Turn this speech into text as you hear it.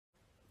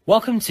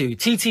Welcome to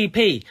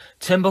TTP,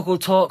 Turnbuckle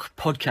Talk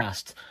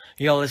Podcast.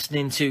 You're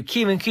listening to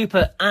Kieran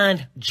Cooper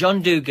and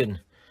John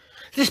Dugan.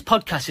 This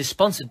podcast is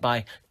sponsored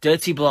by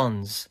Dirty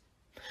Blondes.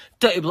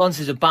 Dirty Blondes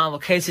is a bar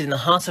located in the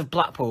heart of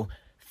Blackpool,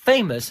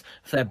 famous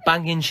for their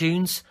banging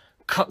tunes,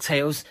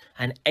 cocktails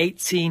and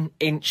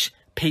 18-inch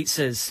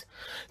pizzas.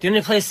 The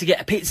only place to get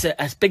a pizza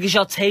as big as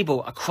your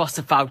table across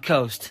the Fylde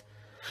Coast.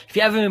 If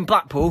you're ever in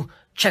Blackpool,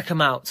 check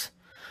them out.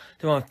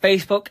 They're on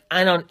Facebook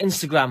and on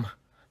Instagram.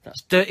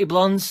 That's Dirty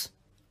Blondes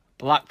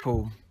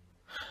Blackpool.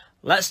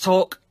 Let's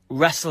talk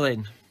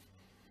wrestling.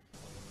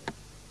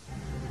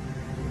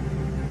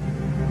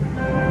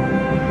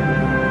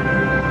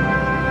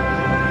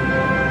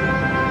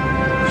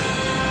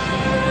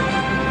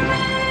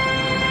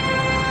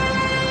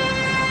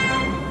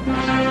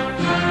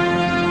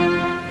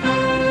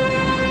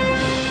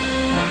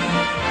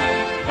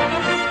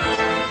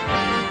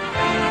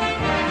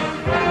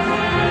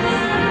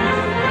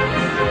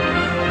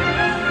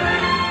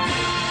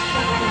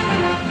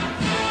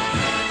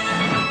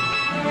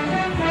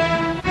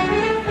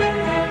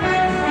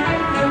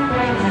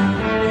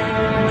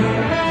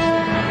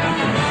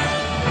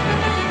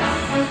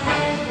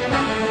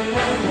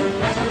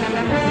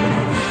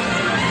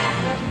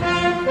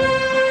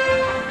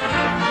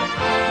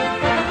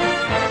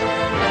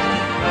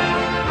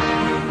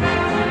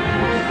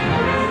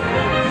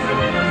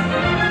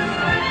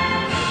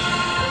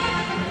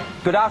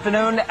 Good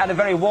afternoon and a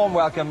very warm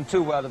welcome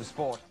to World of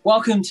Sport.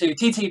 Welcome to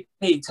TTP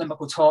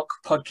Turnbuckle Talk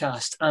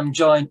Podcast. I'm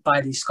joined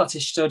by the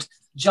Scottish stud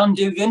John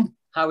Dugan.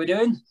 How are we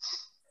doing?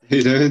 How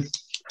you doing?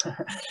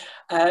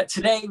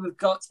 Today we've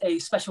got a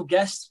special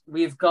guest.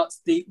 We've got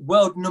the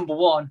world number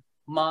one,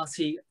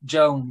 Marty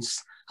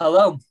Jones.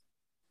 Hello.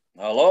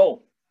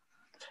 Hello.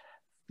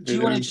 Do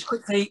you want to just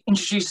quickly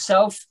introduce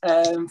yourself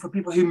for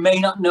people who may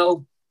not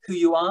know who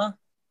you are?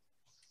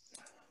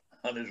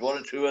 And there's one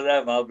or two of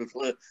them, I'll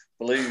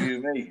believe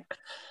you me.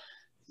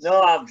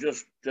 No, I'm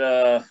just,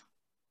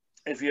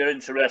 if you're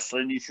into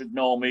wrestling, you should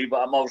know me,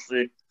 but I'm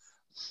obviously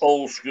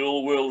old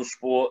school, world of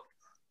sport,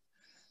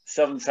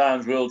 7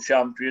 times world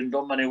champion,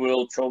 done many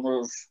world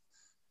tournaments,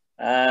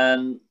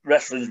 and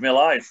wrestling's my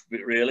life,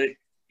 really.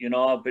 You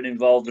know, I've been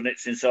involved in it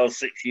since I was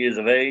 6 years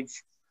of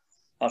age.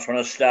 That's when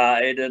I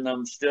started, and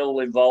I'm still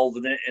involved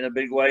in it in a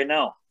big way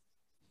now.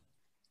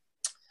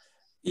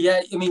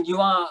 Yeah, I mean, you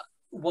are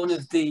one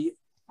of the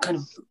kind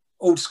of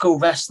old school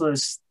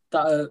wrestlers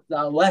that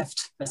are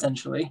left,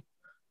 essentially.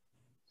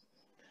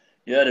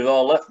 Yeah, they've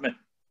all left me.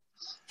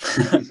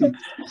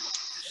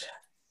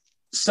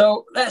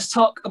 So let's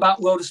talk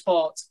about World of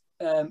Sport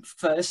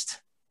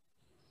first.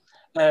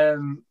 I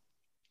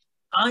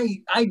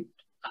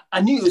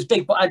knew it was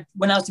big, but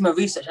when I was doing my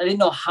research, I didn't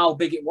know how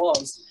big it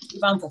was.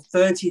 It ran for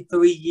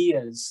 33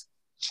 years.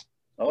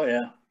 Oh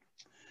yeah,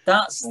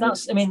 that's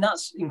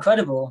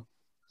incredible.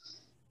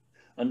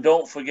 And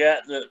don't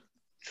forget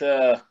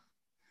that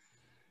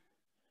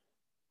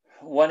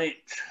when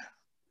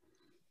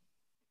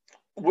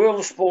World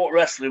of Sport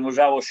Wrestling was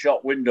our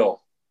shop window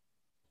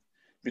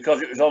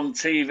because it was on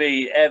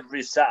TV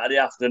every Saturday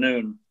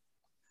afternoon,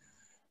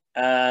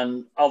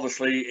 and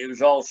obviously it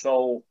was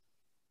also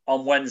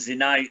on Wednesday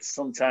nights,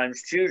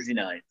 sometimes Tuesday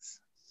nights,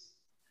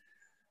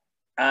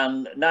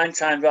 and 9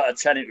 times out of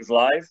 10 it was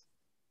live.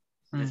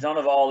 There's none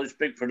of all this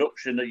big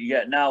production that you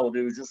get now.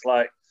 There was just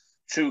like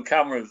 2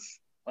 cameras,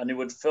 and they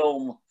would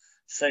film,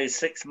 say,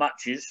 6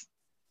 matches.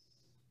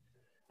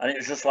 And it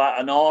was just like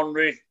an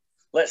ordinary,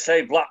 let's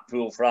say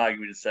Blackpool, for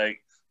argument's sake.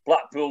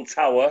 Blackpool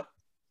Tower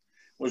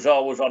was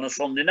always on a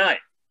Sunday night.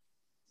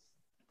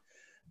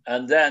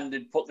 And then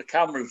they'd put the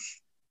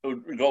cameras,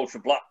 would go to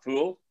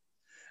Blackpool,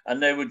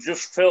 and they would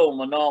just film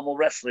a normal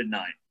wrestling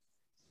night.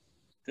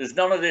 There's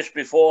none of this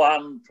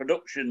beforehand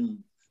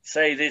production,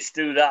 say this,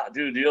 do that,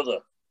 do the other.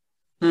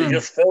 They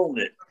just filmed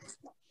it.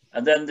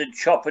 And then they'd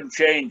chop and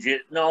change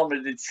it.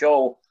 Normally they'd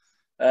show,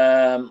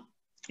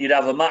 you'd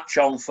have a match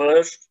on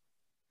first,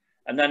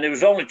 and then there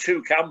was only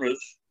 2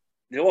 cameras.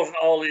 There wasn't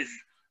all these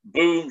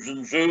booms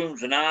and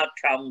zooms and hard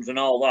cams and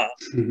all that.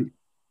 Mm-hmm.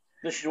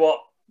 This is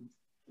what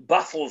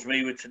baffles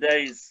me with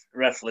today's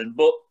wrestling,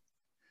 but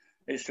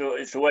it's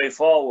the way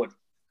forward.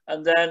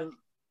 And then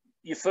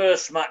your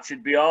first match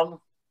would be on,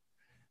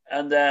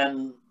 and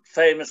then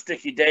famous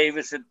Dickie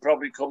Davis had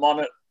probably come on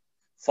at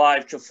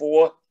 5 to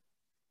 4,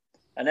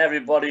 and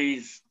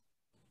everybody's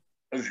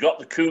who's got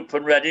the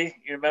coupon ready.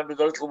 You remember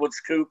the Littlewoods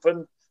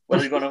coupon, where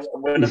they're going to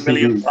win £1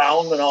 million and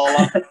all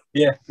that?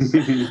 Yeah. And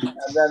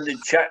then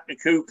they'd check the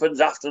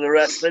coupons after the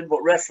wrestling,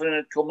 but wrestling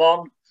had come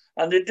on,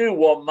 and they'd do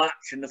one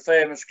match, and the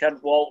famous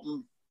Kent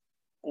Walton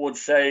would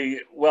say,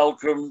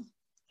 welcome,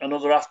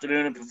 another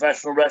afternoon in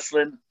professional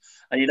wrestling,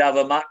 and you'd have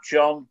a match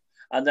on,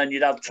 and then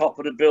you'd have top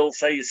of the bill,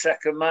 say your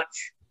second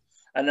match,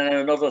 and then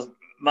another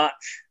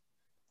match.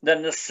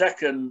 Then the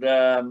second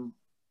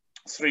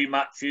 3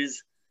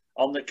 matches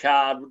on the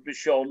card would be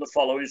shown the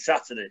following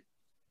Saturday.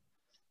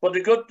 But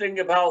the good thing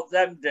about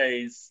them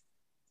days,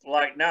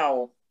 like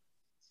now,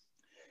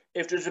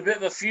 if there's a bit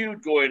of a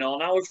feud going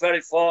on, I was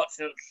very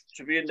fortunate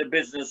to be in the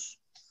business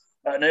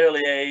at an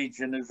early age,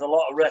 and there's a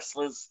lot of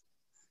wrestlers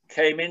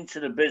came into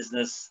the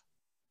business,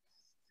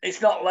 it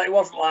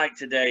wasn't like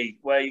today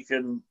where you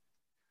can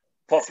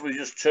possibly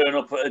just turn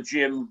up at a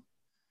gym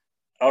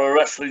or a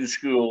wrestling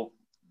school.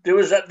 There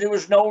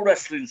was no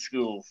wrestling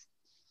schools.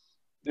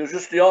 There was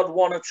just the odd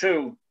one or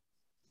two,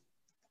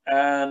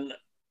 and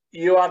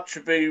you had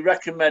to be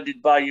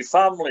recommended by your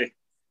family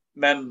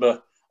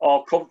member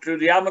or come through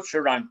the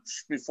amateur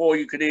ranks before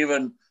you could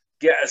even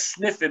get a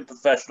sniff in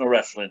professional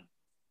wrestling.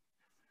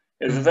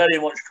 It was a very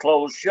much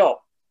closed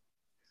shop.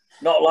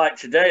 Not like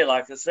today,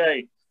 like I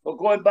say. But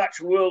going back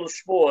to World of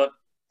Sport,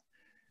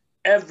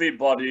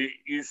 everybody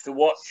used to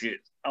watch it.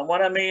 And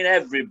when I mean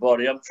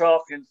everybody, I'm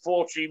talking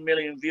 14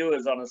 million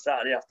viewers on a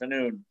Saturday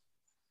afternoon.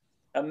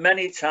 And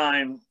many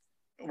times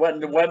when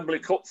the Wembley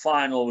Cup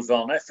final was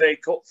on, FA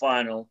Cup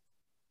final,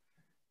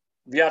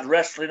 we had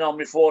wrestling on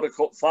before the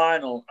Cup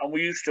final, and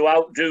we used to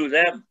outdo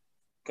them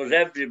because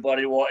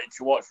everybody wanted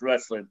to watch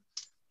wrestling.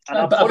 And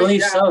I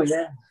believe so,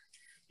 yeah.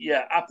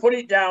 Yeah, I put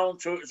it down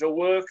to it was a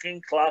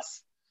working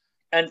class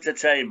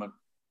entertainment,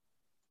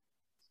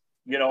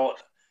 you know,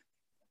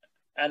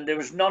 and there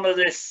was none of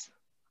this.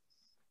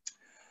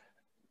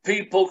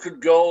 People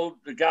could go,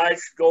 the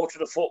guys could go to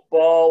the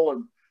football,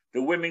 and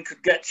the women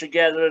could get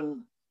together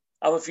and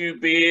have a few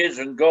beers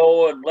and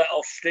go and let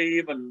off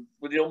steam and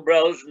with the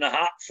umbrellas and the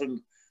hats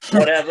and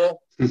whatever.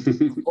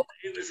 But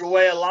it was a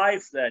way of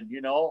life then,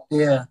 you know.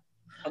 Yeah.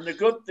 And the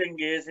good thing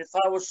is, if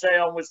I was, say,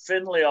 on with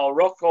Finlay or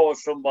Rocco or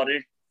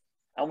somebody,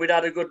 and we'd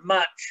had a good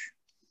match,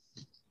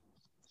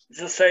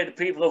 just say the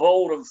people of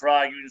Oldham, for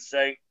argument's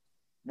sake,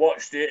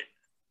 watched it.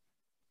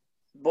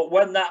 But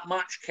when that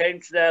match came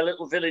to their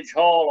little village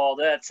hall or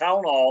their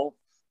town hall,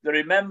 they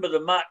remember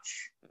the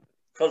match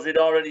because they'd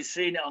already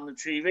seen it on the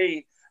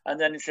TV. And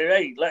then they say,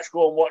 hey, let's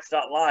go and watch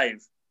that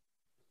live.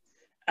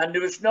 And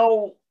there was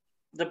no,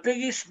 the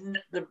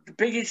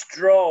biggest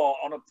draw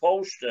on a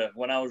poster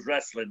when I was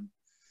wrestling,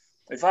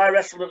 if I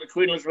wrestled at the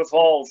Queen Elizabeth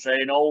Hall,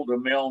 say in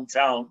Oldham, my own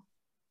town,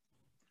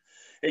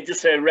 it'd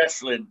just say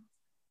wrestling.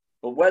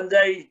 But when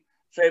they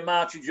say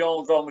Marty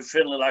Jones on with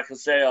Finlay, like I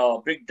say,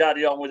 or Big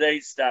Daddy on with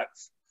Eight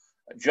Stacks,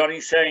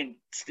 Johnny Saint,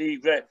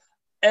 Steve Gray,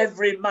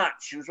 every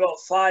match, it was about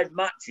 5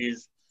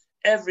 matches,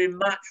 every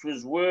match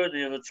was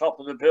worthy of the top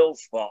of the bill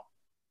spot.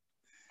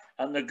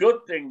 And the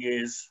good thing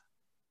is,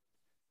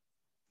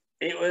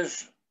 it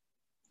was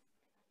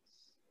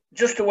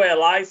just a way of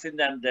life in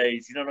them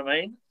days, you know what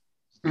I mean?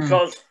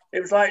 Because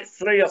it was like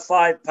 £3 or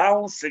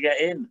 £5 to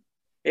get in.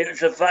 It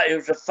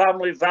was a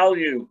family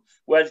value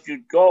where you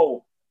could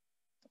go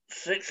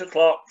 6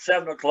 o'clock,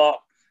 7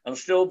 o'clock, and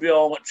still be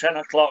home at 10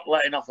 o'clock,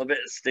 letting off a bit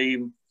of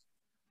steam,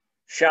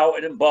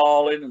 shouting and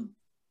bawling and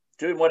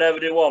doing whatever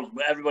they want,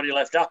 but everybody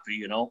left happy,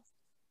 you know.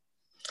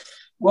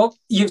 Well,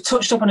 you've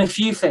touched up on a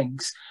few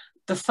things.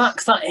 The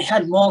fact that it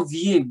had more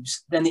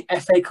views than the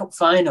FA Cup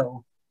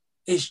final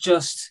is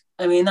just,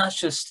 I mean, that's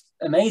just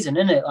amazing,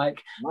 isn't it?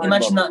 Like,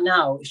 imagine that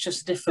now. It's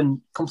just a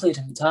completely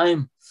different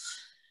time.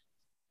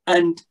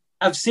 And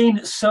I've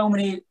seen so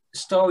many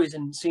stories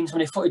and seen so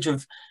many footage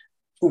of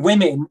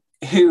women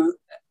who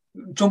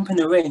jump in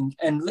the ring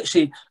and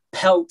literally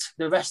pelt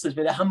the wrestlers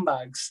with their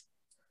handbags.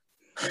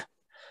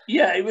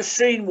 Yeah, it was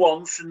seen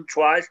once and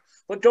twice,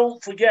 but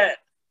don't forget,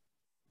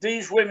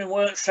 these women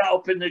weren't sat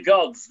up in the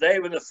gods. They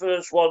were the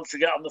first ones to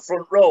get on the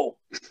front row.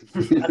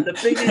 And the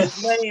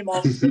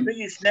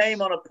biggest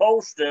name on a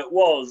poster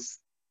was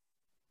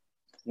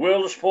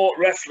World of Sport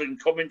Wrestling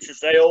coming to,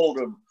 say,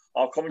 Oldham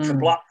or coming to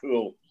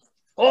Blackpool.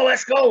 Oh,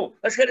 let's go.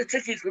 Let's get the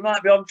tickets. We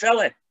might be on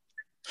telly.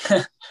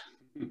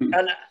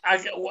 And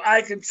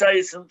I can tell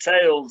you some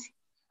tales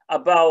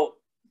about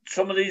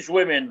some of these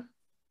women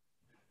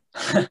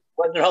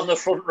when they're on the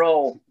front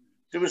row.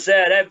 They was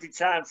there every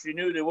time, so you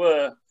knew they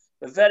were.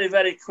 A very,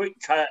 very quick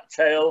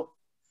tale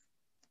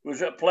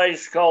was at a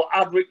place called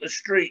Adwick the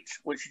Street,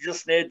 which is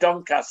just near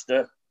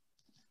Doncaster.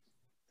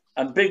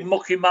 And Big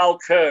Mucky Mal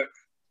Kirk,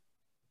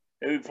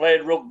 who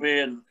played rugby,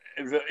 and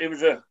it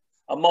was a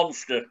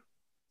monster.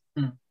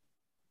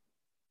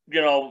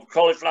 You know,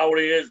 cauliflower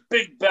ears,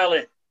 big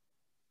belly.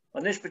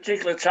 And this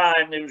particular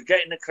time, he was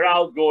getting the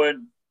crowd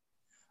going.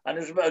 And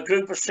there was about a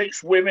group of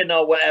 6 women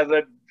or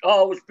whatever,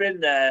 always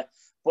been there,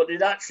 but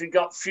they'd actually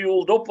got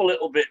fueled up a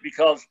little bit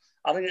because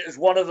I think it was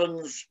one of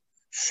them's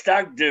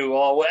stag do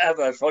or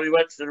whatever, so he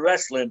went to the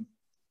wrestling.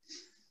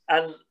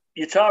 And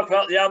you talk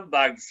about the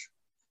handbags,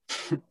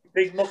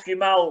 Big Mucky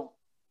Mal,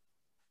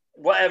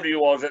 whatever he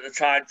was at the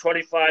time,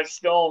 25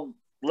 stone,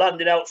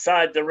 landed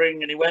outside the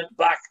ring, and he went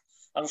back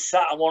and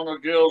sat on one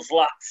of the girls'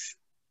 laps.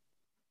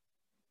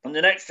 And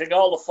the next thing,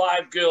 all the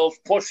 5 girls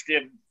pushed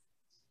him.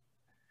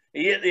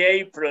 He hit the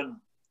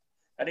apron,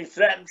 and he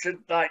threatened to,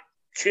 like,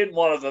 chin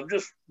one of them,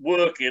 just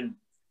working.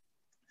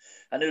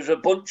 And there was a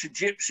bunch of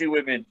gypsy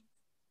women.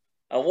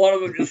 And one of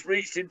them just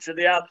reached into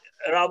her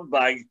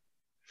handbag.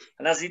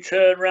 And as he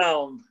turned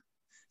round,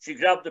 she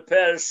grabbed a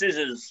pair of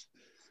scissors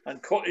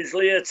and cut his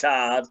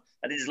leotard.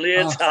 And his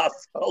leotard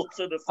fell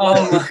to the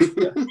floor.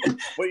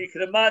 But you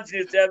can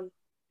imagine if them,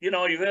 you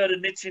know, you've heard of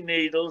knitting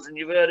needles and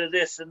you've heard of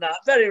this and that.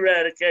 Very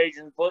rare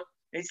occasions, but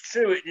it's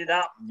true, it did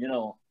happen, you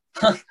know.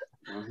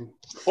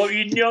 But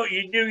you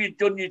knew you'd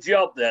done your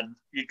job then.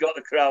 You got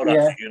the crowd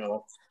Yeah. at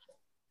you,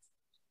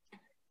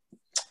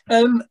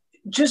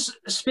 Just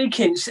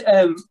speaking,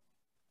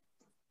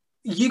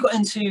 you got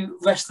into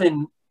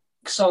wrestling.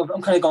 So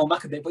I'm kind of going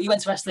back a bit, but you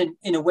went to wrestling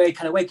in a weird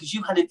kind of way because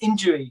you had an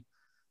injury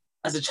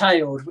as a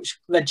child, which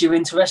led you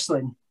into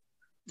wrestling.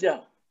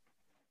 Yeah.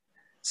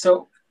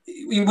 So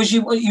you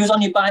was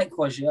on your bike,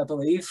 was you? I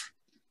believe.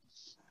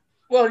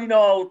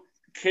 Well,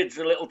 kids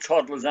are little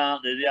toddlers,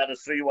 aren't they? They had a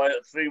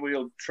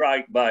three-wheel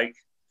trike bike,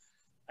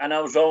 and I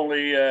was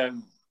only I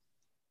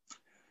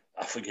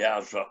forget, I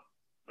was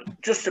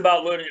just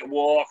about learning to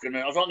walk, and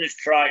I was on this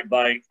trike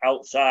bike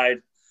outside,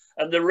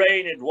 and the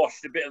rain had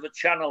washed a bit of a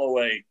channel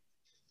away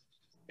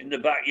in the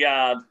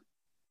backyard,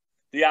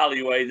 the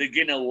alleyway, the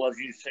ginnel, as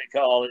you used to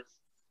call it.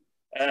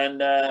 And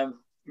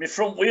my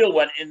front wheel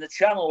went in the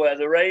channel where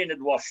the rain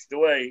had washed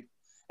away,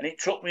 and it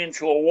took me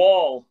into a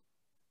wall.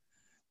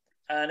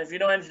 And if you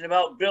know anything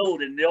about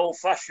building, the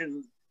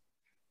old-fashioned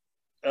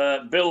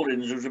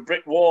buildings, there was a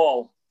brick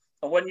wall.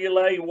 And when you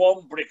lay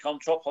one brick on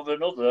top of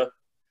another,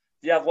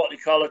 you have what they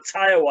call a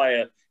tyre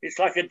wire. It's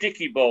like a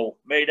dicky bowl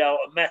made out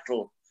of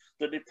metal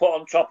that they put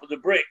on top of the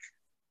brick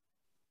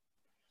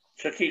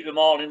to keep them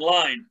all in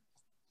line.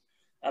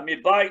 And my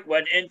bike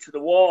went into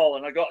the wall,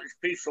 and I got this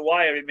piece of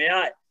wire in my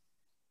eye.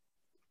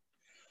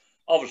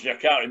 Obviously, I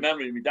can't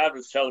remember it. My dad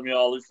was telling me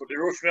all this, but they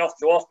rushed me off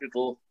to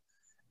hospital.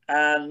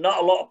 And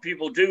not a lot of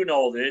people do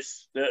know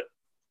this, that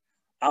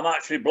I'm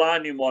actually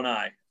blind in one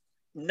eye.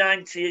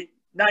 90%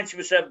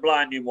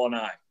 blind in one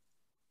eye.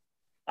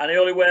 And I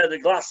only wear the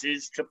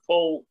glasses to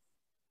pull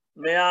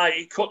my eye.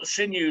 He cut the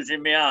sinews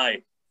in my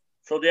eye.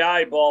 So the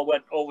eyeball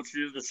went over to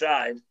the other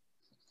side.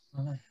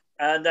 Mm-hmm.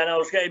 And then I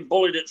was getting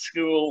bullied at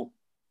school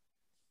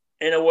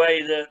in a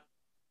way that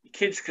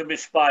kids can be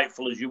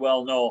spiteful, as you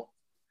well know.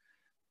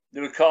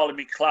 They were calling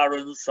me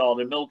Clarence or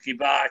the Milky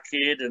Bar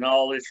Kid and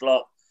all this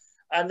lot.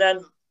 And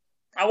then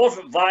I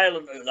wasn't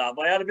violent at that,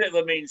 but I had a bit of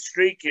a mean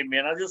streak in me,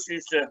 and I just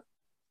used to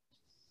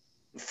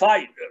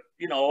fight.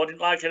 I didn't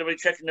like anybody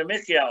taking the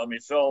mickey out of me.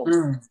 So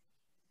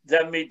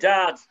then my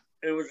dad,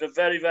 who was a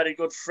very, very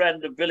good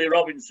friend of Billy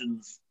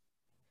Robinson's,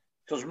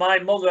 because my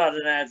mother had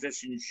an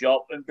hairdressing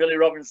shop, and Billy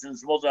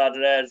Robinson's mother had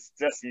an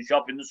hairdressing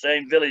shop in the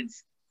same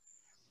village.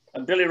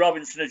 And Billy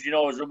Robinson, as you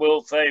know, is a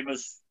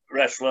world-famous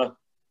wrestler.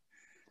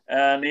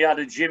 And he had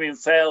a gym in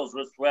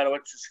Failsworth where I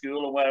went to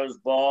school and where I was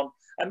born.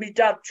 And my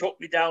dad took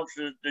me down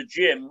to the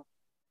gym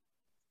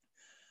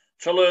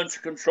to learn to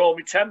control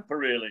my temper,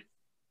 really.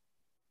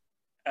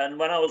 And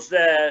when I was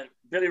there,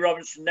 Billy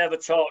Robinson never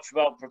talked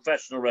about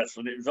professional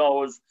wrestling. It was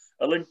always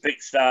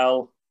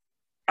Olympic-style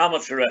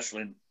amateur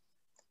wrestling.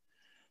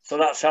 So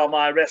that's how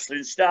my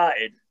wrestling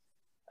started.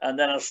 And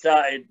then I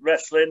started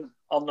wrestling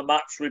on the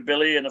mats with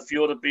Billy and a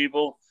few other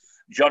people.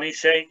 Johnny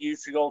Saint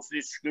used to go to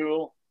this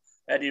school.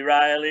 Eddie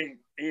Riley,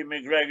 Ian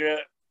McGregor.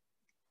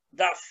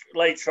 That's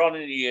later on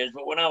in the years,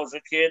 but when I was a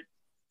kid,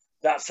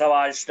 that's how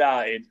I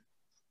started.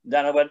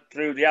 Then I went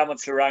through the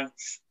amateur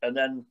ranks, and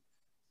then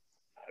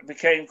I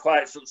became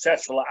quite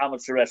successful at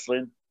amateur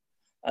wrestling.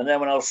 And then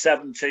when I was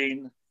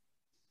 17,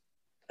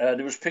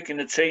 they was picking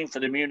the team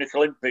for the Munich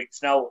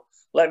Olympics. Now,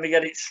 let me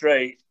get it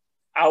straight.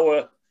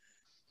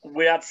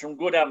 We had some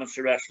good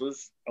amateur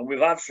wrestlers, and we've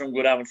had some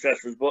good amateur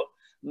wrestlers, but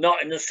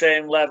not in the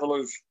same level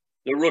as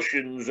the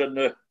Russians and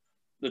the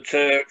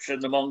Turks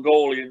and the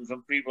Mongolians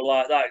and people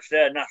like that. It's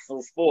their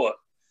national sport.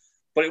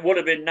 But it would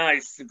have been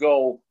nice to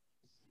go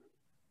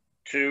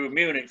to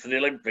Munich for the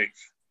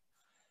Olympics.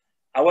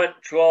 I went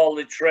to all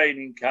the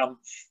training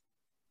camps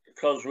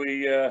because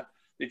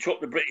they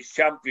took the British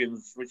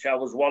champions, which I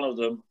was one of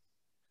them.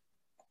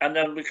 And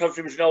then because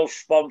there was no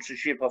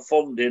sponsorship or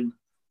funding,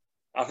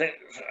 I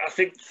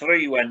think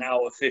 3 went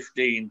out of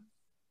 15,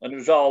 and it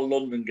was all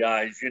London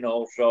guys,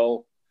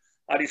 So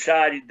I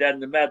decided then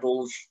the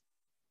medals.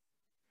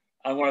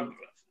 And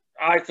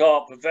I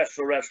thought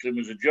professional wrestling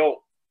was a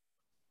joke.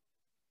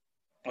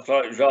 I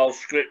thought it was all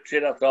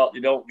scripted. I thought they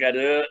don't get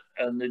hurt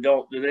and they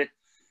don't do it.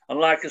 And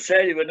like I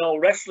say, there were no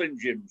wrestling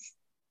gyms.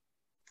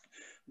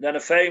 Then a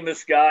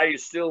famous guy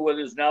who's still with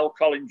us now,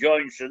 Colin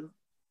Johnson,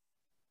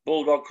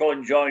 Bulldog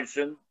Colin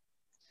Johnson,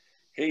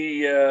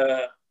 he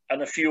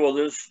and a few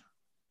others.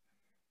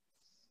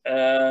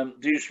 There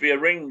used to be a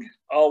ring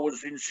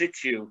always in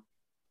situ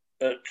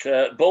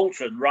at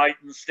Bolton,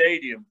 Brighton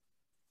Stadium.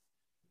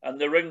 And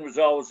the ring was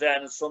always there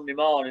on a Sunday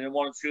morning, and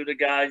 1 or 2 of the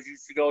guys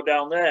used to go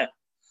down there.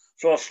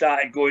 So I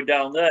started going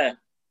down there.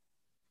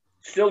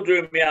 Still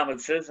doing my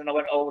amateurs, and I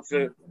went over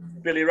to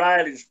Billy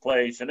Riley's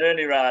place and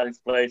Ernie Riley's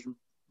place, and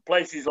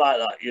places like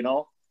that,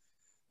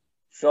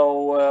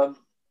 So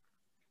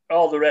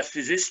all the rest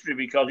is history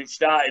because it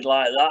started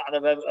like that,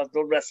 and I've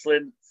done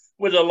wrestling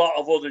with a lot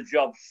of other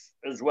jobs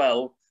as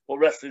well, but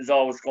wrestling's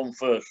always come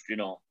first,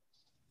 You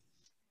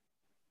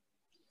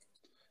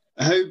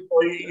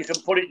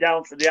can put it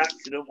down to the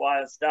accident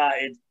why I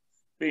started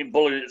being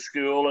bullied at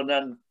school and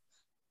then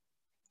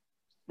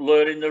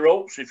learning the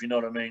ropes, if you know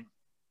what I mean.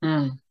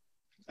 Mm.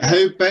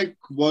 How big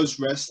was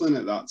wrestling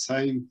at that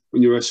time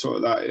when you were sort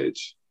of that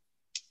age?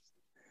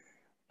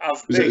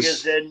 As big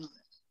as in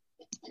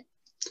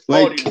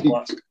Like, Audience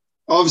wise.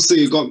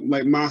 obviously you got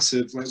like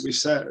massive, like we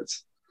said,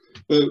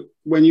 but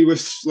when you were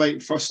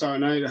like first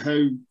starting out,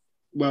 how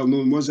well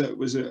known was it?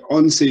 Was it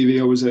on TV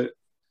or was it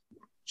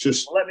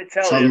just Well, let me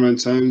tell traveling you,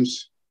 around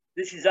towns?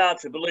 this is hard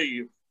to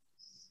believe.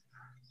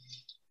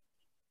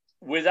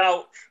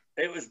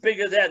 It was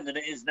bigger then than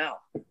it is now.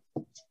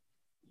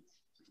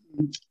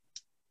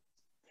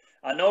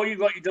 I know you've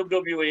got your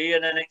WWE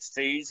and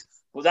NXTs,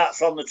 but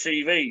that's on the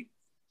TV.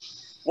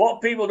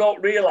 What people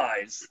don't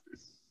realise,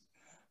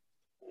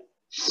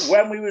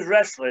 when we was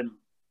wrestling,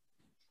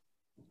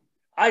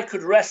 I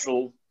could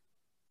wrestle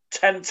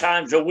 10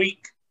 times a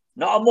week,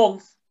 not a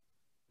month,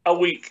 a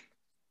week.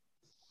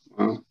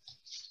 Wow.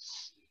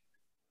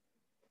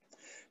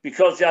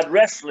 Because they had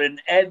wrestling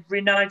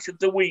every night of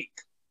the week,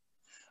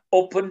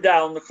 up and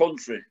down the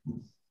country.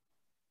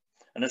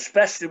 And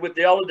especially with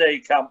the holiday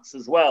camps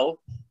as well,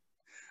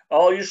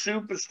 all your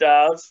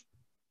superstars,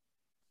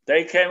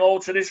 they came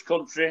over to this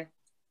country.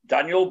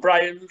 Daniel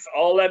Bryan's,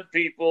 all them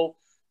people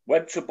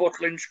went to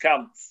Butlins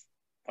camps.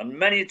 And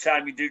many a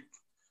time you do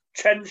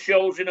 10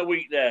 shows in a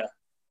week there.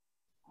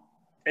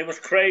 It was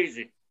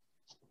crazy.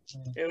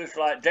 It was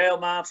like Dale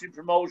Martin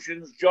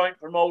Promotions, joint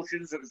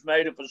promotions. It was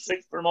made up of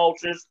 6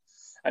 promoters.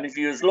 And if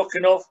you was lucky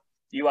enough,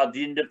 you had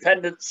the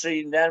independent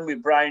scene then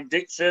with Brian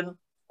Dixon,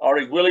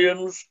 Orig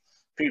Williams,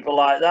 people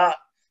like that.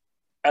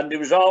 And there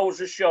was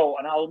always a show.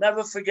 And I'll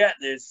never forget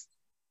this.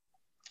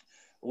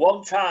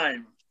 One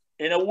time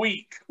in a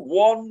week,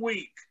 1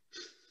 week,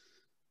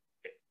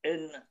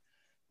 in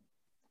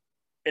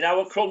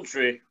our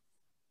country,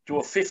 there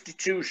were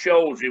 52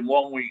 shows in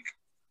 1 week.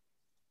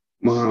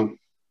 Wow.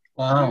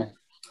 Wow.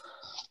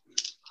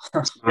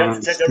 You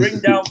had to take a ring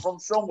down from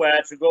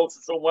somewhere to go to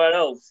somewhere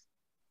else.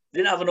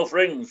 Didn't have enough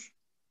rings.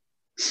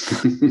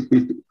 But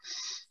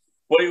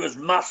it was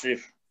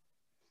massive.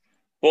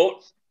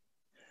 But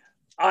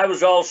I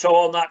was also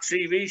on that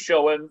TV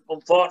show, and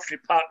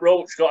unfortunately Pat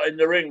Roach got in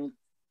the ring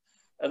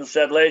and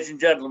said, ladies and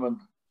gentlemen,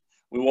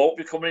 we won't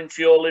be coming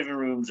into your living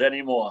rooms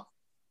anymore.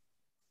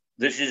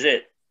 This is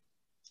it.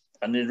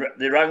 And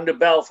they rang the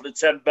bell for the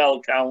 10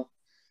 bell count,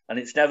 and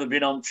it's never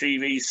been on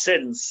TV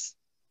since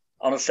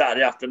on a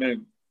Saturday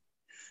afternoon.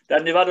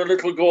 Then they've had a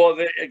little go of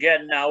it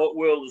again now at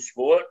World of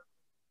Sport.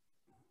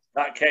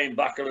 That came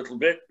back a little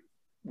bit.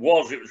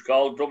 It was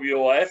called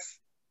WOS.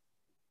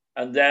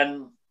 And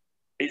then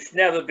it's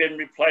never been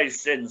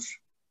replaced since.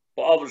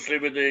 But obviously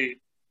with the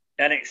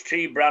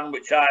NXT brand,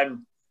 which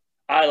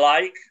I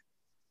like,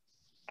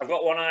 I've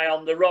got one eye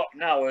on The Rock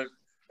now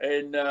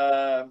in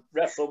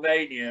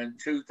WrestleMania in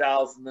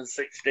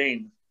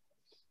 2016.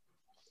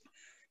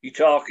 You're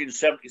talking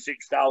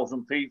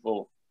 76,000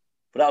 people.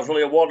 But that was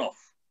only a one-off.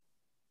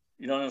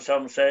 You know what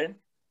I'm saying?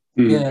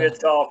 Yeah. We're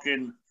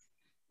talking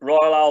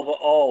Royal Albert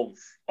Halls,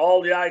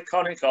 all the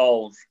iconic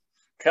halls,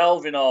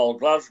 Kelvin Hall,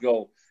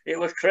 Glasgow. It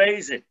was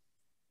crazy.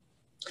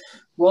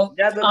 Well,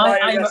 Never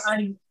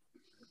I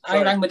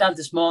rang my dad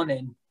this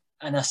morning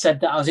and I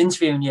said that I was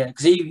interviewing you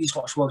because he used to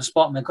watch World of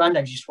Sport. My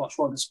granddad used to watch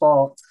World of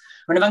Sport.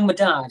 When I rang my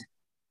dad,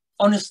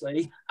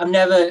 honestly, I've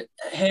never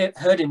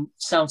heard him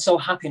sound so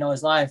happy in all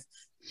his life,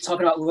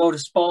 talking about World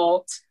of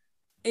Sport.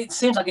 It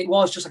seems like it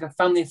was just like a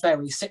family affair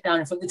where you sit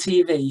down in front of the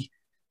TV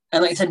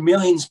and, like you said,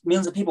 millions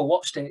of people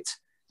watched it.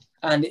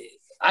 And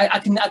I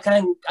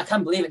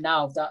can't believe it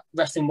now that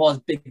wrestling was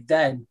big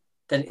then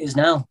than it is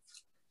now.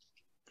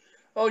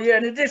 Oh, yeah,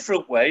 in a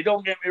different way,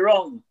 don't get me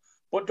wrong.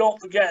 But don't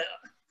forget,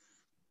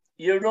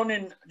 you're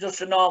running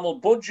just a normal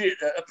budget.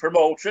 A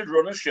promoter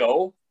run a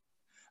show,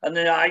 and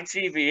then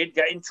ITV would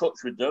get in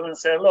touch with them and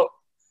say, look,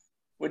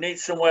 we need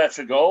somewhere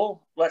to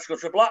go. Let's go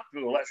to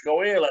Blackpool. Let's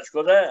go here. Let's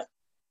go there.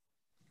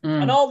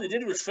 And all they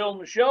did was film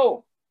the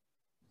show.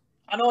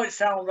 I know it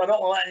sounds, I don't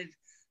want to let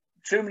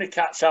too many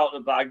cats out of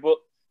the bag, but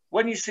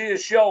when you see a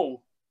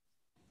show,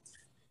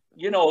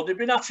 you know, they've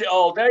been at it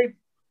all day,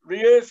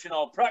 rehearsing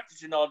or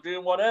practicing or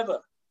doing whatever.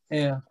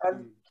 Yeah.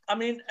 And I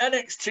mean,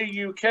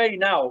 NXT UK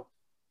now,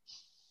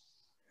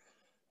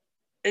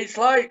 it's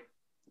like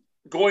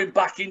going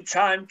back in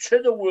time to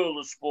the World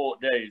of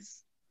Sport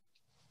days.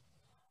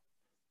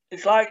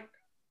 It's like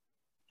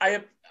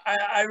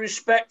I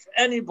respect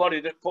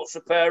anybody that puts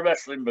a pair of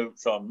wrestling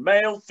boots on,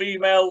 male,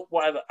 female,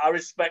 whatever. I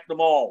respect them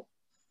all.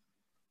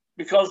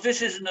 Because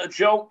this isn't a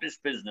joke, this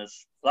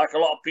business, like a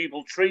lot of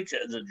people treat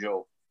it as a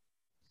joke.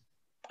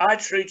 I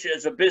treat it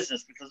as a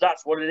business because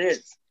that's what it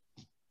is.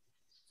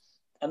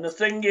 And the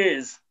thing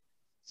is,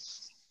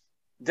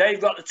 they've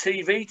got the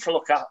TV to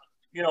look at,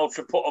 you know,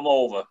 to put them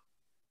over.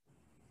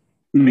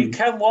 I mean,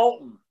 Ken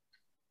Walton,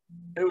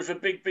 who was a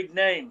big, big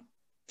name,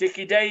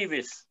 Dickie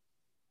Davis,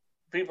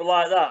 people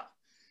like that.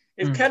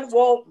 If Ken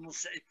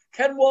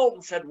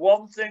Walton said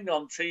one thing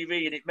on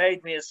TV and it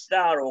made me a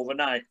star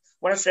overnight.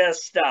 When I say a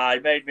star,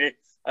 it made me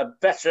a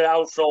better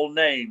household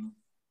name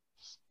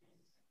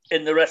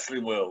in the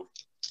wrestling world.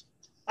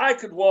 I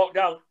could walk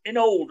down in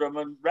Oldham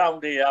and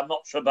round here, I'm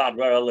not so bad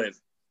where I live.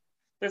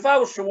 But if I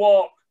was to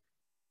walk,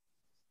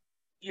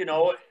 you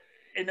know,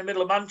 in the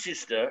middle of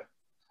Manchester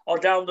or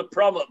down the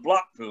prom at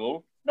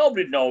Blackpool,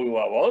 nobody'd know who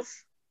I was.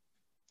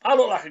 I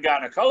look like a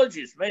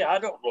gynecologist, me. I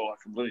don't look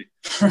like a bloody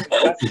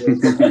wrestler or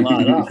something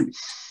like that.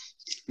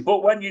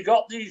 But when you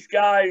got these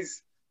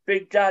guys,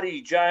 Big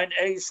Daddy, Giant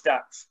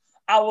A-Stacks,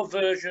 our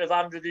version of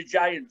Andre the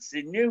Giant,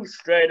 they knew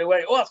straight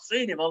away, oh, I've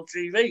seen him on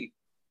TV.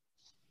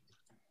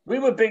 We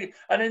were big,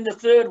 and in the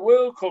third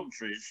world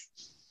countries,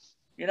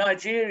 in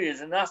Nigeria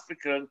and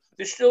Africa,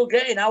 they're still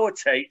getting our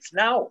tapes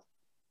now.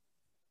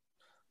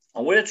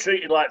 And we're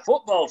treated like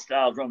football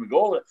stars when we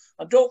go there.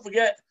 And don't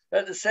forget,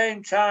 at the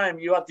same time,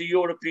 you had the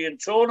European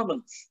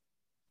tournaments.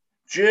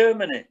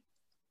 Germany,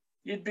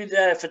 you'd be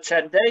there for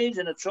 10 days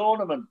in a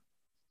tournament.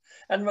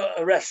 And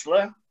a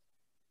wrestler,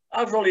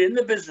 I was only in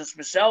the business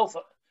myself.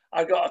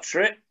 I got a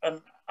trip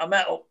and I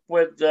met up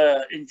with,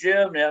 in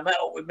Germany, I met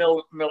up with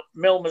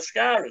Mil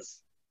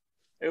Mascaras,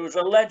 who was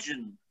a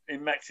legend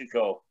in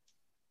Mexico.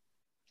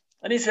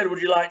 And he said,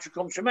 would you like to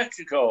come to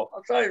Mexico?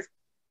 I thought he was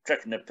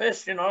taking the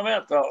piss, you know what I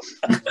mean? I thought,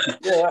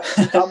 yeah,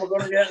 how am I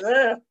going to get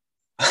there?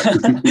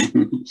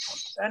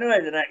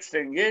 Anyway, the next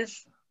thing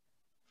is,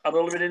 I've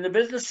only been in the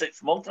business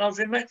 6 months and I was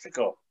in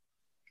Mexico.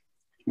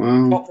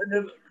 Wow.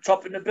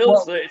 Topping the bill,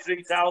 well,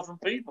 33,000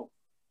 people.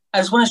 I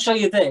just want to show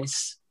you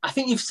this. I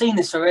think you've seen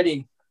this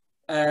already.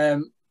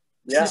 So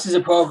this is a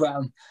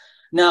program.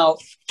 Now,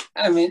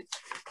 I mean,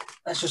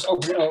 let's just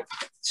open it up.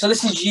 So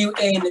this is you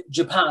in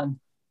Japan.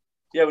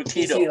 Yeah, with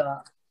Kido. See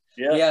that?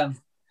 Yeah.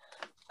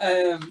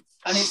 And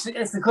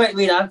it's a great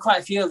read. I have quite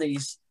a few of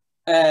these.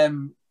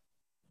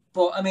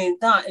 But I mean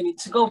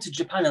to go to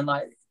Japan and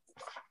like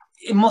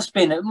it must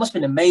have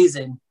been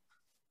amazing.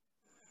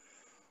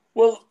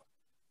 Well,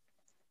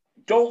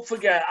 don't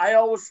forget, I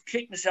always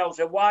kick myself and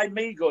say, why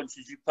me going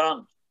to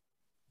Japan?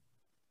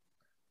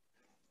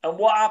 And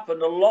what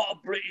happened, a lot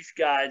of British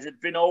guys had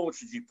been over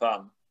to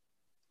Japan.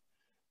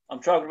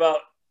 I'm talking about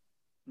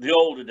the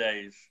older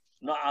days,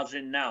 not as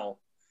in now.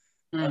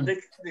 And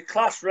the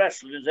class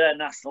wrestling is their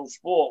national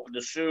sport with the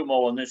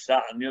sumo and this,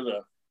 that, and the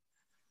other.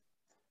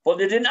 But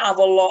they didn't have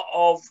a lot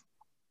of,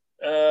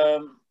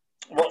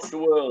 what's the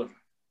word?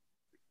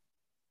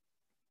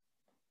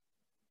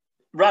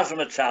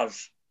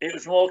 Razzmatazz. It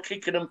was more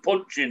kicking and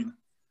punching,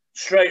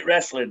 straight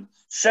wrestling,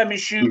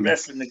 semi-shoot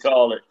wrestling, they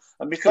call it.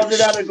 And because it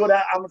had a good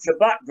amateur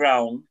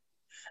background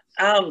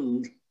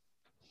and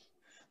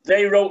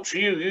they wrote to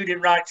you, you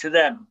didn't write to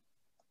them.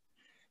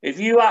 If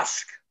you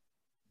ask,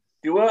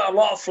 there were a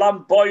lot of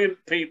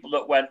flamboyant people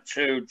that went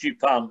to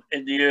Japan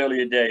in the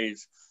earlier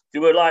days. They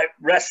were like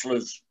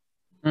wrestlers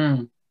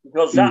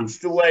because that's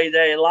the way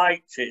they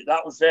liked it.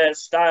 That was their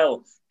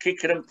style,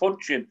 kicking and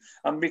punching.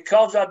 And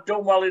because I'd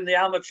done well in the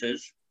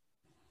amateurs,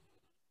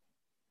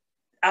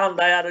 and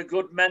I had a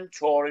good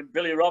mentor in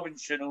Billy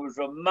Robinson, who was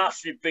a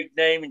massive big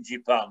name in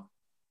Japan,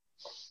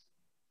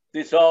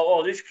 they thought,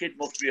 oh, this kid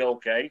must be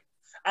okay.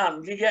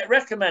 And you get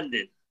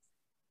recommended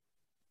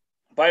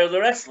by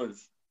other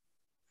wrestlers.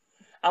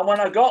 And when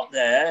I got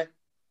there,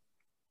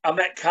 I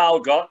met Carl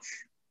Gotch,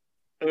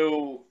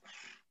 who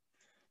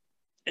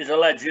is a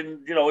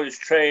legend, you know, his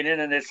training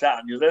and this, that,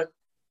 and the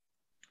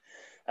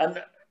other.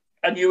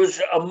 And he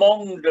was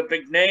among the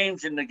big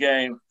names in the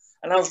game.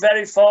 And I was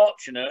very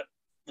fortunate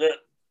that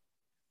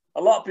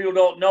a lot of people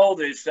don't know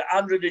this, that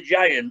Andre the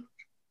Giant,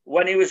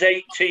 when he was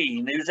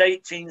 18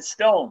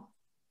 stone.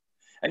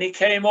 And he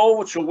came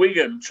over to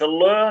Wigan to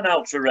learn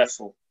how to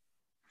wrestle.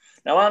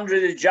 Now, Andre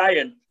the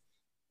Giant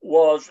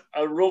was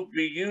a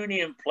rugby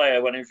union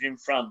player when he was in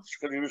France,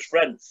 because he was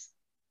French.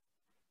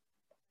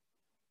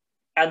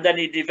 And then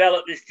he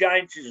developed this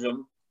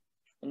giantism,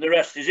 and the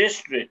rest is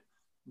history.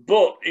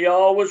 But he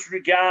always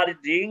regarded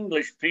the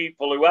English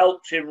people who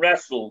helped him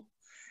wrestle.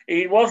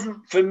 He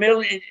wasn't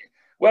familiar.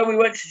 When we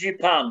went to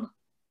Japan,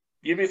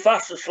 you'd be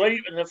fast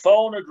asleep and the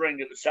phone would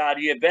ring at the side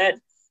of your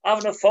bed.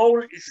 Having a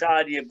phone at the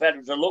side of your bed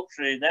was a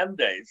luxury in them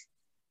days.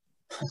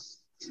 Do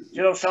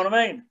you know what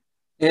I mean?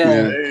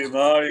 Yeah. Hey,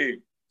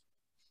 Marty,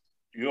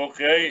 you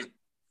okay?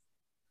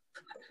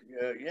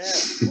 Yeah.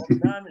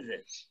 What time is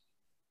it?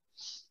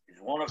 It's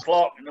 1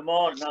 o'clock in the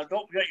morning. Now,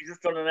 don't forget, you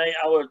just done an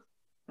 8-hour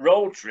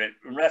road trip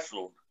and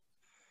wrestled.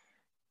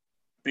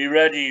 Be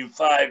ready in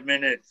 5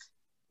 minutes.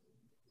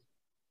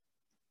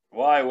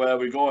 Why? Where are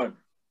we going?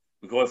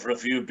 We're going for a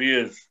few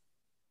beers.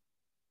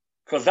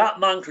 Because that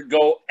man could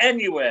go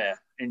anywhere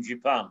in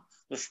Japan.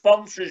 The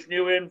sponsors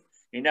knew him.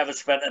 He never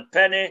spent a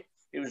penny.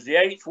 He was the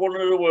 8th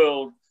wonder of the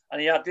world. And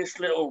he had this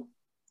little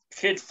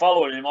kid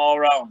following him all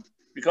around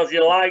because he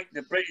liked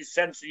the British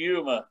sense of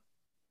humour.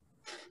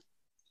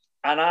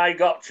 And I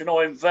got to know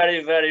him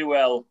very, very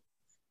well.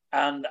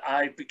 And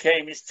I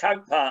became his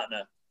tag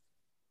partner.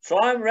 So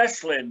I'm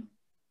wrestling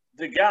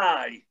the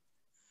guy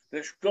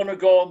that's going to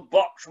go and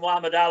box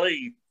Muhammad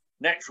Ali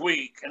next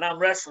week. And I'm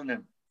wrestling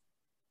him,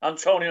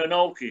 Antonio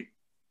Inoki.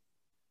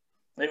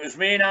 It was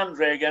me and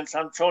Andre against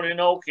Antonio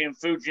Inoki and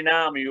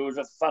Fujinami, who was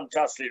a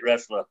fantastic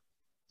wrestler.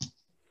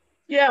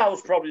 Yeah, I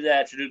was probably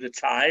there to do the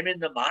time in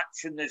the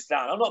match and this,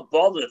 that. I'm not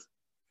bothered.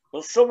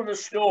 But some of the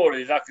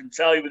stories I can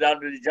tell you with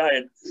Andre the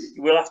Giant,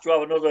 we'll have to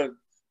have another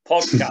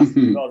podcast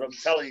because I'm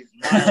telling you,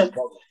 it's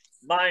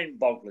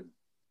mind-boggling.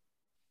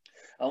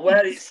 And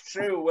where it's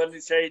true, when they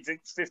say he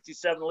drinks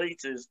 57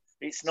 litres,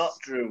 It's not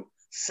true.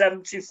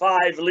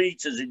 75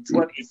 litres in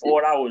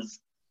 24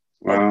 hours.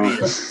 Wow.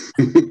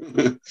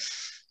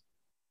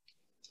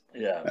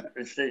 Yeah,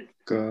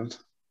 God.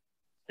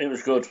 It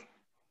was good.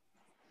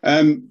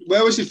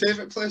 Where was your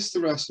favourite place to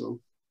wrestle?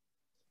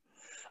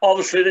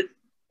 Obviously,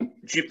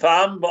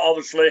 Japan, but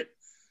obviously,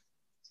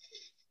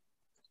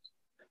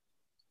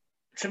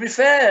 to be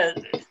fair,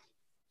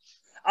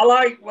 I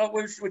like, well,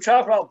 we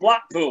talk about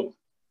Blackpool.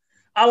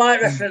 I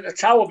like wrestling at the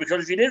Tower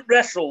because if you didn't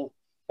wrestle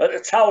at the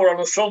Tower on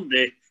a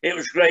Sunday, it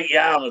was Great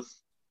Yarmouth.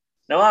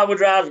 Now, I would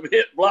rather be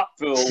at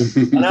Blackpool,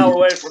 an hour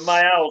away from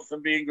my house,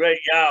 than be in Great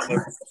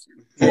Yarmouth,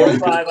 4 or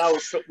 5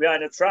 hours stuck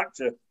behind a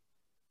tractor.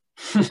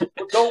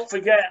 But don't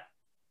forget,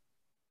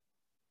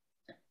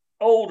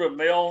 Oldham,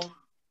 my own.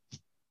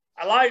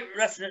 I like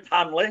wrestling at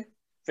Hanley.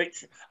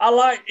 I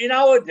like, in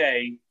our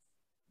day,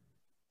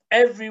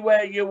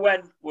 everywhere you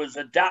went was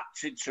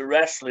adapted to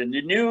wrestling.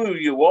 They knew who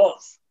you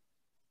was.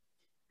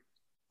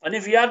 And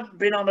if you hadn't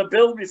been on a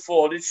bill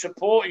before, they'd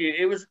support you.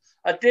 It was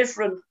a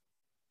different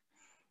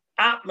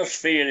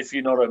atmosphere, if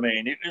you know what I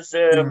mean. It was,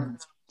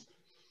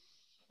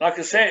 like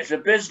I say, it's a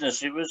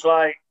business. It was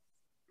like,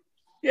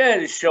 yeah,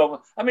 this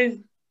show. I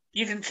mean,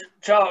 you can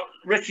talk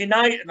Ricky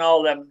Knight and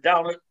all them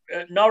down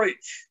at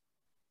Norwich.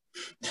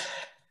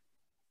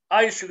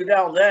 I used to go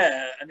down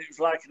there, and it was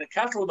like in a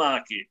cattle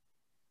market.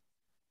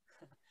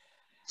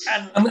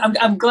 And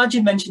I'm glad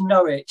you mentioned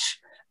Norwich.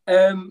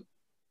 Can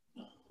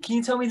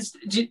you tell me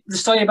the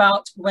story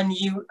about when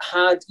you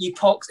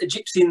poked a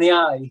gypsy in the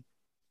eye?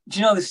 Do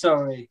you know the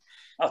story?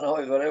 I know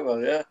it very well,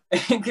 yeah.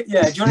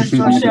 Yeah, do you want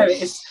to share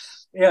it?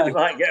 Yeah. You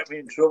might get me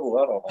in trouble,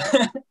 I don't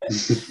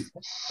know.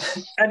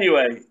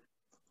 Anyway,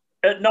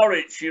 at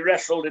Norwich, you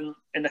wrestled in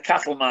the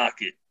cattle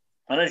market.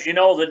 And as you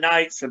know, the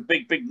Knights are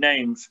big, big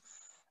names.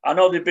 I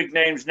know they're big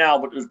names now,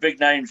 but there's big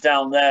names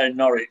down there in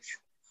Norwich.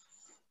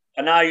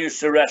 And I used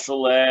to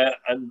wrestle there,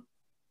 and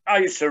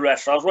I was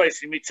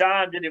wasting my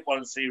time, didn't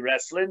want to see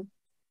wrestling.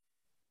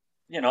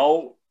 You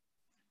know,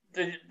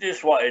 they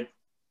just wanted,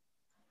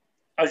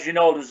 as you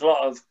know, there's a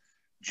lot of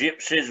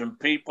gypsies and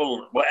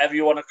people, whatever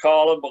you want to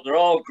call them, but they're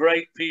all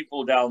great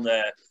people down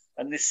there,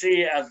 and they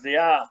see it as they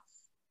are.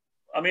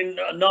 I mean,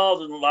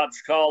 northern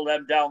lads call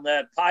them down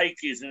there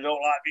pikeys, and they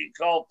don't like being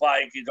called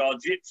pikeys or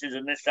gypsies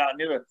and this, that, and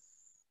the other.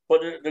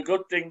 But the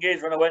good thing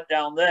is, when I went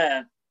down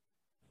there,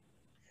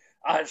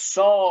 I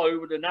saw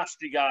who were the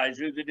nasty guys,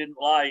 who they didn't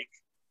like.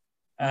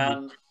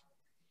 And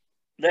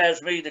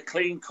there's me, the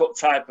clean-cut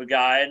type of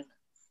guy.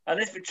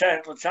 And this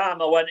particular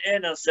time, I went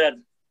in and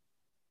said,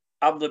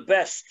 I'm the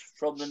best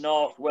from the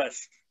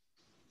Northwest.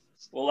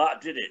 Well, that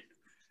did it.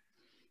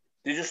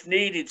 They just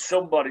needed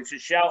somebody to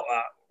shout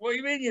at. What do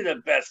you mean you're the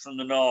best from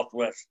the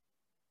Northwest?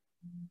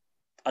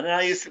 And then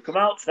I used to come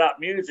out to that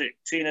music,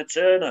 Tina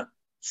Turner,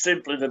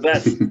 Simply the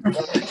Best.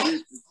 I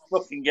used to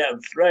fucking get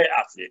them straight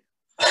at it.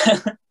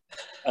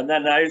 And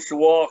then I used to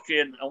walk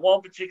in, and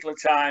one particular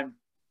time,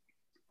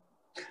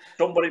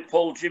 somebody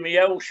pulled Jimmy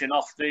Elshin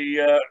off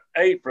the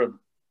apron.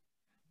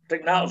 I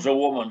think that was a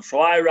woman. So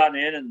I ran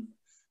in and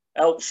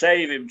helped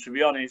save him, to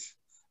be honest.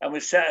 And we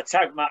set a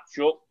tag match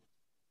up.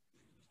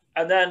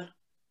 And then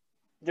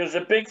there's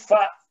a big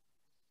fat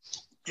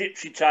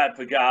gypsy type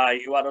of guy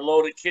who had a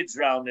load of kids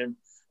around him.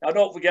 Now,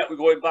 don't forget, we're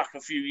going back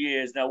a few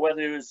years now,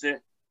 whether it was the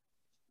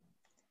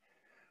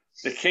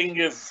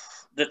king of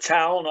the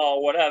town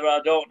or whatever,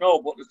 I don't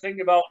know. But the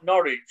thing about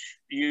Norwich,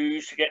 you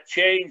used to get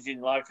changed in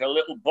like a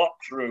little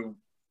box room.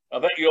 I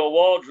bet your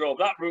wardrobe,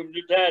 that room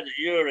there that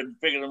you're in,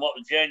 bigger than what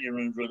the changing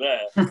rooms were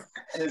there. And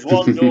there's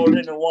one door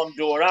in and one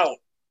door out.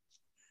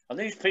 And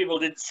these people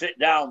didn't sit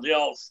down, they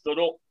all stood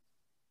up.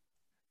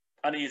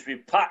 And it used to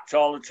be packed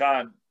all the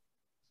time.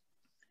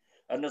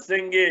 And the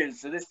thing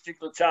is, at this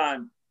particular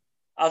time,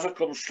 as I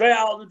come straight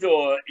out the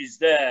door, he's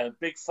there,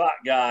 big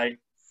fat guy,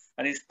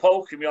 and he's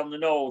poking me on the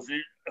nose.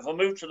 If I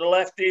move to the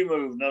left, he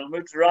moves, and I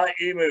move to the right,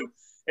 he moves.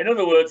 In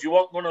other words, you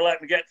weren't going to let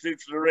me get through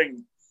to the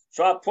ring.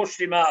 So I pushed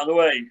him out of the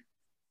way.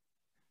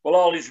 Well,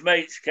 all his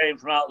mates came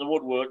from out of the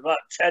woodwork, about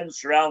 10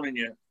 surrounding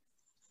you.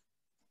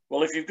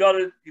 Well, if you've got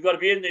to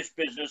be in this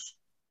business,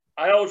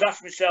 I always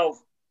ask myself,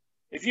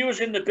 if you was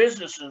in the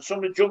business and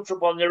somebody jumped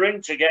up on the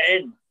ring to get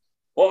in,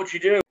 what would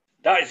you do?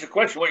 That is the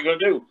question. What are you going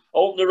to do?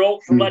 Open the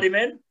ropes and let him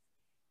in?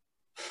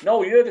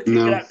 No, you're the king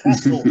of that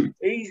castle.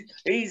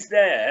 He's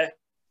there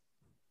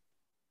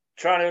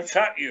trying to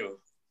attack you.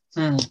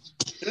 As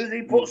soon as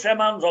he puts them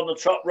hands on the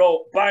top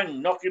rope,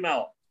 bang, knock him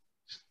out.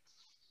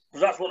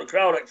 Because that's what the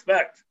crowd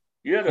expect.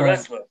 You're the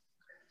wrestler.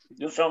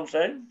 You know what I'm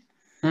saying?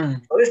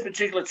 So this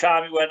particular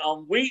time, it went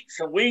on weeks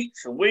and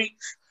weeks and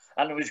weeks,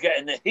 and it was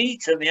getting the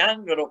heat and the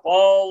anger up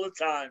all the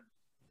time.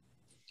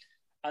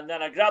 And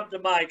then I grabbed the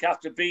mic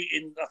after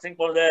beating, I think,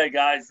 one of their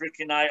guys,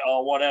 Ricky Knight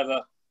or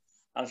whatever,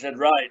 and said,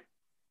 right,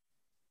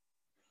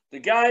 the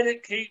guy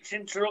that keeps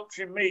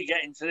interrupting me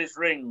getting to this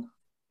ring,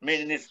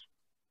 meaning this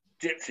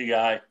gypsy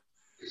guy, I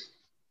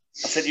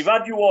said, you've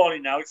had your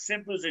warning now. It's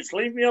simple as this.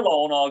 Leave me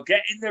alone or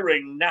get in the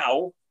ring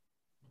now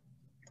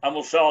and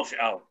we'll sort it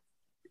out.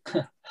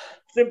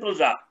 Simple as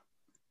that.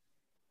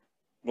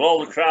 Well,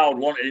 all the crowd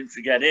wanted him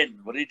to get in,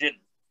 but he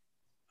didn't.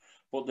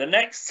 But the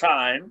next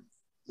time,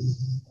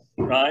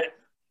 right,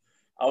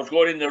 I was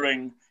going in the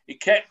ring, he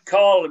kept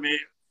calling me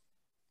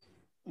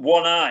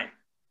one eye.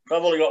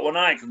 I've only got one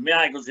eye because my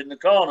eye goes in the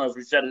corner, as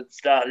we said at the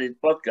start of the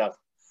podcast.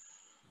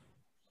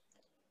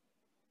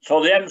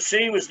 So the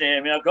MC was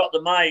near me. I got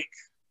the mic.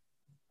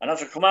 And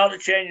as I come out of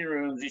the changing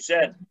rooms, he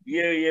said,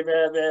 you're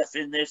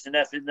effing this and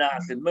effing that. I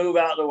said, move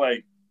out of the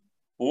way.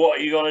 Well, what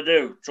are you going to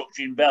do?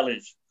 Touching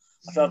bellies.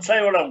 I said, I'll tell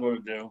you what I'm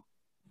going to do.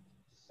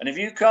 And if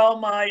you call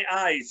my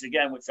eyes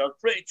again, which I was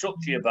pretty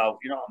touchy about,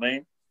 you know what I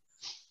mean?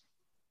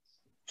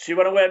 See,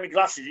 when I wear my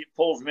glasses, it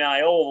pulls my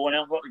eye over. When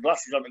I've got the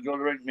glasses on, to go to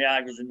the ring, my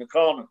eye goes in the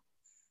corner.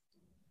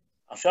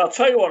 I said, I'll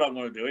tell you what I'm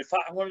going to do. In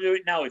fact, I'm going to do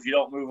it now if you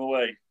don't move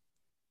away.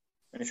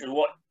 And he said,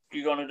 what are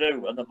you going to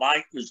do? And the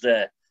mic was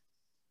there.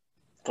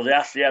 So they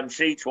asked the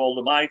MC to hold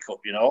the mic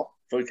up, you know,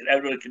 so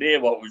everybody could hear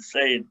what we were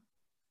saying.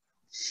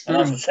 And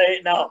as I say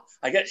it now,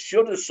 I get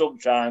shudders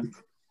sometimes.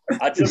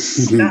 I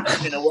just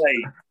snapped in a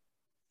way.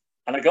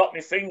 And I got my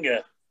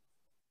finger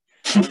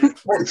and I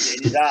just put it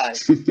in his eye.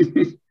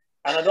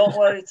 And I don't know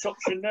whether he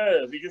touched a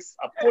nerve.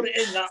 I put it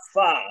in that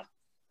far.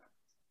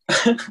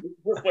 He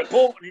just went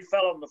boom and he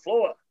fell on the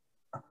floor.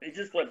 He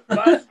just went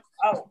bang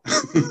out.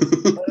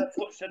 And I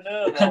touched a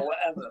nerve or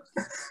whatever.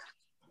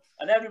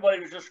 And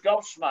everybody was just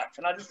gobsmacked.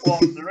 And I just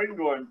walked in the ring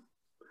going,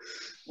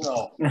 you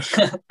know.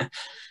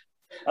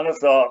 And I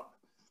thought,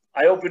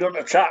 I hope he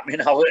doesn't attack me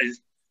now.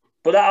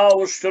 But that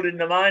always stood in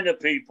the mind of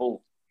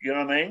people. You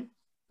know what I mean?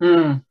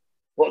 Mm.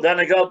 But then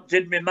I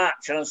did my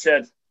match and I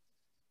said,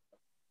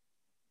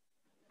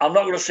 I'm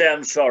not going to say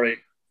I'm sorry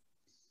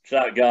to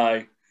that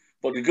guy.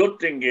 But the good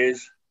thing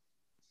is,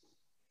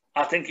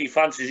 I think he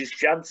fancies his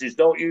chances,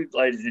 don't you,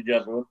 ladies and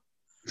gentlemen?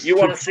 You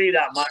want to see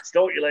that match,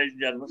 don't you, ladies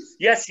and gentlemen?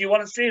 Yes, you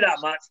want to see that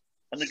match.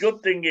 And the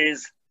good thing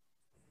is,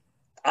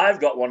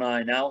 I've got one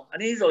eye now,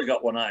 and he's only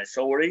got one eye,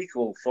 so we're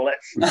equal. So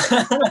let's...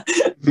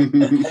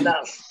 And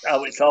that's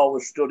how it's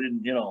always stood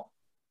in, you know.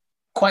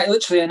 Quite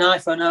literally an eye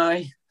for an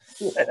eye.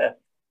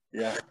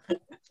 Yeah.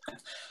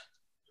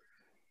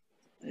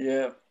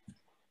 Yeah.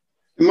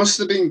 It must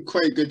have been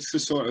quite good for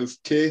sort of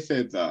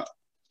kayfabe, that.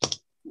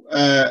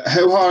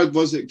 How hard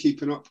was it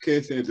keeping up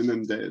kayfabe in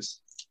them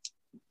days?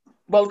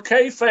 Well,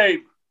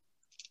 kayfabe,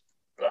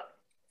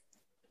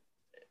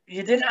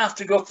 you didn't have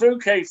to go through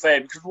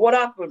kayfabe, because what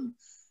happened,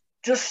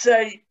 just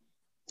say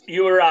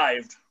you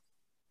arrived,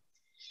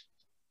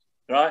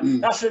 right?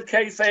 That's a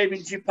kayfabe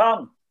in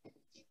Japan.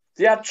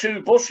 They had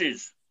 2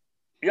 buses.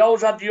 You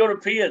always had the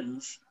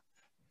Europeans.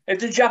 If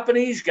the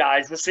Japanese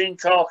guys were seen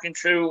talking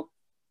to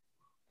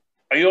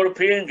a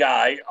European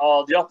guy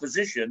or the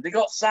opposition, they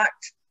got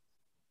sacked.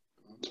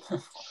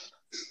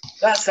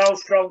 That's how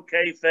strong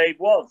kayfabe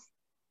was.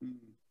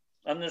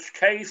 And there's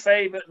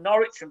kayfabe at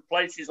Norwich and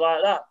places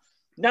like that.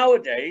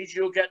 Nowadays,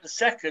 you'll get the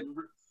second.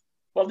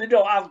 Well, they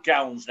don't have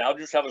gowns now;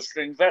 they just have a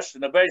string vest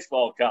and a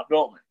baseball cap,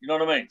 don't they? You know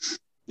what I mean?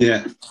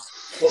 Yeah.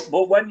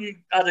 But when you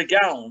had a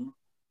gown,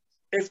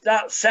 if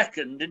that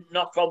second didn't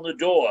knock on the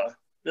door,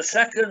 the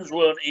seconds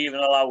weren't even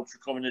allowed to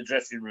come in the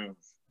dressing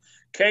rooms.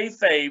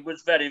 Kayfabe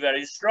was very,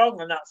 very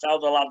strong, and that's how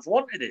the lads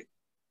wanted it.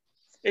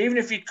 Even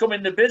if you'd come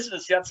in the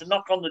business, you had to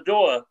knock on the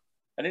door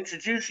and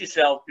introduce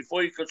yourself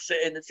before you could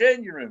sit in the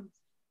changing rooms.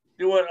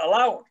 You weren't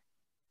allowed.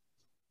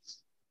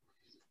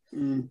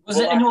 Was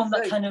there anyone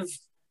that kind of...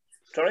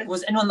 Sorry?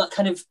 Was anyone that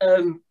kind of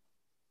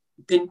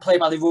didn't play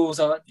by the rules,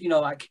 or, you know,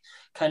 like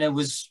kind of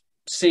was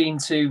seen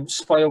to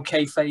spoil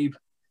kayfabe?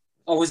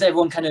 Or was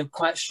everyone kind of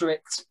quite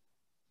strict?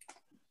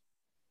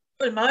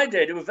 In my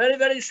day, they were very,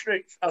 very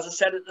strict, as I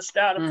said at the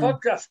start of the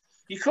podcast.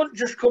 You couldn't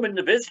just come in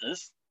the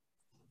business.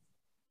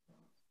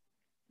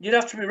 You'd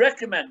have to be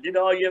recommended,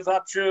 or you've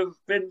had to have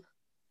been...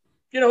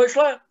 You know, it's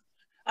like...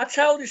 I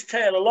tell this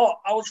tale a lot.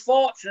 I was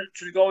fortunate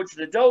to go into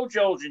the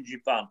dojos in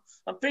Japan,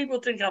 and people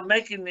think I'm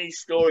making these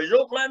stories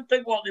up. Let them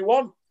think what they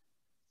want.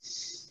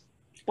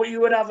 But you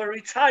would have a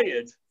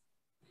retired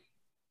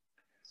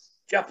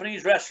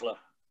Japanese wrestler,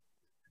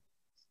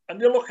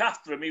 and they look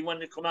after me when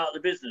they come out of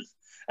the business.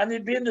 And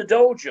they'd be in the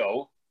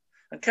dojo,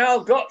 and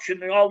Carl Gotch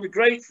and all the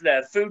greats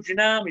there,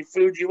 Fujinami,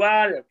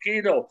 Fujiwara,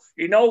 Kido,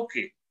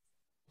 Inoki.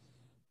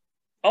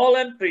 All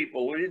them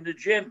people were in the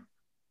gym.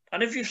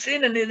 And if you've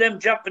seen any of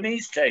them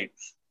Japanese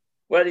tapes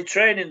where they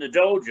train in the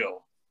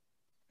dojo,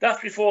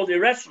 that's before they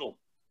wrestle.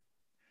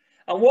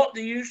 And what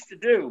they used to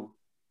do,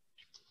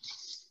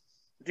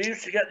 they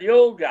used to get the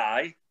old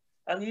guy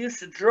and they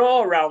used to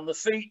draw around the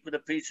feet with a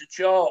piece of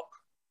chalk.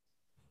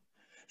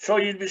 So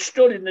you'd be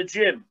stood in the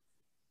gym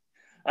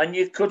and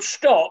you could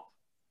stop,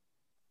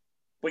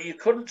 but you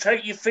couldn't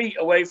take your feet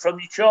away from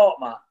your chalk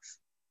marks.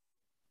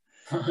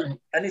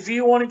 And if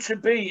you wanted to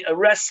be a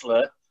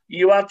wrestler,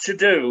 you had to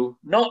do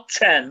not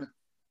 10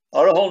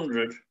 or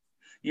 100.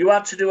 You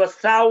had to do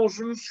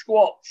 1,000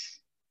 squats.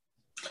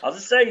 As I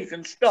say, you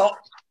can stop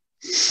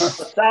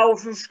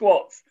 1,000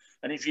 squats.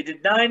 And if you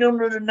did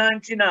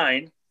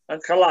 999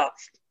 and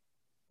collapsed,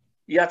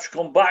 you had to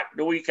come back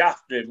the week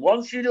after.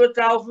 Once you do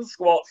 1,000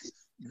 squats,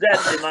 then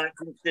they might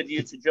consider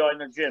you to join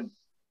the gym.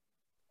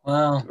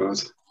 Wow.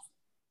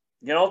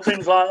 You know,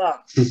 things like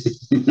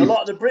that. A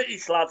lot of the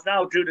British lads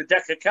now do the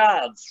deck of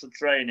cards for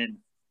training.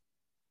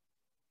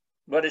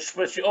 Where they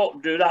split it up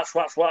and do that's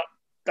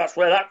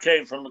where that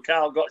came from, the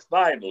Carl Gotch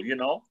Bible, you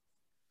know.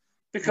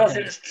 Because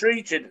it was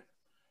treated.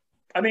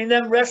 I mean,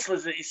 them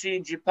wrestlers that you see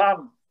in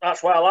Japan,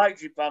 that's why I like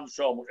Japan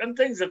so much. And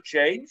things have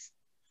changed.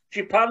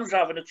 Japan's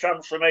having a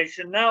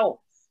transformation now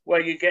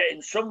where you're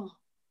getting some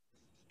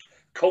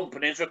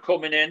companies are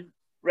coming in,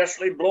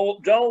 wrestling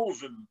blow-up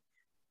dolls and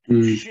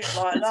shit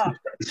like that.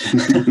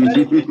 Just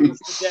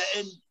to get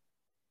in,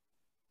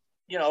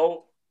 you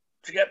know,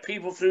 to get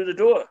people through the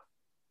door.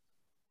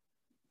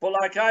 But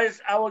like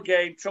our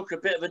game took a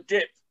bit of a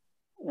dip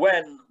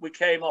when we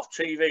came off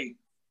TV.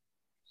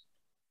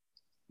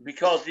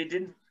 Because they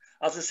didn't,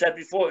 as I said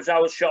before, it was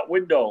our shop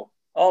window.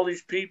 All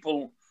these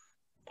people,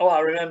 oh, I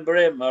remember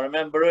him, I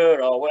remember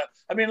her. Or well,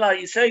 I mean, like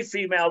you say,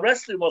 female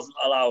wrestling wasn't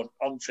allowed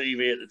on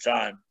TV at the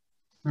time.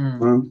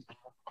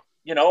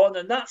 You know, and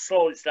then that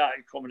slowly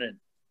started coming in.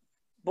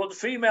 But the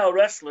female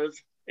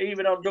wrestlers,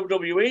 even on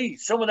WWE,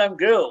 some of them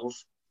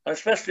girls, and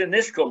especially in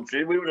this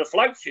country, we were the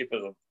flagship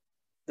of them.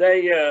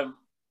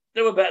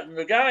 They were better than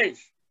the guys.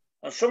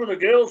 And some of the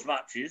girls'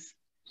 matches,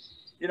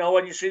 you know,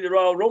 when you see the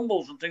Royal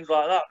Rumbles and things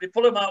like that, they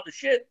pull them out of the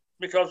shit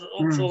because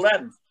up till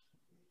then,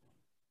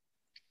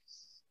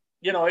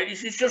 you know,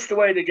 it's just the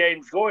way the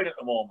game's going at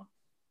the moment.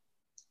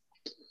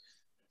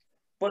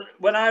 But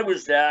when I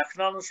was there, I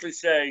can honestly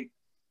say,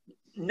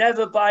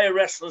 never buy a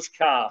wrestler's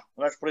car.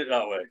 Let's put it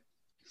that way.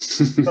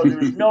 Because there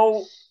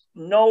was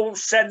no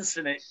sense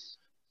in it.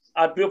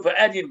 I'd be up at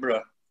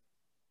Edinburgh.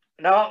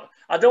 Now,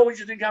 I don't want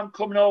you to think I'm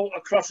coming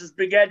across as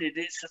big-headed.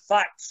 It's a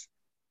fact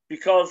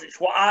because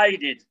it's what I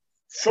did.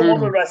 Some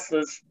other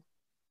wrestlers,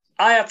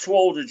 I had to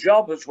hold a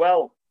job as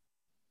well.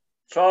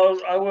 So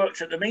I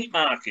worked at the meat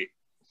market.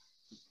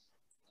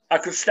 I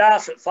could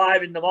start at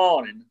 5 in the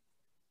morning,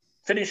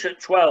 finish at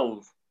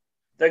 12,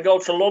 then go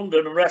to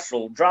London and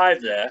wrestle,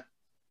 drive there.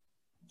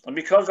 And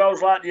because I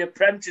was like the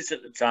apprentice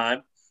at the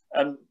time,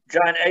 and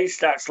Giant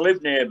Haystacks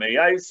lived near me,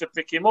 I used to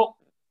pick him up.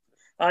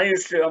 I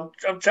used to,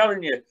 I'm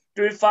telling you,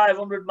 doing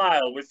 500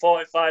 miles with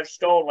 45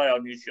 stone lay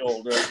on your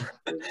shoulder,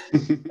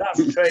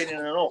 that's training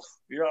enough.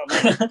 You know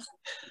what I mean?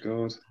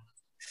 God.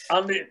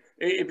 And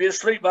he'd be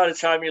asleep by the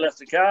time he left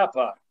the car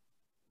park.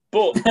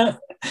 But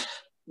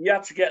you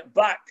had to get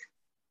back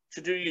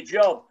to do your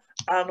job.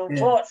 And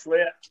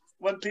unfortunately,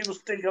 when people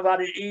think I've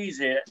had it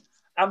easy,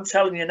 I'm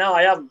telling you now,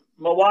 I haven't.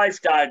 My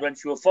wife died when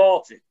she was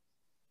 40.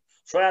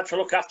 So I had to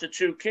look after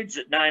 2 kids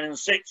at 9 and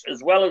 6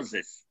 as well as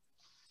this.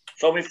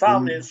 So my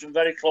family and some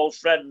very close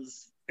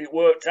friends, it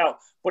worked out.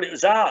 But it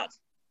was hard.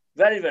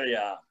 Very, very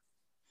hard.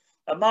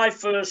 And my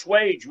first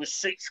wage was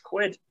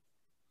 £6.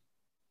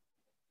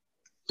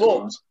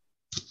 But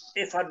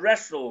if I'd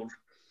wrestled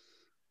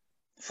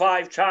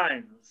 5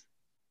 times,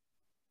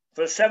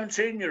 for a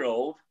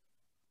 17-year-old,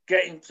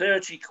 getting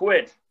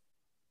 £30,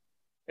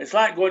 it's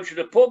like going to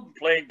the pub and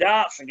playing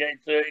darts and getting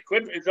 £30.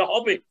 It's a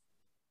hobby.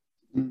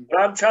 But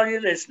I'm telling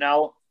you this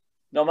now,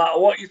 no matter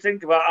what you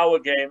think about our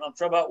game, I'm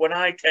talking about when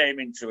I came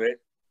into it,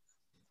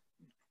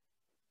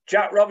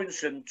 Jack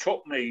Robinson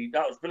took me,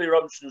 that was Billy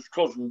Robinson's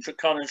cousin, to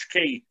Connors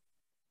Quay,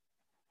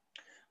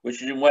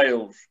 which is in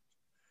Wales.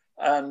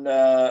 And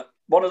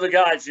one of the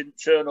guys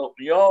didn't turn up.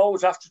 You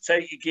always have to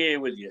take your gear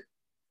with you.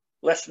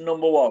 Lesson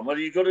number 1, whether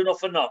you're good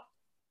enough or not,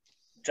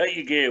 take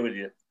your gear with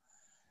you.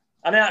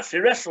 And I actually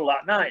wrestled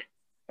that night.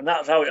 And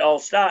that's how it all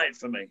started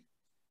for me.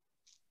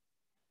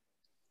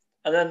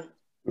 And then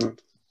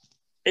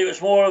it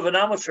was more of an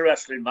amateur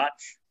wrestling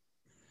match.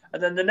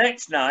 And then the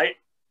next night,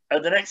 or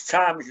the next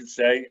time I should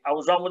say, I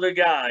was on with a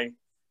guy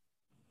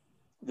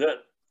that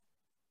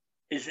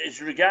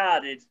is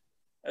regarded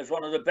as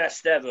one of the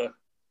best ever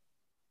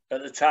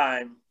at the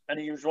time. And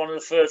he was one of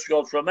the first to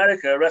go to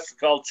America, a wrestler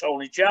called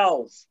Tony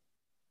Charles.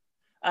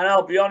 And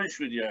I'll be honest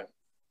with you,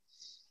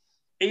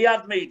 he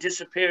had me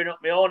disappearing up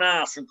my own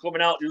ass and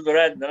coming out the other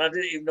end, and I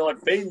didn't even know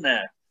I'd been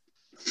there.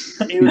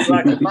 He was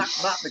like a mad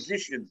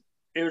magician.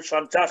 He was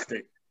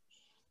fantastic.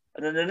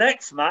 And then the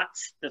next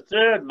match, the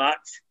third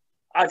match,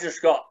 I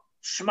just got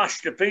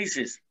smashed to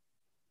pieces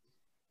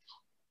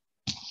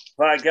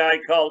by a guy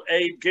called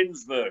Abe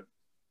Ginsberg,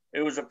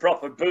 who was a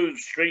proper booth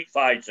street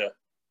fighter.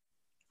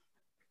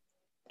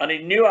 And he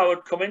knew I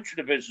would come into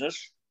the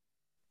business.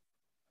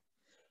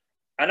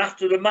 And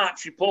after the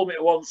match, he pulled me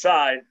to one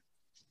side.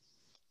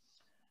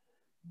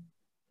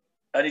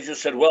 And he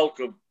just said,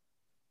 "Welcome,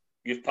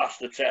 you've passed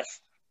the test."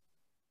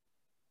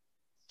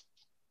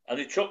 And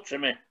he took to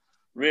me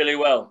really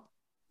well.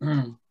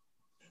 But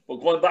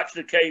going back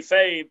to the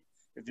kayfabe,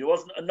 if there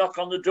wasn't a knock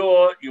on the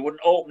door, you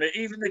wouldn't open it.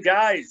 Even the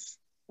guys,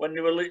 when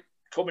they were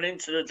coming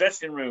into the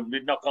dressing room,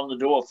 they'd knock on the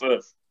door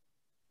first.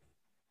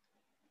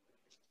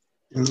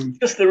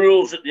 Just the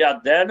rules that they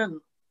had then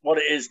and what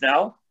it is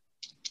now.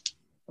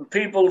 And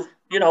people,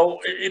 you know,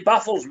 it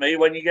baffles me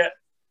when you get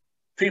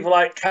people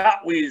like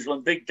Catweasel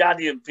and Big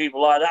Daddy and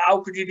people like that.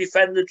 How could you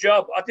defend the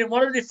job? I didn't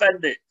want to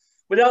defend it.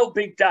 Without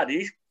Big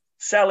Daddy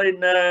selling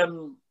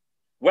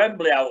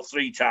Wembley out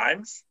 3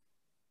 times,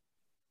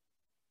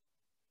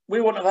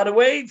 we wouldn't have had a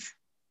wage.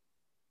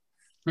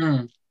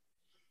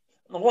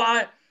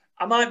 What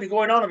I might be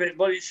going on a bit,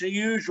 but it's the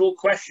usual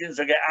questions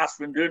I get asked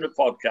when doing a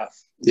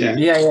podcast. Yeah.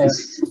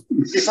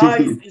 If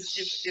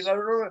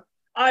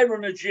I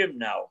run a gym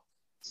now,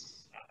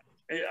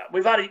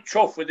 we've had it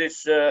tough with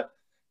this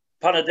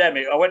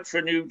pandemic. I went to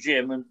a new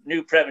gym and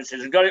new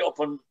premises and got it up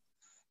and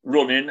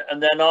running,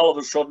 and then all of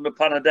a sudden the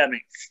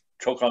pandemic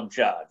took on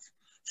charge.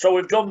 So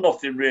we've done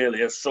nothing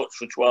really as such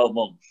for 12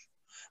 months.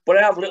 But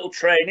I have little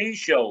trainee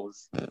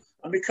shows,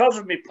 and because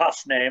of my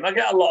past name, I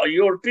get a lot of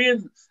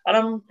European, and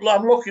I'm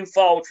looking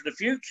forward to the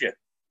future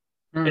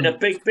in a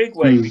big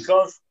way,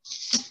 because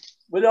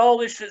with all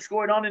this that's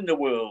going on in the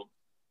world,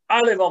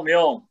 I live on my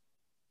own,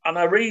 and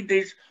I read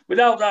these.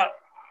 Without that,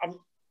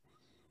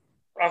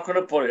 how can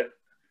I put it?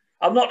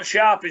 I'm not the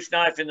sharpest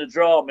knife in the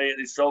drawer, mate,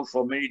 this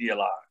social media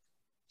like.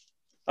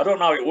 I don't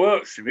know how it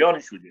works, to be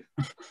honest with you.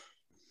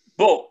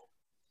 But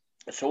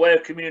it's a way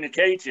of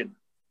communicating.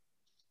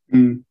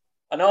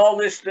 And all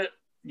this that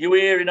you're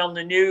hearing on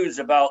the news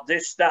about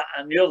this, that,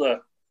 and the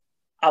other,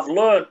 I've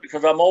learned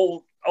because I'm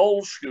old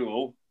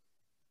school.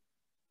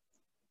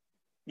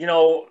 You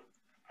know,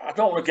 I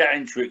don't want to get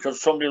into it because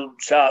somebody will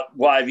start,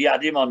 why have you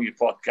had him on your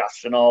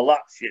podcast and all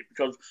that shit?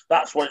 Because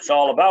that's what it's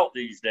all about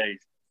these days.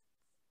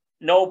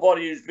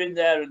 Nobody who's been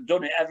there and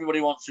done it,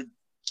 everybody wants to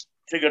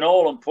dig an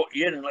hole and put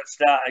you in and let's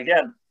start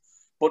again.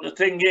 But the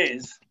thing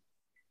is,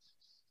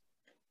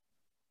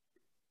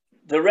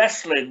 the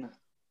wrestling,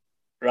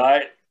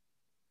 right?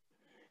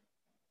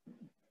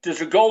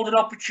 There's a golden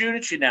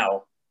opportunity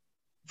now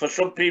for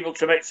some people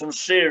to make some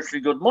seriously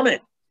good money.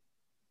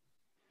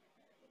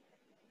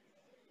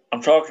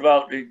 I'm talking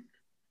about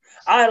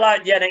I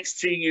like the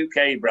NXT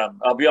UK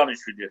brand, I'll be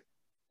honest with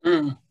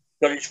you.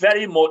 But it's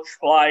very much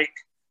like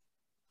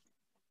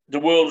the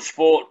World of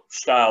Sport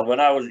style when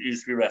I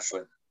used to be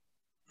wrestling.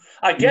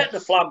 I get the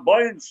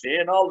flamboyancy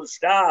and all the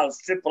stars,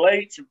 Triple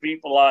H and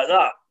people like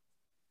that.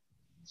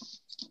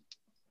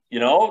 You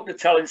know, they're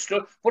telling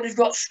stuff, but they've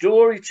got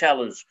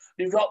storytellers.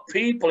 They've got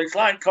people. It's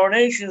like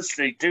Coronation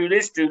Street. Do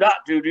this, do that,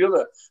 do the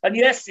other. And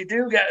yes, you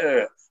do get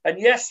hurt. And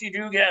yes, you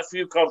do get a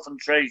few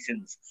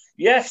confrontations.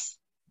 Yes,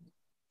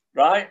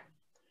 right?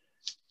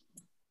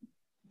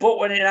 But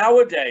when in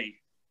our day,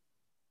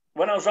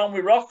 when I was on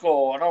with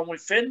Rocco and on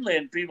with Finlay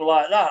and people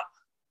like that,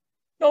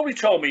 nobody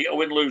told me to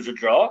win, lose, or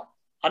draw.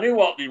 I knew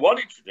what they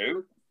wanted to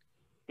do.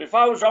 But if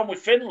I was on with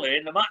Finlay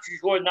and the match is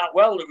going that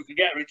well that we could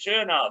get a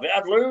return out of it,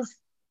 I'd lose.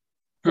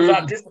 Because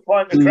I'd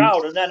disappoint the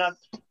crowd, and then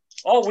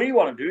all we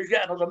want to do is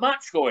get another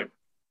match going.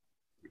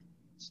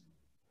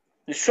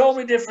 There's so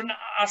many different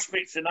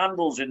aspects and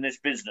handles in this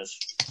business.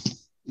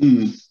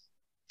 You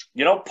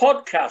know,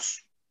 podcasts,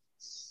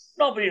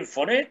 not being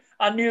funny.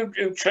 I knew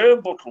who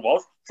Turnbuckle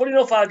was. Funny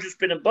enough, I've just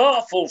been and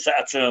bought a full set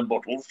of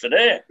turnbuckles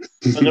today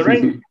for the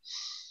ring.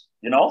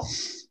 You know?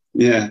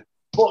 Yeah.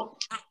 But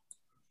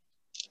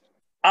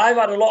I've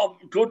had a lot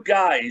of good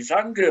guys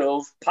and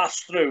girls pass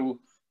through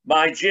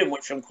my gym,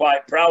 which I'm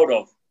quite proud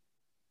of.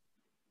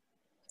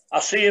 I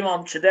see him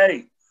on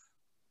today.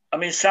 I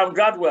mean, Sam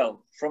Gradwell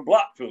from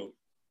Blackpool.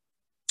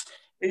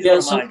 He's one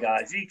of my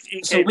guys.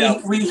 He came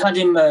down. We had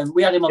him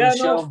on the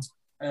show.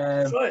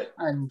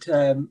 And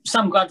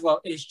Sam Gradwell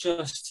is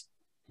just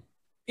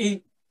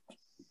it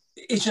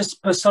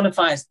just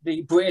personifies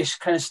the British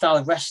kind of style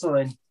of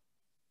wrestling.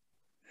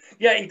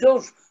 Yeah, he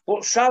does.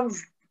 But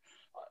Sam's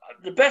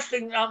the best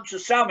thing that happened to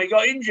Sam, he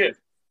got injured.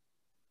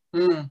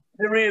 They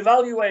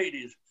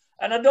reevaluated.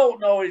 And I don't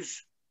know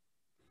his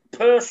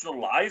personal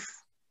life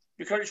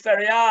because it's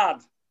very hard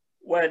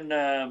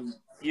when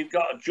you've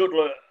got a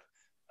juggler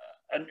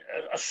and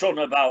a son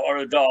about or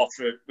a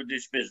daughter with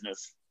this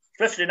business,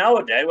 especially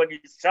nowadays when you're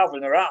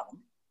travelling around.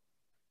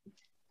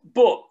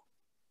 But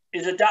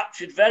he's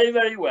adapted very,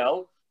 very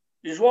well.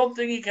 There's one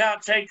thing you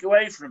can't take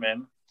away from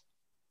him.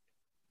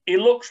 He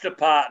looks the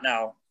part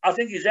now. I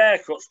think his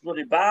haircut's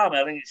bloody balmy.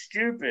 I think it's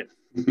stupid.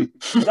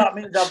 But that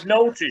means I've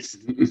noticed,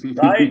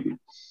 right?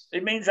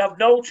 It means I've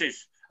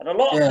noticed. And a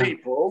lot of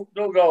people,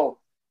 they'll go,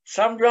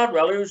 Sam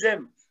Gradwell, who's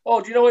him?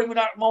 Oh, do you know him with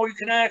that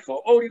Mohican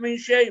haircut? Oh, do you mean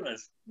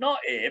Sheamus?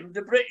 Not him,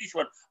 the British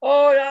one.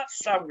 Oh, that's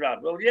Sam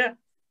Gradwell, yeah.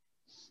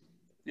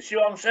 You see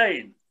what I'm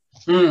saying?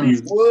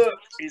 His work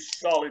is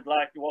solid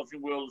like it was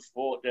in World of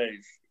Sport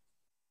days.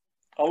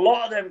 A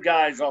lot of them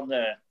guys on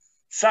there.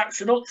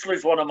 Saxon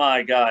Huxley's one of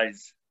my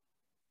guys.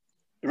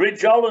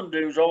 Ridge Holland,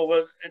 who's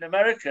over in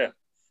America.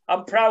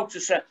 I'm proud to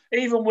say,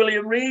 even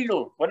William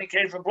Regal, when he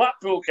came from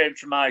Blackpool, came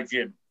to my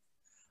gym.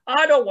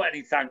 I don't want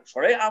any thanks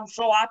for it. I'm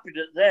so happy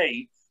that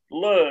they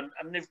learn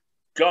and they've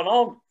gone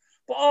on.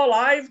 But all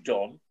I've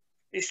done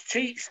is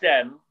teach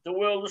them the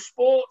World of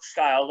Sport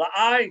style that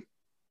I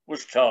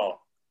was taught.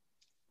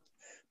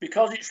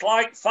 Because it's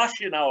like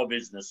fashion, our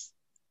business.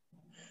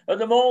 At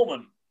the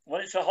moment,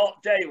 when it's a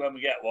hot day when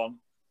we get one,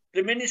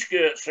 the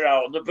miniskirts are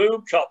out and the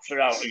boob tops are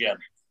out again.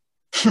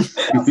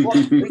 That's what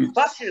it's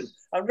fashion.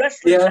 And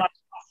wrestling's like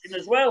fashion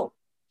as well.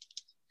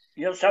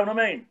 You understand what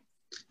I mean?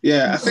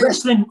 Yeah, I think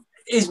wrestling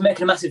is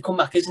making a massive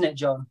comeback, isn't it,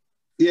 John?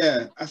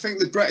 Yeah, I think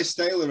the British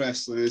style of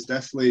wrestling has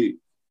definitely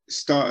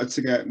started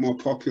to get more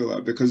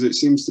popular because it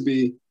seems to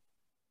be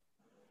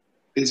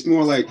it's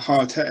more like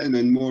hard hitting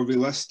and more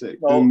realistic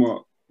than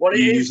what it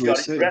you is, usually John,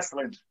 see. it's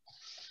wrestling.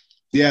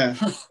 Yeah.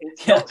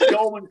 It's not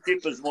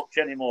showmanship as much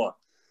anymore.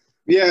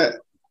 Yeah.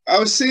 I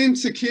was saying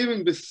to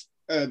Kieran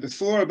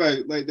before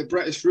about like the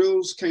British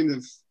rules kind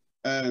of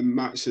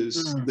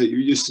matches that you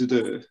used to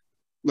do.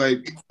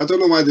 Like, I don't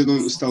know why they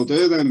don't still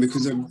do them,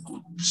 because they're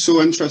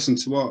so interesting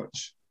to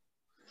watch.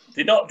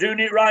 They're not doing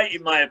it right,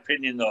 in my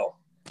opinion, though.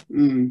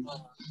 Mm.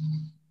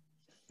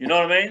 You know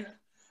what I mean?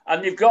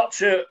 And you've got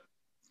to...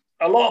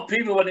 A lot of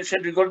people, when they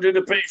said we're going to do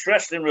the British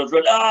wrestling rules,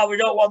 went, we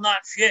don't want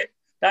that shit.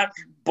 That's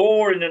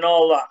boring and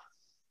all that.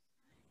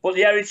 But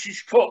the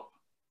Heritage Cup,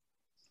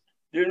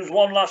 there was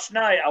one last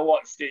night, I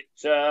watched it.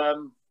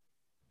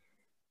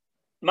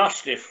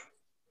 Mastiff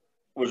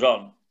was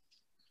on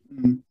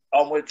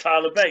with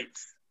Tyler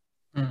Bates.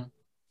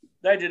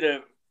 They did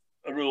a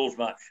rules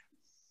match.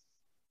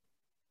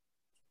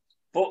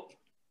 But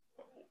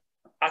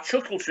I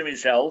chuckled to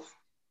myself.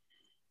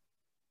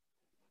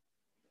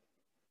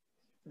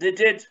 They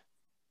did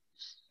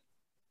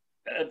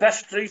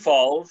best of 3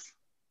 falls.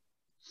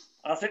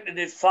 I think they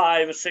did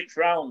 5 or 6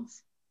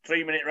 rounds,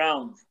 3-minute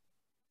rounds.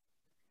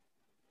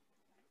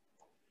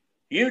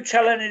 You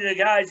tell any of the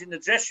guys in the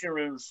dressing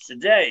rooms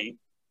today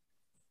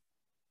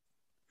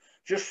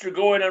just to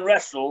go in and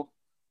wrestle,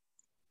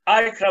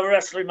 I could have a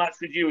wrestling match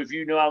with you if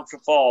you knew how to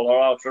fall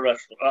or how to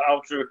wrestle, or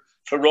how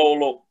to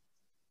roll up.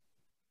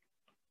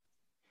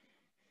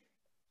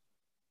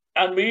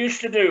 And we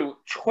used to do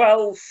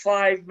 12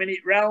 5-minute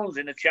rounds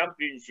in a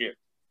championship.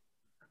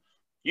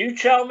 You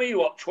tell me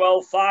what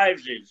 12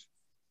 5s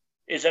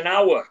is an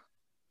hour.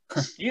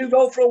 You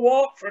go for a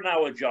walk for an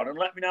hour, John, and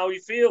let me know how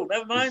you feel.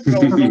 Never mind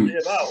throwing something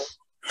about.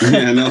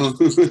 Yeah, I know.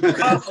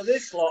 Half of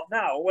this lot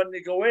now, when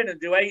they go in and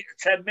do 8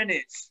 or 10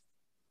 minutes,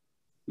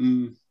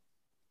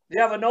 they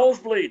have a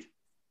nosebleed.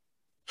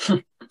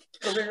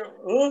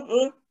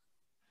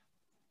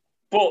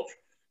 But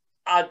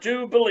I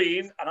do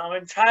believe, and I'm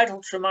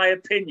entitled to my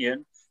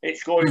opinion,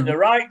 it's going in the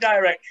right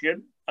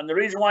direction. And the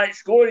reason why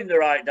it's going in the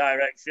right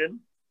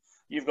direction,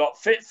 you've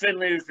got Fit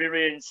Finlay, who's been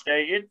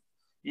reinstated.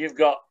 You've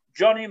got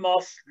Johnny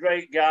Moss,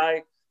 great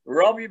guy.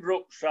 Robbie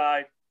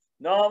Brookside,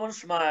 Norman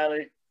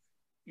Smiley.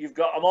 You've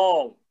got them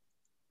all,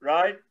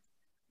 right?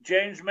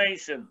 James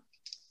Mason.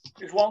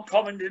 There's one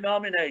common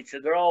denominator.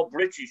 They're all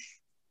British.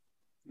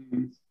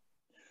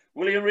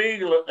 William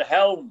Regal at the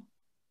helm,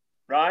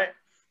 right?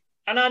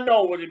 And I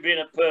know with him being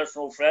a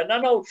personal friend, I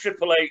know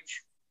Triple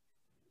H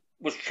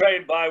was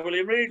trained by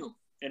William Regal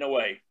in a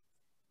way.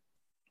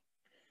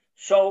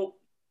 So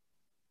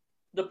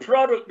the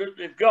product that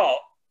they've got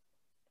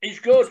is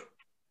good.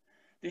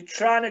 They're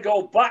trying to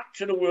go back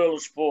to the world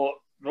of sport,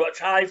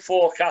 which I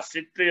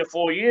forecasted 3 or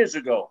 4 years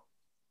ago.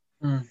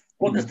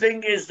 But the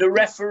thing is, the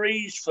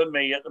referees for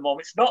me at the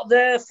moment, it's not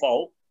their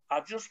fault.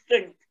 I just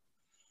think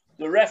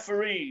the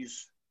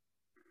referees,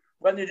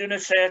 when they're doing,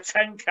 say, a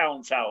 10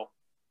 count out,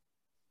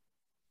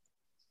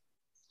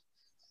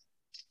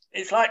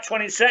 it's like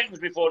 20 seconds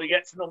before they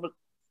get to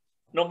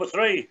number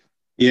 3.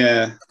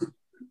 Yeah.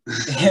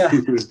 Yeah.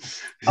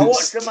 I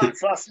watched the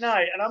match last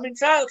night, and I'm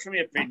entitled to my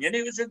opinion.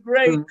 It was a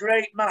great,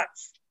 great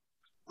match.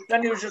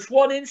 Then there was just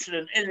one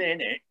incident in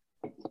it.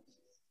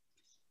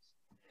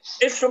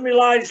 If somebody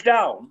lies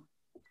down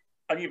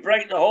and you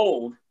break the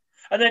hold,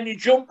 and then you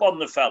jump on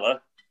the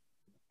fella,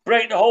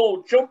 break the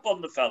hold, jump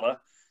on the fella,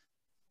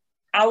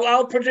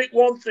 I'll predict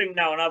one thing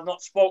now, and I've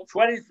not spoke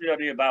to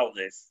anybody about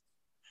this,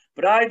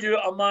 but I do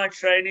it on my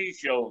trainee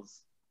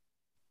shows.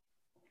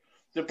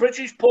 The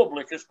British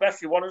public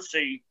especially want to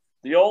see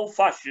the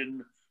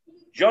old-fashioned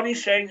Johnny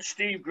Saint,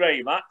 Steve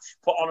Gray match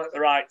put on at the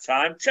right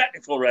time,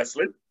 technical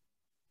wrestling.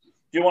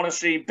 You want to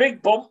see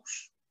big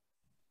bumps.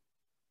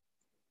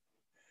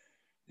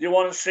 You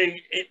want to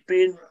see it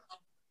being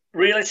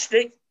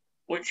realistic,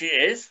 which it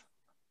is.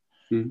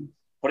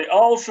 But it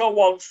also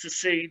wants to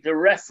see the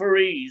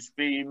referees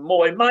being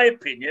more, in my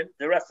opinion,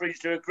 the referees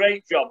do a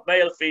great job,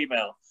 male or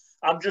female.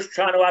 I'm just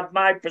trying to add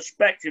my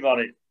perspective on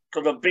it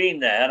because I've been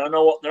there and I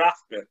know what they're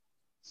after.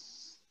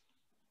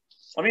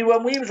 I mean,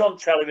 when we was on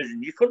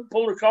television, you couldn't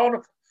pull the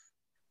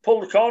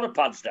corner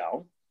pads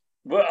down.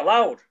 We weren't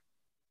allowed.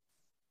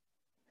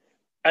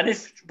 And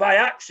if by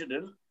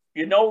accident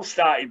your nose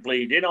started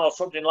bleeding or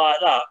something like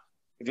that,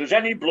 if there was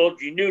any blood,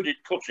 you knew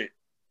they'd cut it.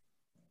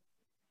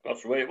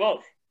 That's the way it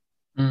was.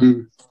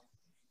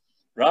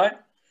 Right?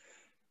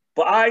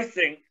 But I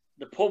think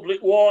the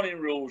public warning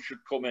rules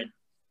should come in,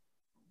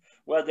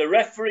 where the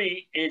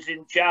referee is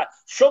in charge.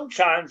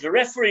 Sometimes the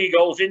referee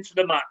goes into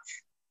the match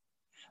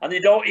and they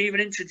don't even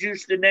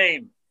introduce the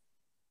name.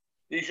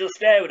 He's just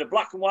there with a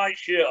black and white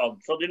shirt on,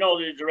 so they know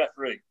that he's a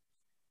referee.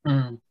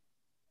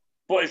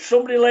 But if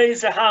somebody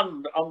lays a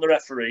hand on the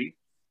referee,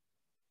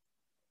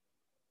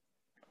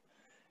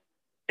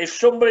 if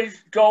somebody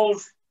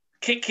goes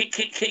kick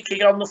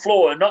on the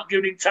floor and not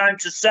giving him time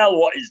to sell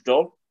what he's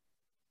done,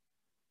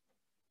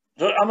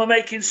 am I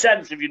making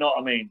sense, if you know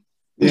what I mean?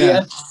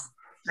 Yeah.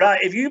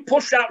 Right, if you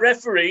push that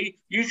referee,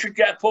 you should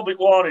get a public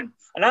warning.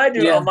 And I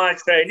do it on my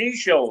trainee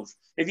shows.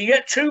 If you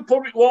get 2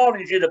 public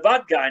warnings, you're the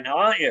bad guy now,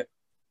 aren't you?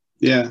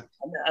 Yeah.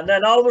 And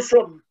then all of a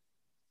sudden,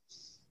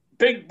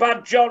 Big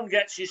Bad John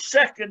gets his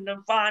second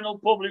and final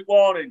public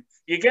warning.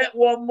 You get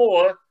one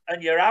more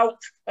and you're out.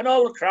 And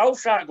all the crowd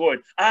start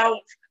going,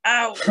 out,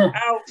 out,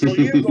 out. So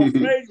you go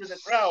crazy with the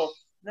crowd.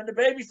 And then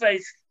the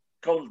babyface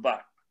comes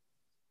back.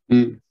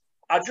 Mm.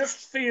 I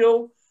just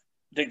feel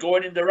they're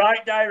going in the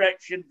right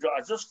direction.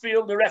 I just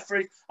feel the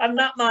referee, and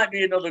that might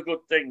be another good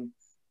thing,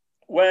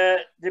 where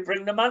they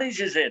bring the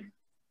managers in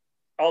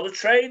or the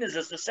trainers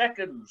as the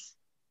seconds.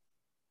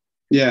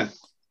 Yeah.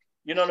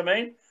 You know what I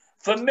mean?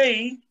 For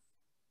me,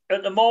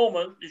 at the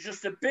moment, it's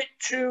just a bit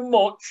too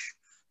much.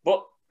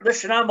 But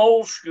listen, I'm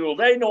old school.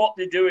 They know what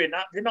they're doing.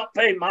 They're not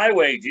paying my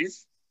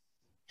wages,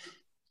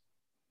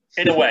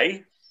 in a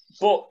way.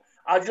 But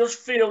I just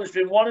feel there's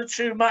been one or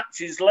two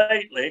matches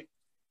lately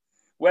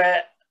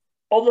where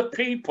other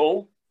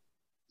people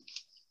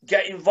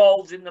get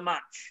involved in the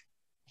match.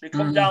 They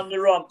come down the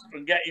ramp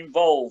and get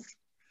involved.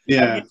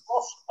 Yeah. And you've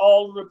lost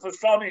all the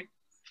platonic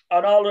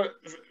and all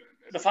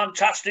the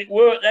fantastic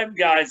work them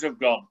guys have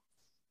gone.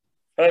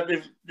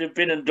 They've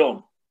been and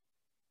done.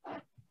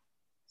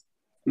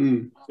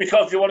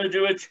 Because you want to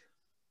do it.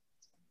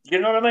 You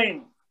know what I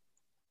mean?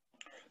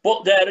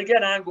 But there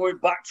again, I'm going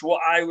back to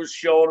what I was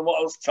shown and what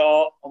I was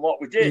taught and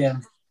what we did. Yeah.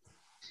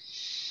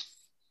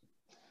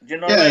 Do you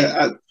know what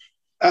I mean?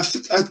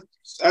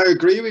 I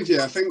agree with you.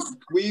 I think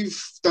we've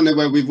done it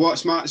where we've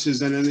watched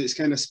matches and then it's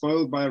kind of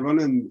spoiled by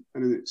running,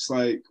 and it's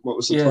like, what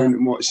was the point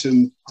in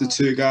watching the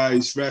two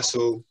guys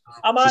wrestle?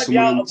 I might be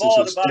out of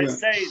order by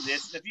saying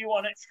this. If you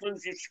want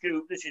exclusive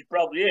scoop, this is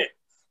probably it.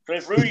 So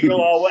if Regal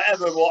or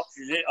whatever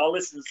watches it or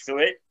listens to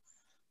it,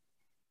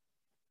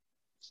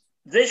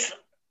 this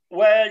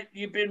where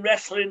you've been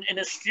wrestling in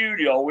a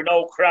studio with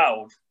no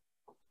crowd,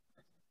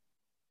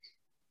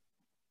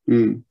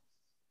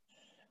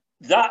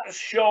 that has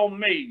shown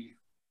me,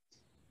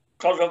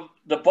 because of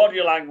the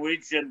body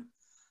language and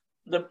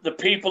the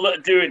people that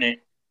are doing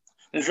it,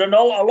 there's a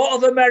lot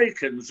of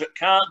Americans that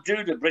can't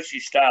do the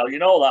British style. You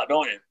know that,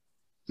 don't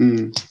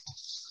you?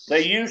 They're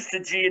used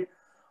to Gene.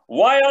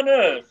 Why on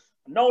earth?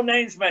 No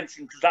names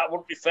mentioned, because that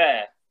wouldn't be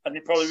fair. And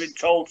they've probably been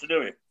told to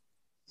do it.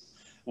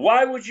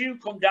 Why would you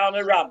come down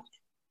a ramp,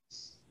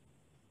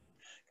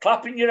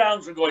 clapping your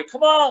hands and going,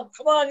 come on,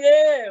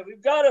 yeah,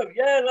 we've got him.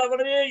 Yeah, I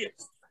want to hear you.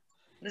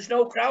 And there's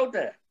no crowd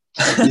there.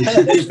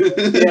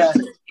 Yeah.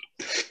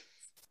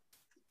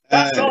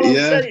 That's all I'm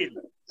saying.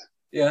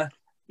 Yeah.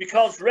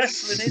 Because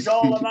wrestling is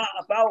all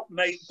about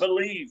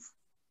make-believe.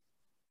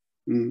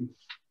 I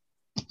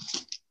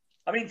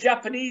mean,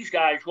 Japanese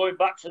guys, going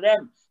back to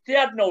them, they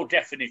had no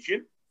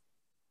definition,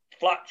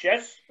 flat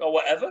chest or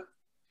whatever,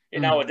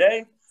 in our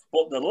day.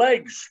 But the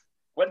legs,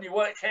 when they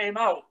came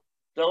out,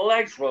 the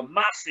legs were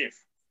massive.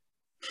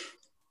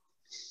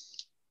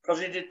 Because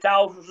he did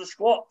thousands of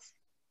squats.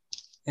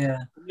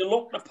 Yeah. They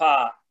looked the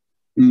part.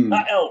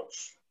 That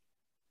helps.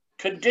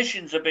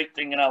 Condition's a big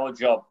thing in our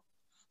job.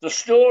 The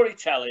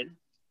storytelling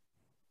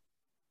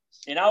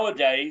in our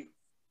day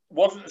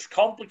wasn't as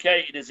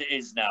complicated as it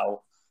is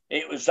now.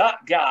 It was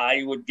that guy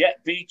who would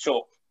get beat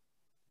up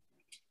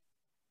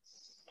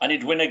and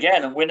he'd win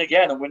again and win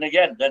again and win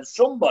again. Then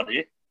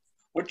somebody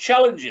would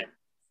challenge him.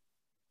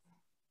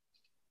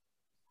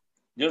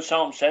 You know what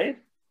I'm saying?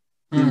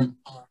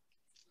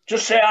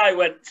 Just say I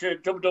went to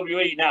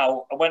WWE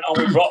now and went on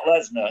with Brock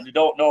Lesnar and they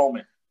don't know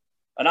me.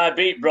 And I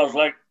beat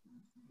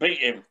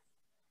him.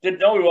 Didn't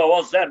know who I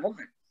was then,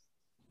 wouldn't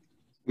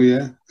he?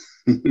 Yeah.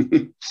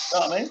 You know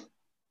what I mean?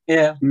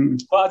 Yeah.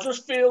 But I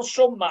just feel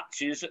some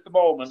matches at the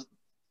moment,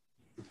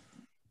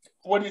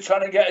 when you're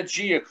trying to get a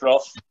G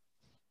across.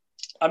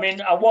 I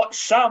mean, I watched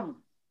Sam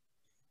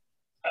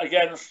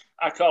against,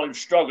 I call him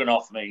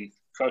Stroganoff, me.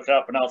 So I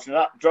can't pronounce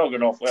that.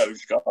 Stroganoff, where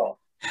he's called.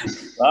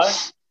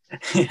 Right?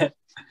 Yeah.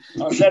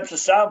 I said to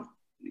Sam,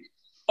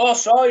 I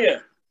saw you.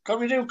 Can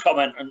we do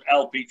comment and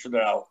help each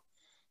other out?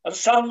 And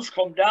Sam's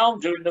come down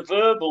doing the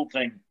verbal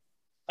thing.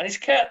 And he's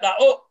kept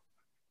that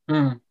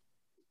up.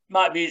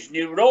 Might be his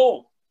new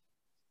role.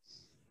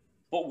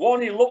 But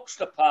one, he looks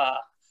the part.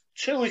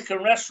 Two, he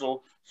can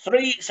wrestle.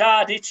 Three, it's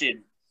hard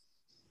hitting.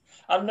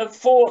 And the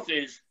fourth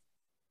is,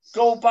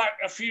 go back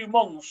a few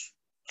months,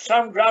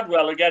 Sam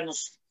Gradwell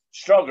against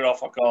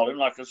Stroganoff, I call him,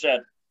 like I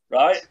said,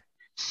 right?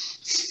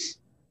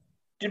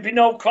 There'd be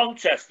no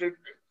contest.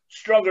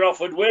 Stroganoff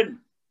would win.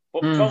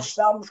 But because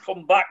Sam's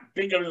come back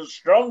bigger and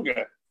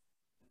stronger,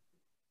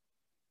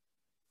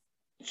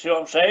 you see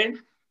what I'm saying?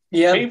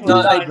 Yeah,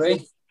 I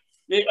agree.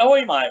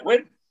 He might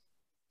win.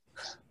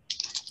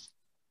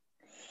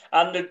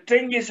 And the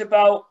thing is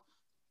about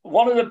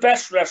one of the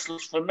best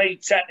wrestlers for me,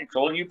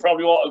 technical, and you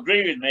probably won't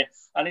agree with me,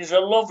 and he's a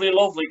lovely,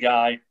 lovely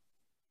guy,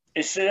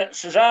 is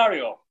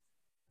Cesaro.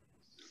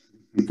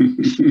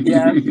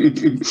 Yeah.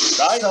 Right?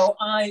 So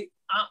I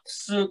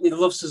absolutely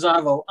love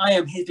Cesaro. I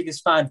am his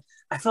biggest fan.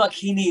 I feel like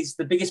he needs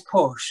the biggest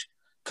push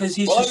because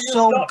he's just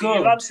so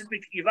good.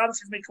 You've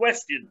answered my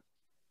question.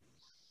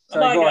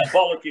 Sorry, I might get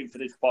bollocking for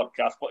this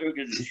podcast, but who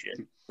gives a shit?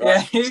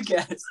 Right? Yeah, who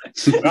cares?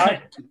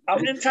 Right?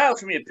 I'm entitled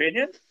to my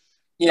opinion.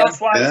 Yeah.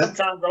 That's why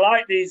sometimes I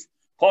like these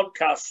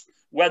podcasts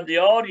when the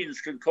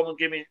audience can come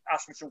and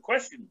ask me some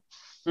questions.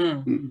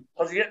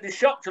 Because you get me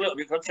shocked a little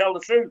bit if I tell the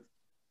truth,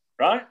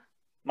 right?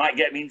 Might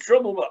get me in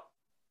trouble, but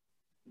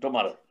don't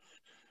matter.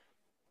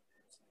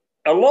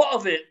 A lot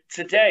of it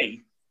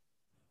today,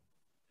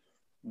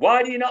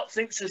 why do you not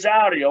think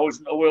Cesario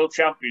isn't a world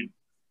champion?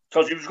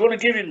 Because he was going to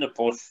give him the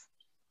push.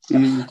 Do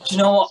you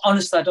know what?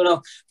 Honestly, I don't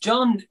know.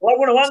 John well, I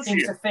want to answer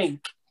seems you. to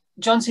think.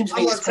 John seems to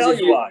think. I'm going to tell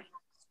you why.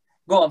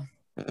 Go on.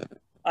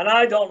 And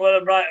I don't know whether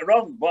I'm right or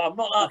wrong, but I'm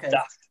not that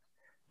daft.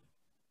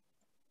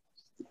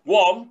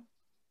 One,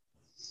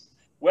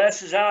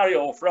 where's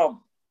Cesario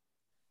from?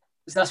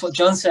 That's what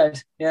John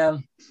said. Yeah.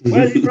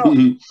 Where's he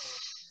from?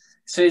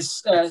 So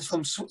he's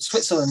from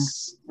Switzerland.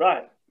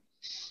 Right.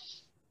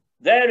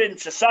 They're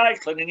into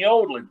cycling and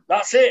yodeling.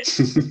 That's it.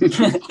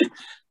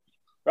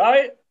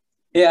 Right?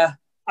 Yeah.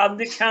 And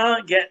they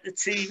can't get the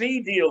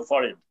TV deal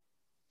for him.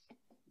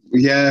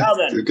 Yeah, now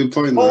then, a good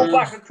point. Go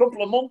back a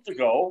couple of months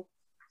ago,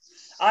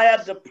 I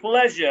had the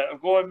pleasure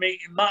of going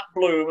meeting Matt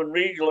Bloom and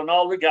Regal and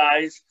all the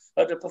guys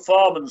at the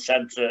Performance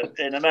Centre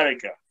in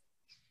America.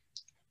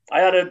 I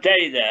had a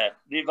day there.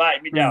 They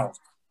invited me down.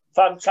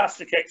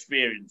 Fantastic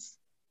experience.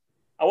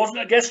 I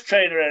wasn't a guest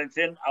trainer or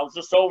anything. I was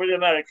just over in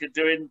America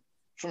doing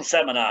some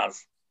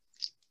seminars.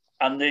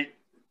 And they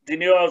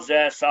knew I was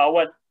there, so I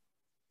went.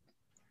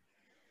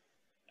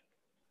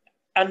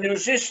 And there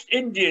was this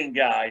Indian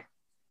guy.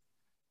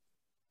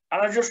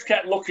 And I just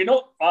kept looking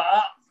up like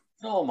that.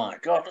 Oh, my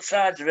God, the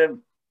size of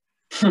him.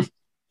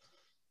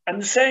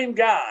 And the same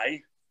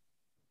guy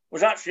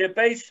was actually a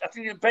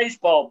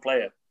baseball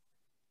player.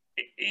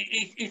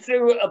 He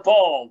threw a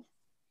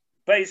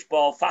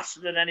baseball,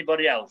 faster than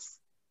anybody else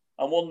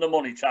and won the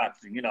money type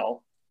thing, you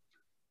know.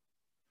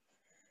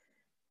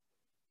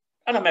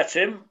 And I met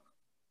him.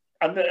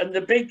 And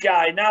the big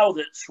guy now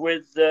that's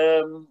with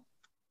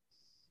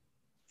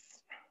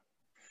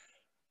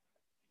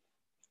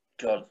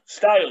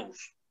Styles.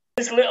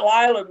 This little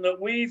island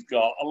that we've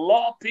got, a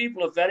lot of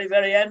people are very,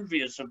 very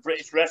envious of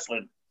British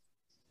wrestling.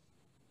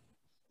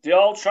 They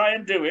all try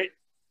and do it.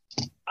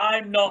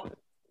 I'm not.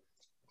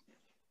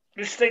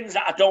 There's things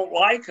that I don't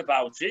like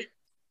about it,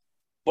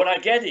 but I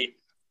get it.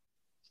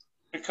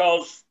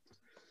 Because,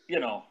 you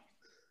know.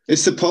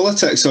 It's the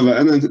politics of it,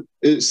 and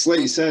it's like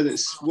you said,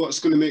 it's what's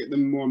going to make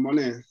them more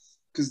money.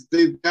 Because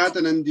they had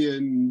an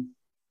Indian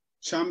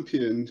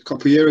champion a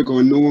couple of years ago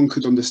and no one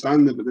could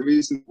understand it, but the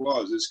reason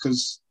is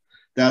because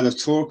they had a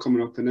tour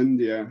coming up in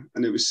India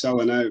and it was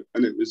selling out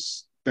and it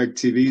was big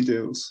TV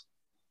deals.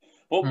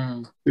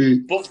 But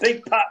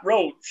big Pat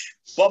Roach,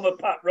 Bomber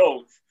Pat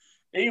Roach,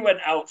 he went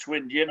out to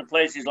India and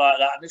places like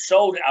that and they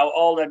sold it out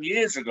all them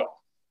years ago.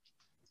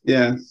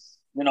 Yeah.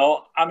 You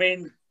know, I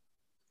mean,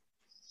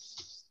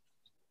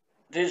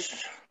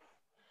 because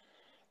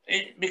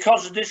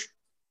of this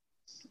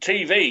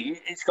TV,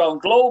 it's gone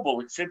global.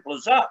 It's simple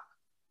as that.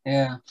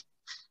 Yeah.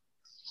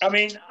 I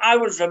mean, I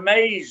was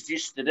amazed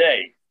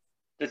yesterday.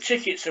 The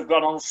tickets have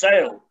gone on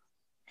sale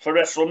for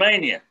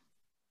WrestleMania.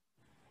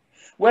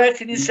 Where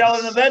can you sell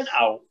an event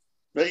out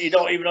that you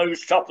don't even know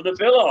who's top of the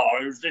bill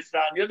or who's this,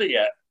 that, and the other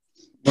yet?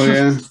 Oh,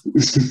 yeah.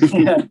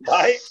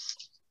 Right?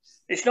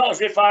 It's not as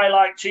if I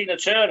like Tina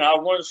Turner. I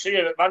want to see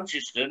her at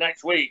Manchester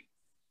next week.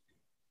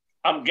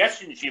 I'm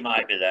guessing she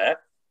might be there.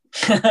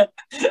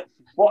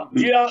 What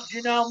do you know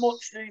how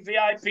much the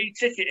VIP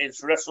ticket is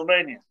for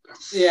WrestleMania?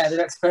 Yeah,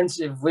 they're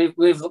expensive. We've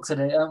looked at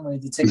it, haven't we?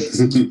 The tickets.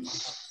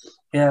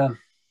 Yeah.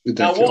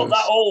 Ridiculous. Now, what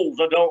that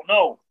holds, I don't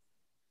know.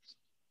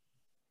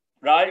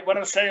 Right? When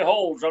I say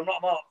holds, I'm not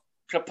about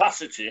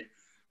capacity.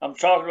 I'm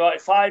talking about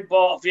if I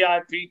bought a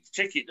VIP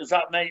ticket, does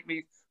that let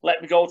me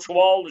go to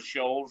all the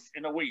shows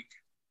in a week?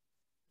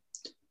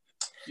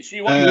 You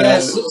see what?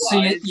 Yes. So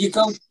you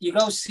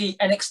go see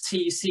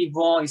NXT, you see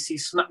Raw, you see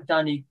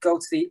SmackDown, you go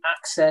to the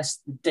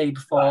Access the day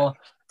before,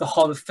 the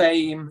Hall of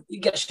Fame. You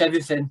get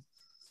everything.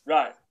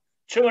 Right.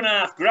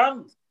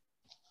 $2,500.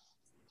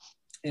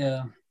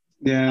 Yeah.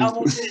 Yeah.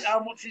 How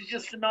much is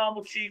just a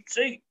normal cheap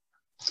seat?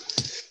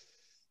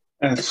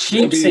 A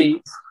cheap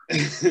seat.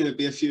 It'd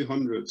be a few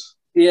hundred.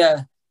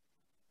 Yeah.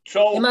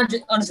 So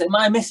imagine, honestly,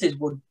 my missus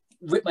would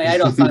rip my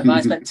head off if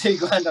I spent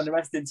 $2,000 on a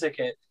wrestling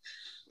ticket.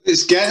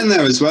 It's getting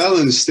there as well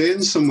and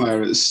staying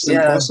somewhere. It's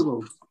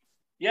impossible.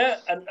 Yeah,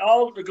 and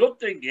all the good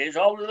thing is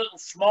all the little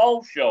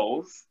small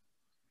shows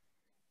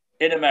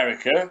in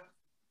America,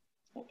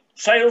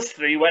 Sales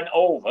 3 went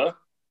over,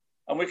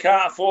 and we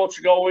can't afford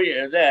to go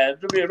here, there.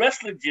 There'll be a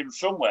wrestling gym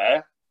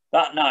somewhere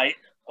that night,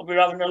 and we're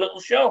having a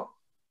little show.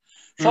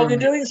 So they're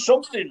doing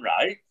something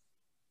right.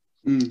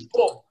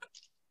 But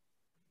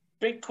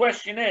big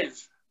question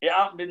is, it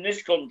happened in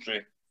this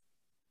country.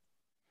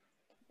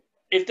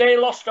 If they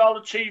lost all the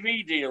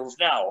TV deals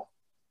now,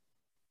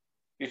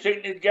 you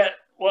think they'd get,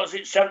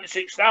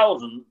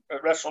 76,000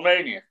 at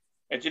WrestleMania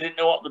if they didn't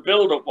know what the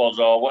build-up was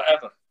or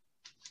whatever?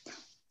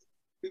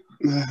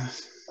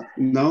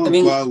 No, I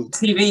mean,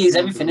 TV is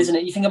everything, isn't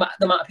it? You think about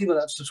the amount of people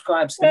that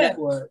subscribe to the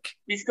network.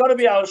 It's got to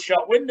be out of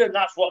shot window, and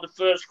that's what the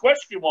first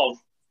question was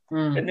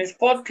in this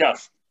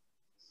podcast.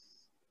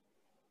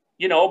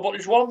 You know, but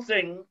there's one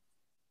thing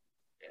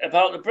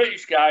about the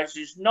British guys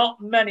is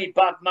not many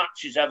bad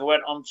matches ever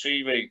went on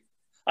TV.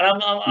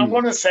 And I'm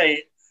going to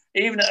say,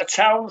 even at a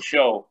town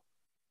show,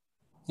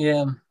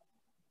 Yeah.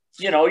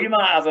 you know, you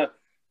might have a,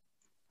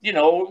 you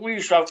know, we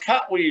used to have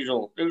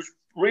Catweasel, whose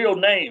real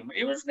name,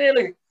 he was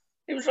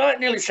like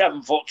nearly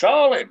 7 foot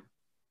tall, him.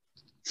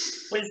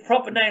 But his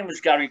proper name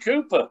was Gary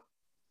Cooper,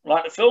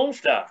 like the film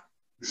star.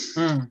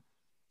 Mm.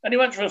 And he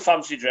went to a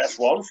fancy dress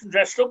once and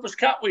dressed up as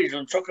Catweasel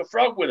and took a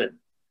frog with him.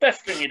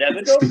 Best thing he'd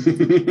ever done.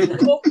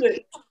 Loved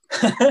it.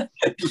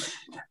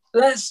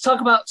 Let's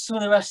talk about some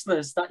of the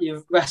wrestlers that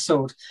you've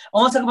wrestled. I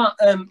want to talk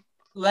about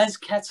Les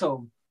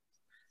Kettle.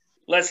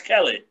 Les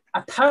Kelly.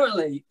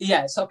 Apparently,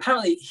 yeah. So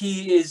apparently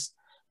he is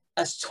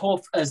as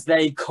tough as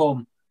they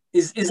come.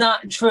 Is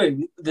that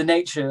true? The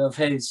nature of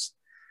his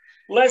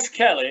Les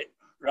Kelly,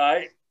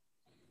 right?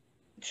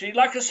 See,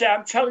 like I say,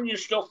 I'm telling you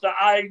stuff that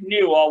I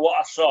knew or what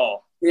I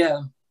saw.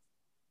 Yeah.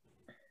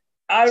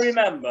 I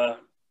remember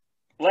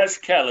Les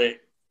Kelly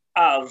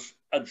as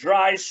a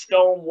dry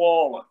stone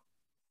waller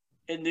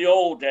in the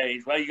old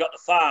days where you got the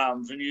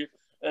farms and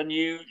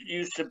you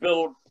used to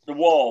build the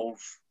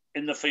walls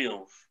in the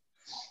fields.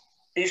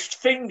 His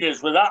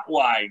fingers were that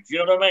wide,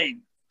 you know what I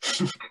mean?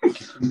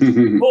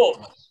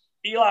 But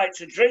he liked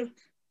to drink,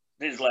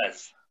 this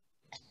Les.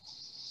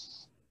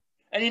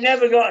 And he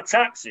never got a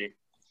taxi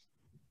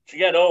to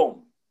get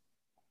home.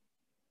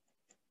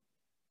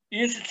 He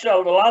used to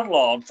tell the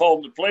landlord,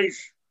 phone the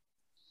police.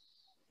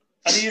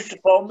 And he used to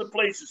phone the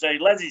police and say,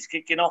 Leslie's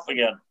kicking off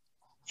again.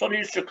 So they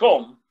used to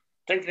come,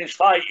 thinking he's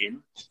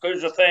fighting,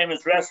 because he's a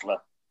famous wrestler,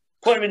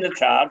 put him in the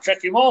car and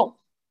take him home.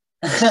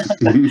 But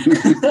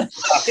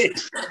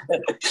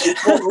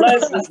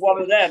Les was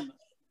one of them.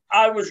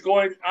 I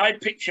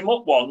picked him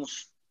up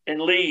once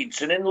in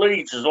Leeds, and in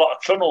Leeds there's a lot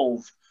of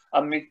tunnels,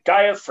 and my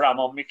diaphragm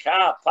on my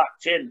car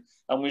packed in,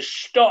 and we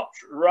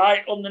stopped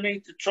right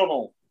underneath the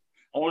tunnel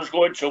and was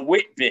going to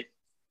Whitby,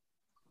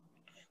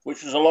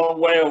 which was a long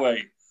way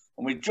away.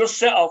 And we just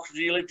set off because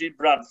he lived in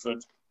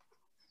Bradford,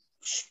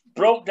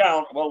 broke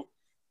down. Well,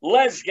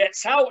 Les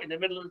gets out in the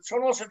middle of the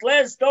tunnel. I said,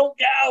 Les, don't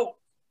get out.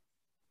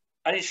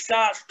 And he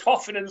starts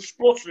coughing and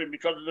spluttering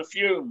because of the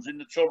fumes in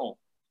the tunnel.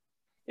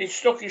 He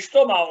stuck his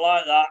thumb out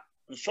like that,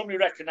 and somebody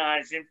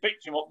recognised him,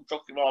 picked him up and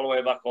took him all the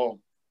way back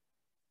home.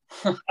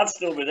 I'd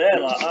still be there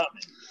like that.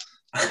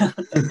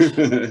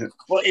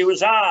 But he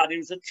was hard. He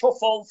was a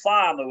tough old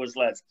farmer, was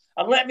Les.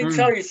 And let me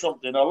tell you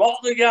something. A lot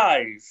of the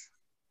guys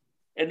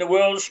in the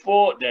World of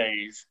Sport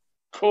days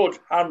could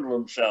handle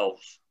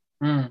themselves.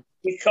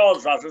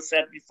 Because, as I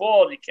said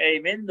before, they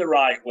came in the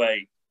right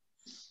way.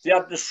 They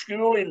had the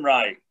schooling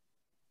right.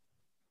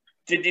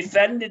 They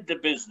defended the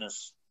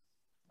business.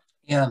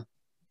 Yeah.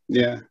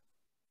 Yeah.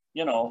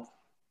 You know.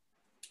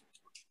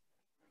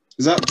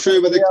 Is that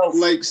true with the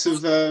likes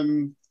of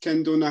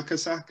Kendo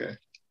Nagasaki?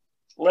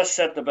 Less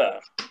said the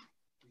better.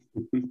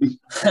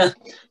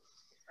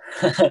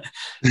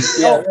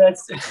 Yeah.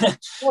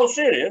 Well,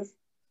 serious.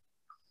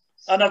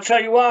 And I'll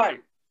tell you why.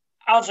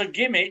 As a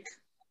gimmick,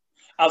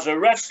 as a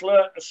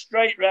wrestler, a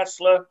straight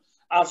wrestler,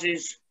 as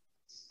his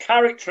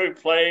character he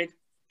played,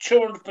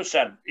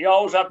 200%. He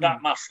always had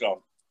that mask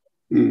on.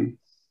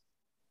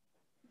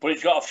 But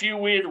he's got a few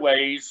weird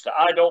ways that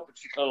I don't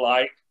particularly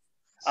like.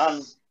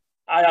 And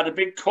I had a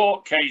big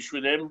court case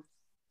with him,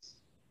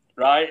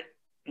 right?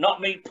 Not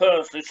me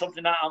personally,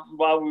 something that happened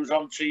while we was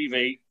on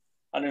TV,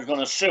 and he was going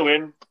to sue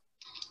him.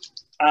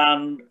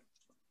 And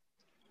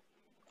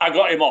I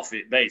got him off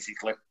it,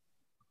 basically.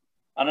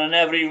 And I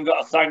never even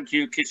got a thank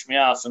you, kiss me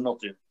ass, and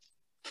nothing.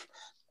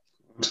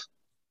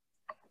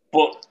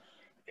 But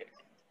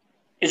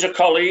he's a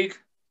colleague,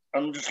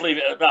 and just leave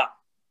it at that.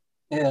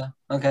 Yeah,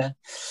 okay.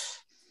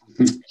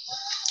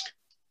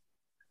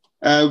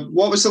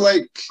 What was it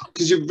like?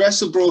 Because you've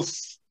wrestled both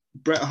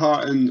Bret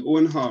Hart and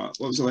Owen Hart.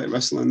 What was it like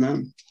wrestling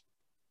them?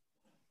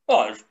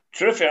 Oh, it was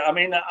terrific. I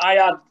mean, I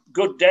had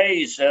good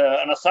days,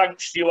 and I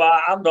thank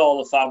Stuart and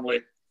all the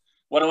family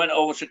when I went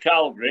over to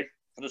Calgary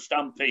for the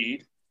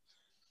Stampede.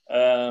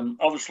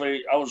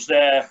 Obviously, I was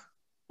there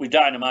with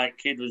Dynamite.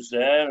 Kid was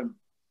there, and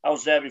I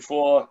was there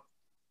before.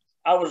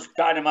 I was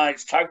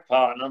Dynamite's tag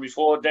partner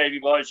before Davey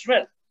Boy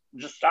Smith.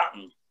 It just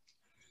happened.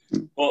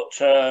 But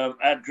I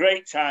had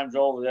great times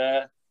over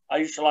there. I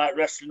used to like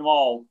wrestling them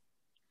all.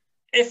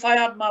 If I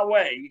had my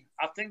way,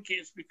 I think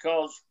it's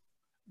because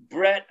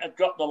Bret had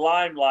got the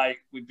limelight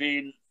with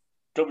being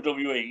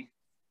WWE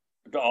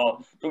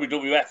or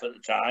WWF at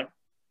the time,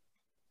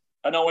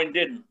 and Owen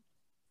didn't.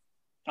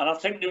 And I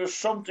think there was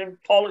something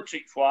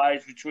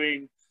politics-wise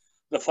between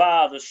the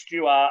father,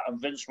 Stuart,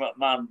 and Vince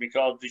McMahon,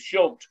 because they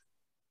shoved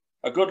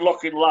a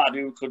good-looking lad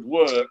who could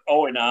work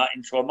Owen Hart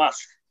into a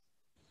mask.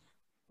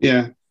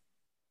 Yeah.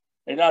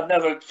 And I'd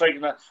never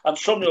taken that. And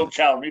somebody will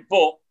tell me,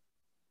 but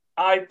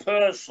I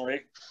personally,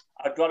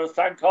 I've got to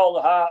thank all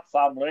the Hart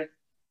family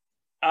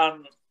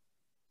and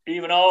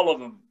even all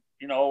of them.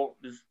 You know,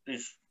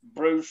 there's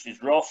Bruce,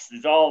 there's Ross,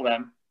 there's all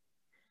them.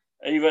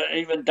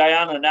 Even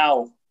Diana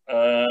now,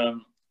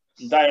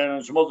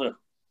 Diana's mother.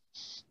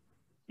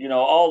 You know,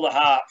 all the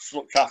Harts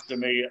looked after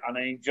me and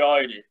I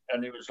enjoyed it.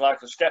 And it was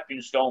like a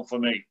stepping stone for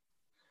me.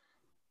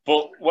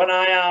 But when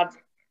I had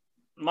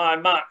my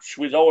match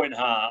with Owen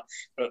Hart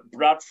at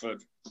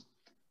Bradford,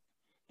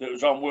 that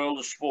was on World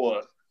of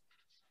Sport,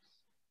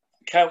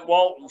 Kent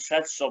Walton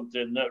said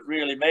something that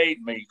really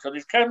made me. Because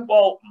if Kent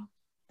Walton,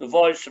 the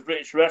voice of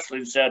British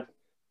wrestling, said,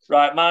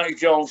 right, Marty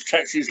Jones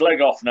takes his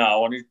leg off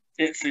now and he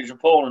hits his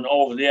opponent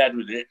over the head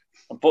with it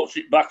and puts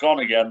it back on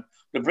again,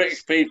 the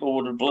British people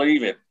wouldn't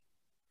believe him.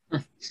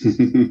 Because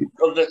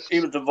he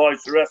was the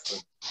voice of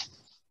wrestling.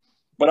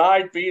 But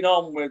I'd been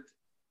on with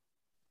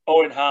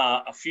Owen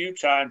Hart a few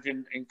times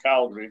in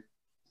Calgary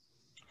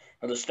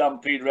at the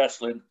Stampede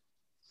Wrestling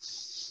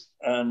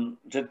and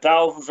did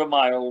thousands of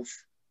miles,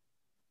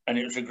 and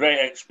it was a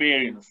great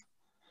experience.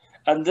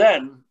 And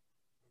then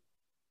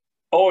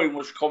Owen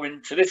was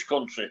coming to this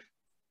country,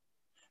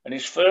 and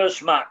his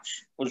first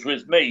match was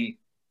with me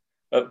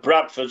at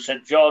Bradford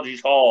St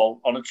George's Hall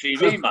on a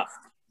TV match.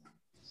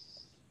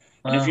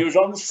 And if he was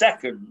on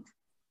second,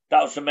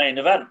 that was the main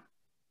event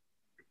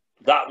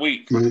that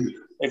week.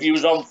 If he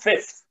was on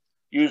fifth,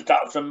 that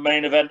was the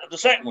main event of the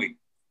second week.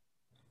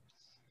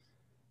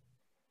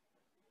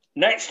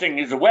 Next thing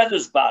is the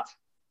weather's bad.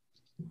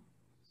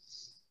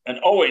 And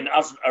Owen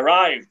hasn't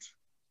arrived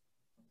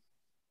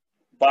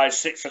by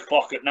 6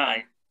 o'clock at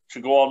night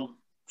to go on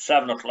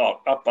 7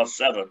 o'clock,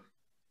 7:30.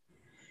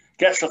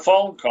 Gets a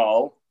phone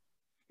call.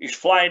 He's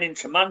flying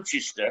into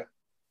Manchester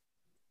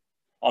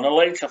on a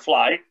later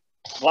flight,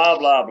 blah,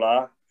 blah,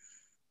 blah.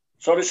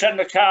 So they send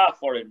a car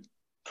for him.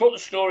 Cut the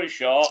story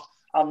short,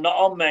 I'm not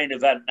on main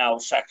event now,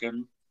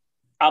 second.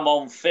 I'm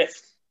on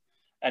fifth.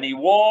 And he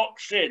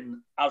walks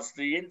in as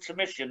the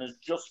intermission has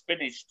just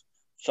finished.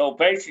 So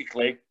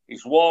basically,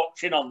 he's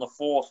walked in on the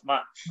fourth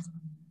match.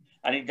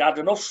 And he had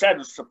enough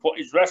sense to put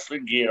his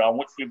wrestling gear on,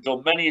 which we've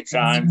done many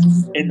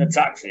times in the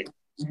taxi.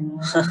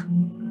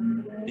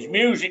 His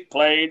music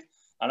played,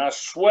 and I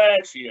swear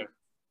to you,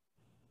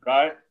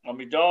 right, on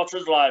my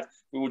daughter's life,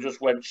 we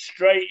just went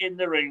straight in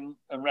the ring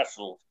and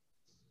wrestled.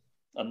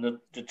 And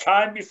the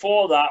time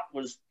before that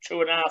was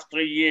 2.5,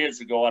 3 years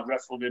ago. I'd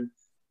wrestled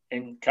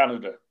in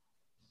Canada.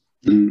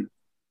 Mm.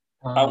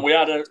 Wow. And we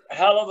had a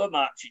hell of a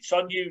match. It's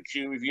on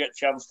YouTube if you get a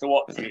chance to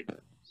watch it.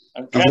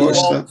 And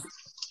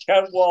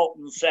Ken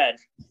Walton said,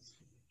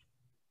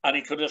 and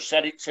he could have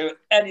said it to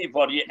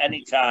anybody at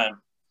any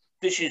time,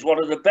 this is one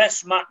of the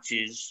best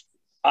matches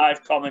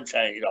I've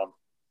commentated on.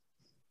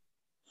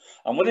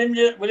 And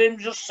with him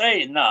just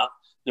saying that,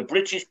 the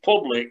British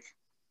public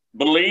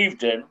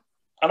believed him.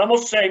 And I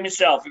must say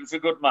myself, it was a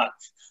good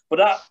match.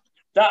 But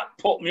that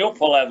put me up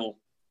a level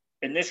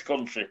in this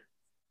country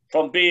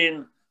from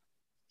being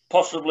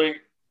possibly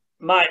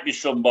might be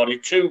somebody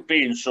to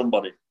being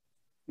somebody.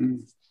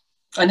 Mm.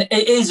 And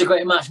it is a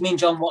great match. Me and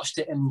John watched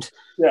it, and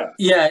yeah,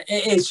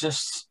 it's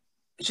just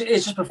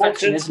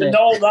perfection, isn't it? To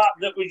know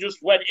that we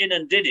just went in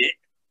and did it,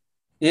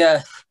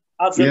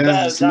 adds a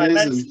better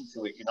dimension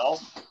to it, you know.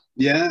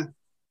 Yeah.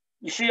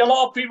 You see, a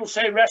lot of people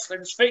say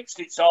wrestling's fixed,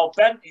 it's all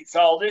bent, it's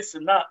all this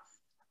and that.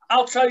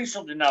 I'll tell you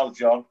something now,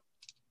 John.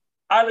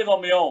 I live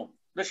on my own.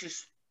 This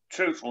is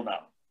truthful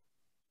now.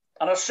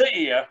 And I sit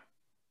here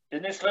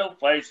in this little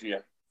place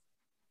here,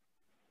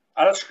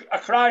 and I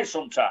cry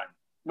sometimes,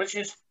 which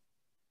is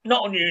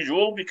not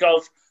unusual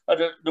because of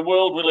the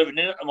world we're living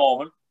in at the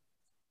moment.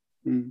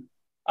 Mm.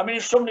 I mean,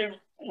 if somebody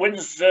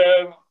wins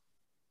The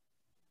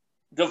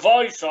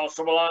Voice or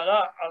something like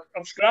that,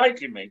 I'm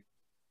striking me.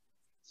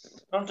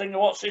 I'm thinking,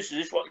 what's this? Is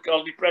this what they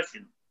call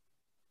depression?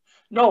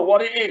 No,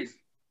 what it is,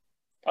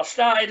 I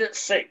started at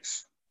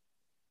 6,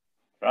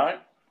 right?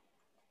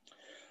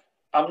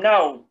 I'm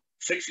now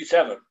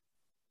 67.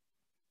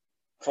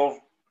 For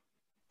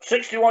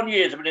 61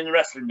 years I've been in the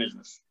wrestling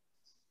business.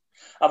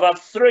 I've had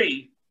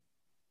 3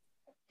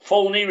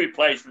 full knee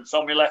replacements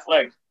on my left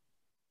leg.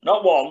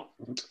 Not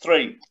 1,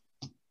 3.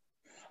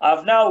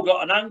 I've now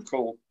got an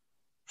ankle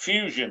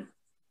fusion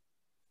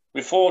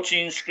with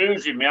 14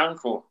 screws in my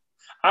ankle.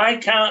 I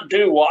can't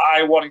do what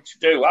I wanted to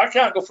do. I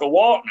can't go for a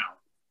walk now.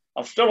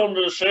 I'm still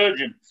under the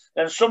surgeon.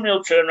 Then somebody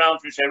will turn around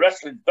to me and say,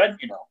 wrestling's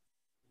bent, you know.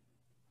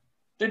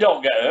 They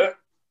don't get hurt.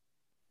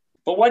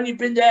 But when you've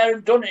been there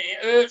and done it,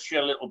 it hurts you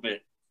a little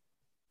bit.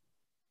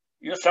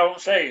 You understand what I'm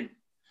saying?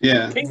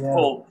 Yeah.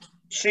 People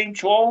seem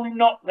to only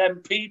knock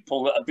them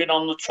people that have been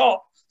on the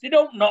top. They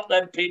don't knock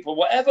them people,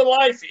 whatever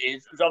life it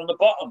is on the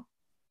bottom.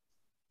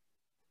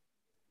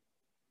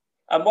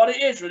 And what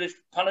it is with this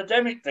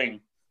pandemic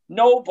thing,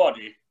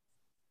 nobody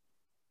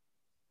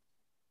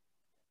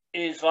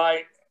is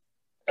like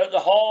at the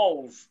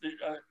halls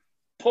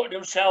putting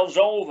themselves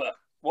over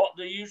what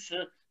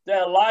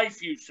their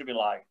life used to be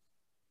like.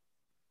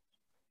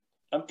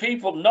 And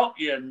people knock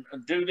you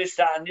and do this,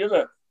 that, and the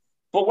other.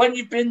 But when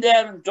you've been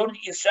there and done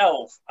it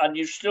yourself and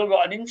you've still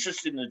got an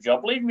interest in the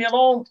job, leave me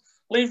alone.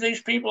 Leave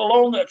these people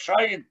alone that are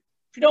trying.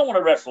 If you don't want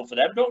to wrestle for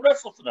them, don't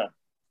wrestle for them.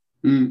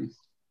 Mm.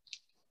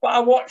 But I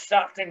watched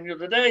that thing the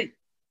other day.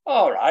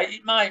 All right,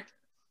 it might.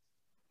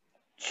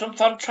 Some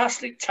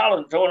fantastic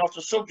talent going off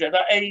the subject,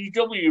 that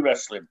AEW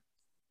wrestling.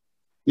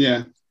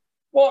 Yeah.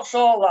 What's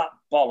all that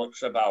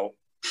bollocks about?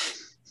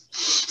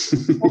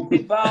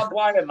 Fucking barbed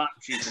wire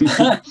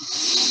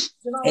matches.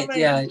 You know what I mean?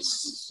 Yeah,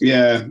 it's...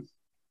 Yeah.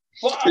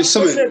 But It's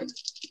something...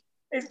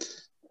 if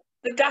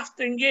the daft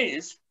thing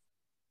is,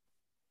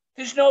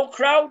 there's no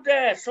crowd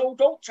there, so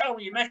don't tell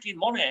me you're making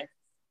money.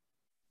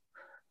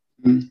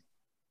 Mm.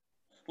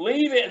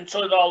 Leave it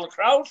until all the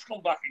crowds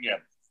come back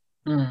again.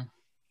 Mm.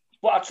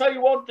 But I'll tell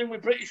you one thing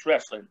with British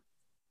wrestling.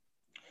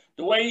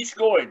 The way it's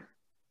going,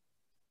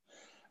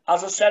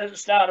 as I said at the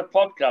start of the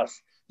podcast,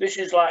 this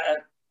is like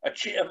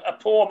a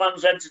poor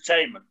man's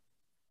entertainment.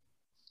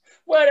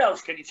 Where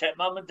else can you take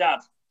mum and dad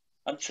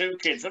and 2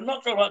 kids? I'm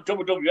not talking about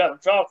WWF. I'm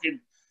talking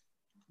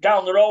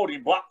down the road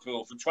in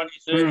Blackpool for 20,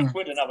 30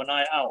 quid and have a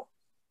night out.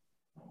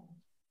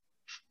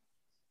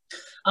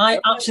 I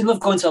actually love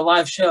going to a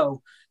live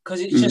show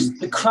because it's just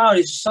the crowd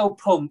is so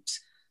pumped.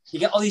 You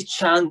get all these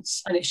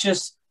chants, and it's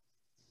just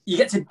you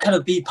get to kind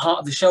of be part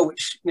of the show,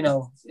 which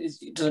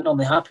it doesn't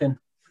normally happen.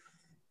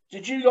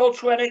 Did you go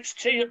to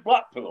NXT at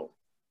Blackpool?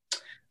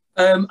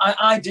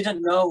 I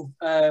didn't know.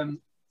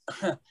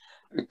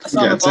 So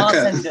I'm a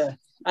bartender.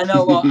 I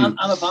know. Well, I'm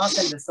a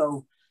bartender,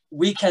 so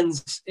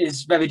weekends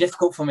is very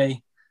difficult for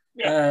me.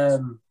 Yeah.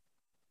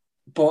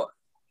 But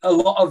a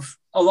lot of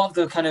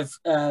the kind of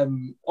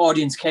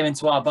audience came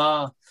into our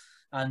bar,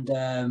 and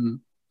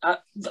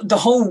the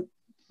whole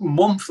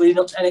month leading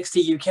up to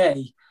NXT UK,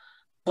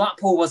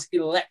 Blackpool was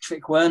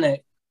electric, weren't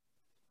it?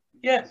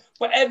 Yeah,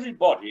 but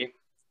everybody,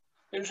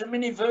 it was a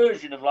mini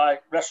version of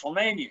like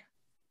WrestleMania.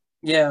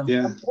 Yeah.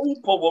 And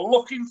people were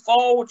looking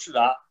forward to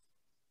that.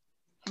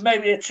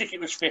 Maybe a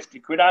ticket was 50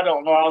 quid. I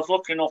don't know. I was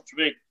lucky enough to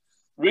be.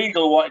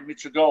 Regal wanted me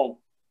to go.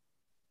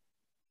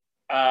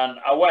 And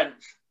I went.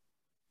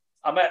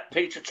 I met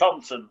Peter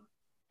Thompson.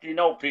 Do you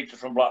know Peter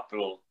from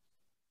Blackpool?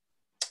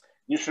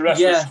 Used to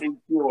wrestle Steve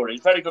Fury.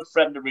 He's a very good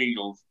friend of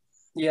Regal's.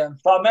 Yeah.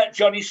 So I met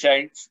Johnny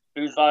Saint,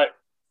 who's like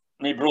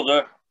my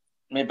brother,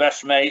 my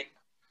best mate.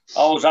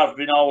 Always has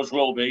been, always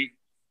will be.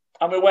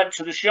 And we went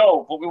to the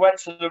show, but we went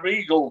to the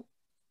Regal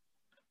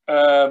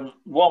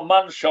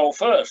one-man show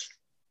first.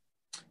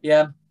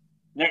 Yeah.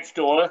 Next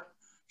door,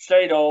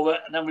 stayed over,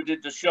 and then we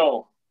did the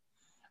show.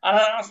 And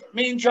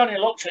me and Johnny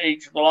looked at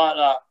each other like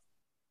that.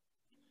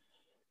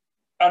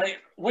 And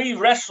we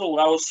wrestled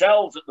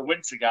ourselves at the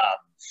Winter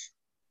Gardens.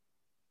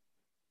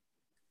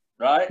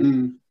 Right?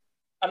 Mm.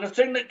 And the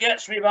thing that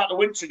gets me about the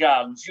Winter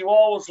Gardens, you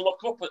always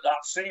look up at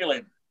that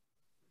ceiling.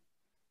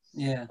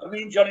 Yeah. I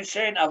mean, Johnny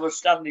Saint have a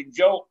standing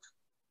joke.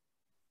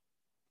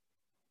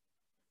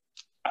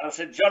 And I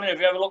said, Johnny, have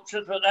you ever looked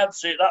at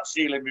that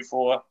ceiling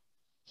before?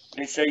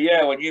 And he said,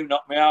 yeah, when you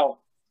knocked me out.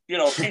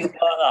 Things like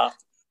that.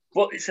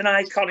 But it's an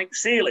iconic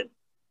ceiling.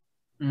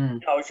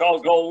 It's all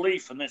gold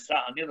leaf and this,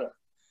 that, and the other.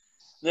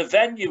 The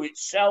venue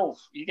itself,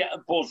 you get a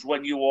buzz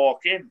when you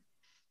walk in.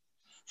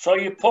 So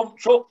you're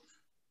pumped up.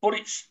 But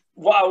it's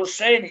what I was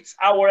saying, it's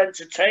our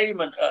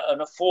entertainment at an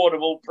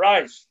affordable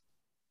price.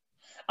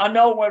 I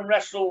know when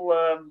Raw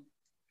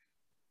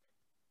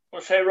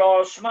or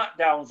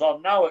SmackDown's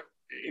on now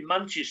in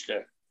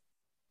Manchester,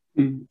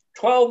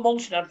 12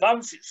 months in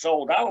advance it's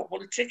sold out, but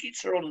the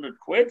tickets are 100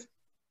 quid.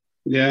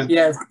 Yeah,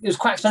 it was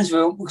quite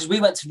expensive because we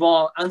went to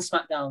Raw and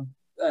SmackDown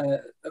a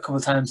couple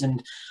of times,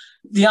 and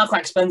they are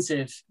quite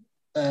expensive.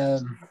 Yeah.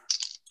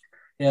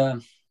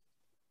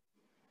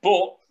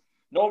 But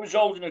nobody's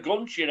holding a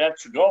gun to your head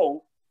to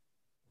go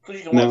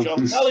because you can watch it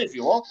on telly if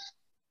you want.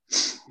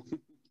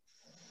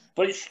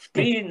 But it's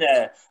being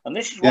there. And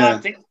this is what I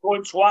think is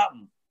going to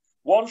happen.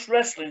 Once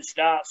wrestling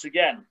starts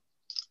again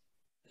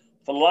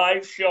for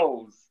live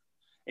shows,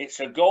 it's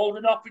a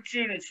golden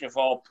opportunity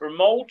for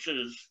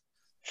promoters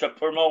to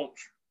promote.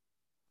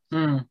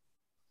 And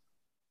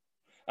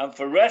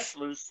for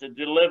wrestlers to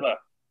deliver.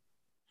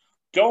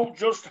 Don't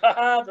just,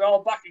 they're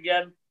all back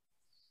again.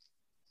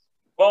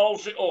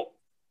 Balls it up.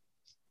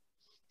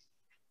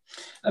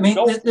 I mean,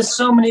 there's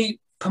so many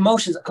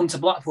promotions that come to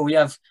Blackpool. We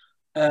have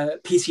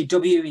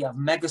PCW, we have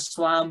Mega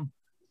Slam.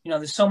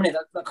 There's so many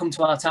that come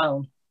to our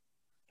town.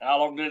 How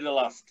long did it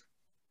last?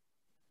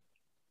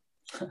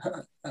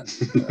 A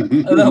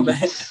little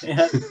bit,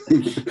 yeah.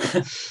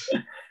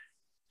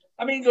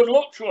 I mean, good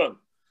luck to him.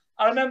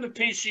 I remember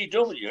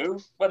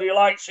PCW, whether he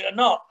likes it or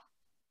not.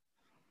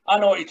 I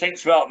know what he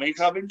thinks about me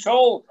because I've been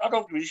told. I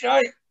don't give a shit.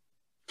 I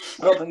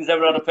don't think he's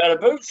ever had a pair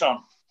of boots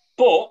on.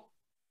 But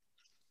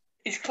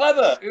he's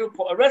clever. He'll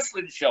put a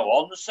wrestling show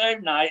on the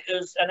same night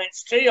as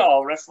NXT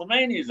or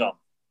WrestleMania's on.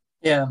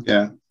 Yeah.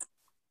 Yeah.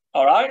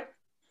 All right?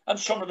 And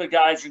some of the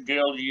guys and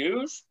girls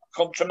you use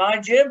come to my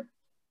gym.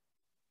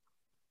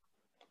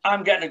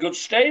 I'm getting a good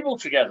stable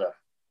together.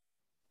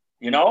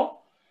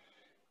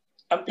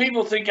 And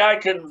people think I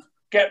can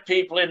get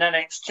people in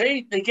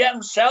NXT. They get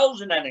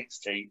themselves in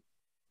NXT.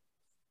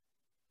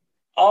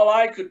 All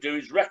I could do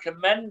is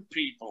recommend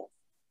people,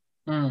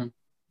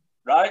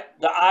 right,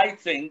 that I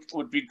think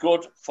would be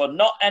good for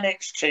not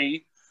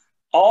NXT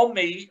or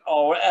me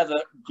or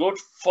whatever, good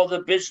for the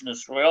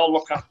business. We all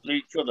look after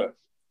each other.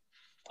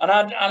 And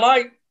I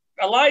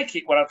like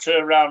it when I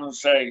turn around and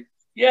say,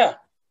 yeah,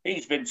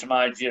 he's been to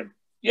my gym.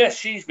 Yes,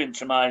 she's been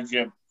to my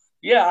gym.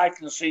 Yeah, I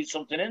can see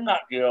something in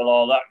that girl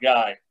or that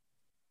guy.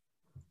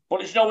 But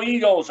there's no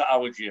egos at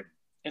our gym.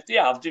 If they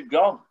have, they've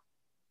gone.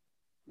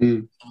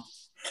 Mm.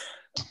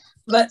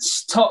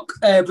 Let's talk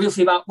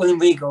briefly about William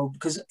Regal,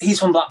 because he's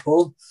from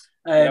Blackpool.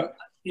 You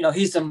know,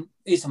 he's done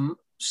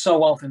so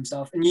well for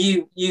himself, and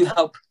you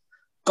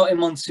got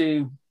him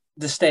onto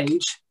the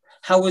stage.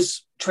 How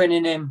was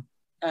training him,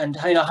 and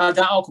how did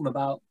that all come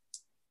about?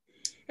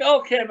 It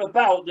all came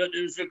about that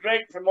there was a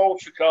great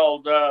promoter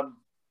called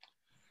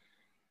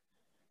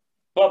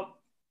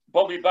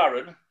Bobby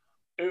Barron,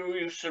 who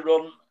used to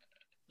run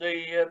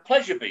the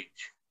Pleasure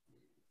Beach,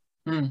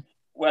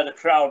 where the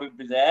crowd would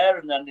be there,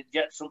 and then he'd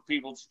get some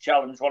people to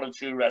challenge one or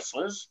two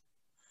wrestlers.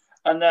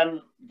 And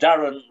then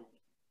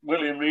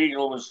William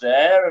Regal was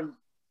there, and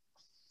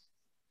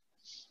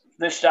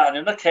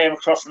I came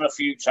across him a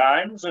few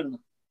times, and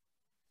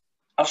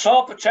I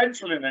saw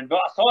potential in him, but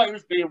I thought he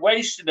was being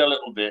wasted a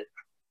little bit.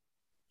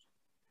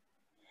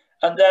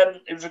 And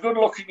then he was a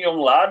good-looking young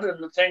lad,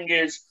 and the thing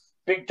is,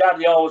 Big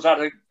Daddy always had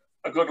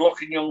a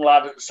good-looking young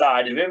lad at the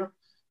side of him,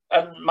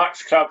 and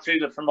Max Crabtree,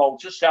 the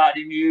promoter,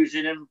 started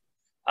using him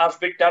as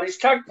Big Daddy's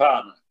tag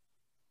partner.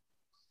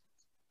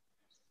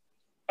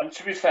 And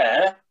to be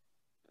fair,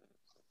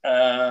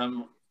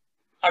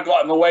 I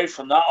got him away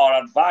from that, or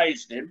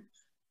advised him,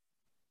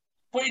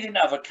 but he didn't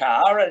have a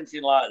car or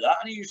anything like that,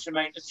 and he used to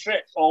make the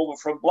trip over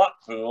from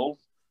Blackpool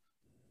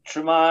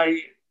to my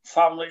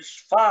family's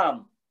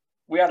farm.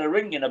 We had a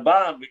ring in a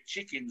barn with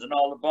chickens and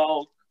all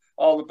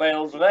the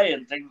bales of hay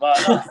and things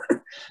like that.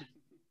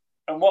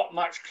 And what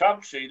Max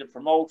Crabtree, the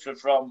promoter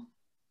from,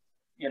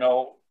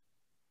 a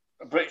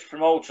British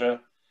promoter,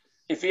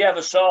 if he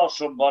ever saw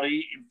somebody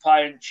eating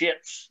pie and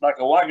chips like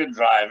a wagon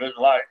driver,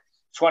 like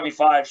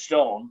 25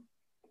 stone,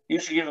 he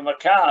used to give him a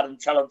card and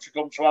tell him to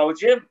come to our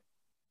gym.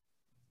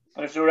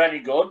 And if they were any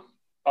good,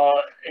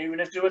 or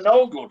even if they were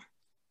no good,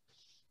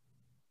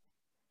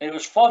 it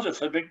was fodder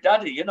for Big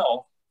Daddy,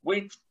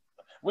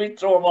 We'd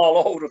throw them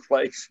all over the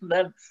place, and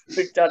then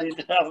Big Daddy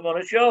didn't have them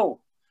on a show.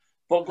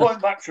 But going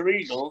back to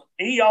Regal,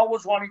 he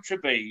always wanted to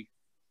be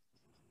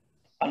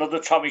another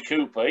Tommy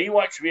Cooper. He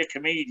wanted to be a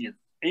comedian.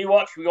 He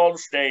wanted to be on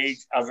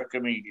stage as a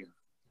comedian.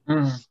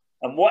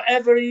 And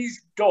whatever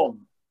he's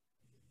done,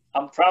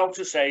 I'm proud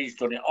to say he's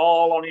done it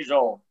all on his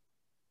own.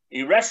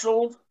 He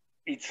wrestled,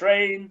 he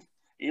trained,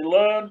 he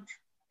learned,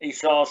 he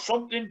saw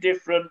something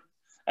different,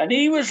 and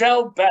he was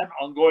hell-bent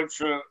on going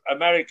to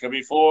America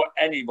before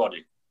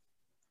anybody.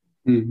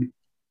 Mm-hmm.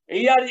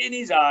 He had it in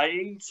his eye.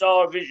 He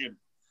saw a vision.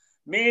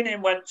 Me and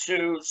him went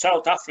to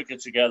South Africa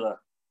together,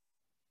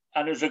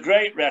 and there was a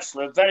great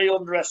wrestler, very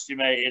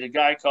underestimated, a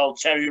guy called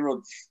Terry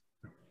Rudge.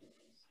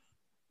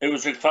 He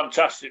was a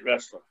fantastic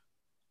wrestler.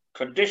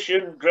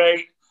 Conditioned,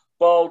 great,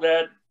 bald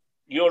head,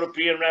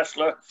 European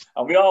wrestler,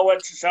 and we all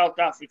went to South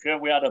Africa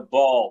and we had a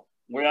ball.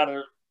 We had,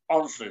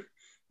 honestly,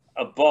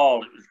 a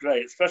ball. It was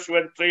great, especially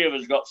when three of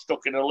us got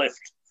stuck in a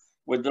lift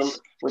with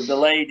the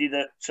lady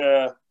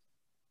that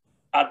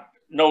had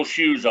no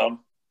shoes on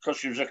because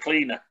she was a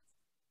cleaner.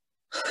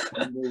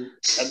 And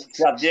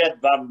she had the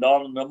headband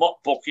on and a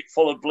mop bucket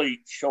full of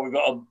bleach. So we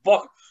got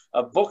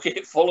a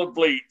bucket full of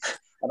bleach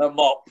and a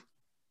mop.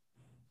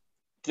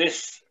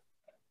 This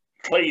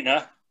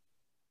cleaner,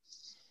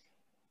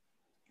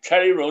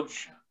 Terry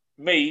Rudge,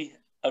 me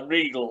and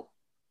Regal,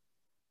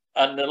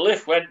 and the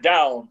lift went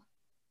down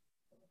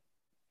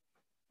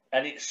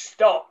and it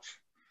stopped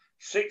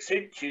 6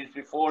 inches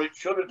before it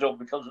should have done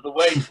because of the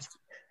weight.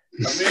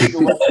 And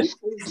Regal went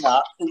in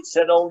that, it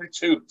said only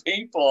 2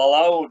 people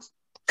allowed.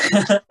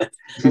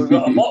 So we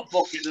got a mop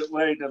bucket that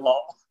weighed a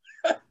lot,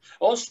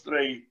 us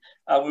three,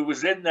 and we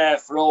was in there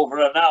for over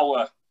an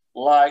hour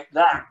like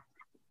that.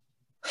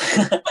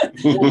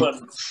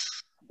 Woman,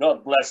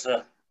 God bless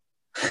her.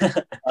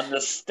 And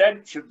the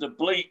stench of the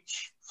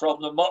bleach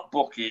from the mop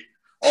bucket,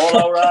 all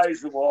our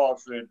eyes were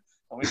watering,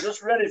 and we were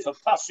just ready for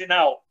passing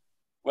out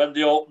when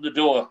they opened the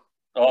door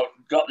or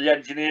got the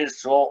engineers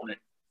to open it.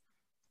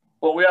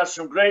 But we had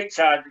some great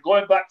time.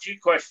 Going back to your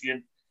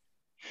question,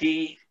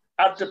 he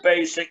had the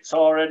basics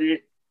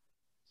already.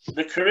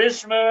 The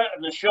charisma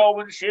and the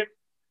showmanship,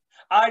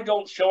 I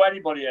don't show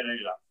anybody any of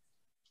that.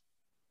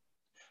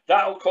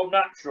 That'll come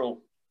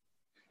natural.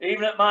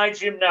 Even at my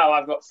gym now,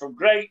 I've got some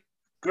great,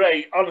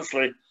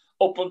 honestly,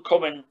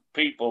 up-and-coming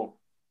people.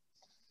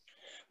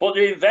 But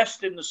they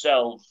invest in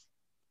themselves.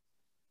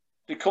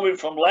 They're coming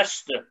from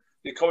Leicester.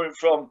 They're coming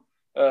from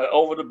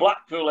over the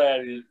Blackpool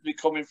area. They're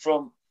coming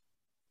from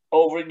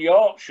over in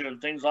Yorkshire and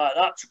things like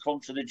that to come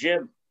to the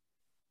gym.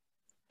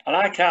 And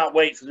I can't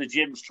wait for the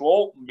gyms to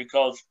open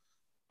because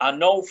I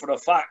know for a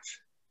fact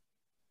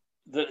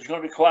that there's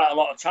going to be quite a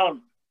lot of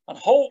talent. And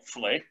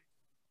hopefully,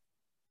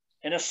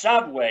 in a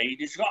sad way,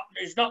 there's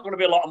not going to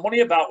be a lot of money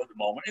about at the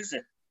moment, is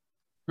there?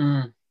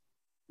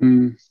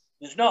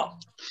 There's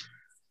not.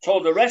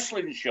 So the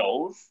wrestling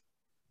shows,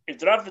 if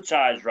they're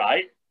advertised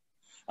right,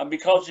 and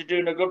because they're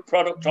doing a good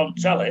product on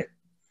telly,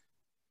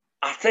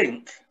 I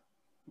think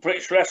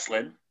British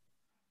wrestling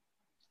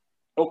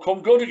will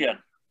come good again.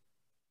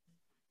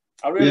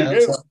 I really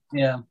do.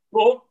 Yeah.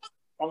 But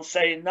on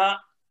saying that,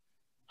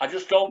 I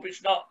just hope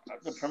it's not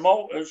the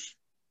promoters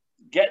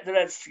get their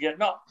heads together,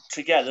 not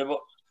together, but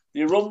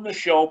they run the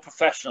show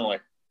professionally.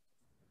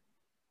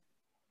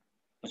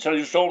 Instead of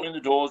just opening the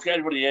doors, get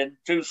everybody in,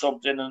 do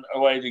something, and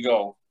away they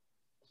go.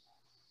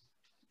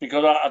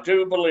 Because I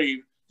do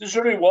believe there's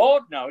a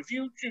reward now. If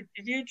you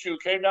two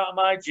came down to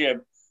my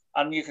gym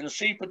and you can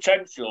see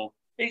potential,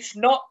 it's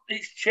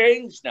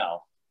changed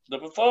now. The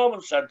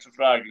performance centre,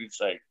 for argument's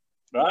sake,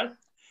 right?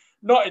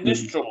 Not in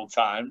this troubled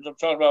times. I'm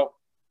talking about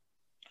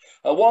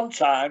at one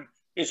time,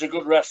 it's a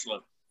good wrestler.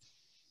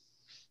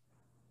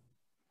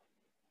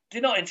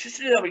 They're not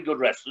interested in having good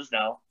wrestlers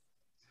now.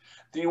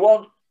 Do you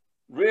want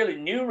really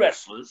new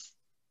wrestlers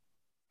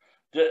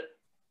that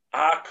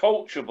are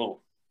coachable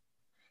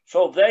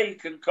so they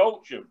can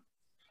coach them?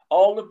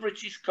 All the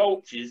British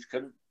coaches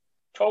can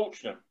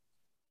coach them.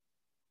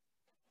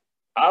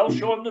 I'll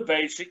show them the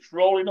basics,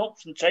 rolling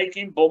ups and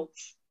taking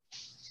bumps.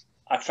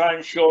 I try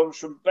and show them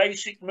some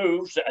basic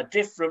moves that are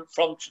different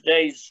from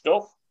today's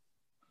stuff.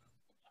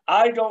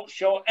 I don't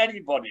show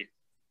anybody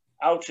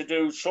how to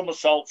do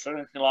somersaults or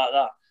anything like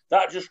that.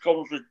 That just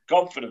comes with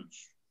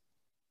confidence.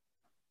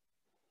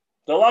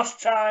 The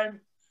last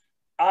time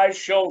I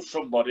showed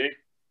somebody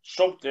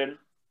something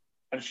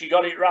and she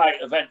got it right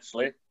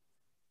eventually,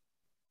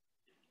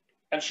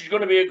 and she's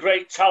going to be a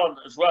great talent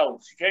as well.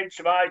 She came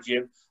to my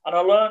gym and I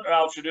learned her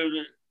how to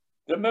do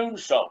the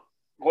moonsault,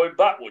 going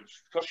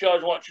backwards, because she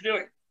always wanted to do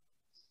it.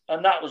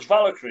 And that was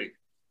Valkyrie.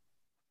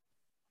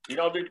 You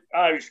know, the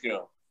Irish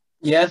girl.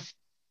 Yeah.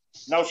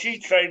 Now, she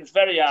trains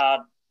very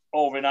hard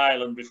over in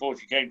Ireland before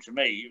she came to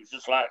me. It was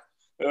just like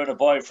her and her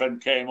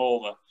boyfriend came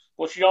over.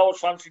 But she always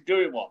fancied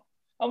doing one.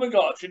 And we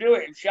got her to do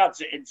it. And she adds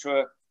it into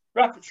her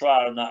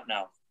repertoire and that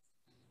now.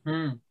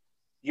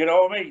 You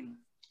know what I mean?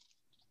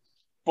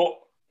 But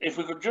if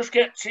we could just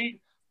get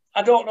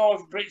I don't know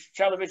if British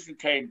television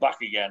came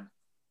back again.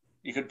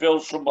 You could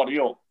build somebody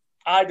up.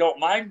 I don't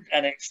mind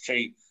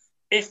NXT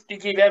if they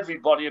give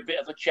everybody a bit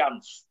of a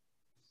chance.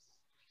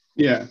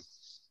 Yeah.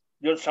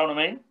 You understand what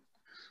I mean?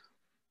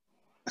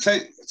 I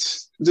think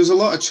there's a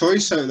lot of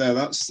choice out there.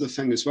 That's the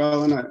thing as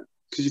well, isn't it?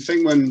 Because you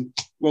think when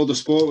World of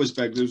Sport was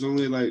big, there was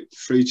only like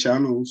 3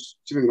 channels.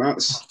 Do you think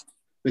that's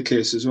the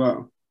case as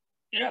well?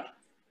 Yeah.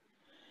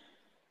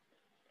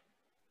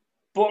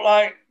 But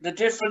like the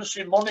difference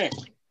in money.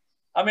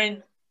 I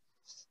mean,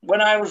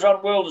 when I was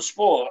on World of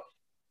Sport,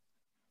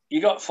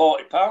 you got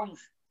 £40.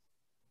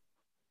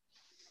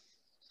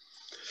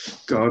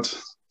 God.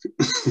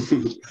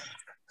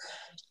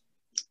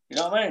 You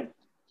know what I mean?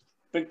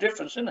 Big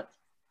difference, isn't it?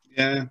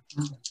 Yeah.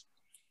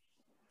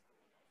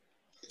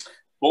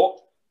 But,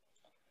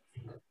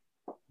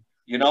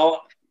 you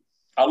know,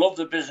 I love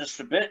the business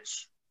to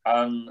bits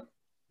and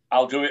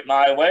I'll do it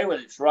my way,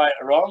 whether it's right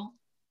or wrong.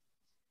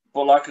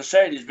 But like I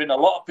said, there's been a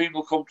lot of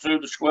people come through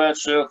the Square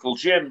Circle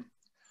gym.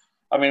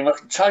 I mean, I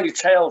can tell you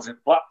tales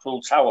at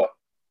Blackpool Tower.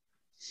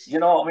 You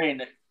know what I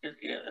mean?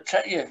 I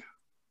tell you,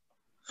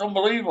 it's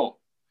unbelievable.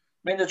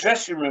 I mean, the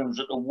dressing rooms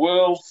at the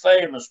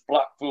world-famous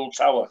Blackpool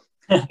Tower.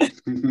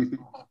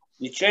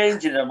 You're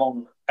changing them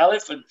on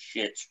elephant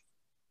shit.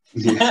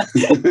 It's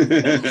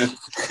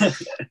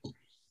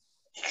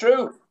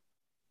true.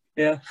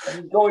 Yeah.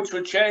 And you go into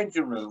a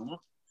changing room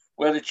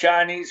where the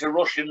Chinese or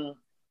Russian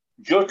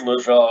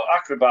jugglers or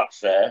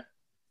acrobats there,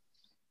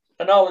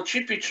 and all the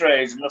chippy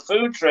trays and the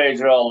food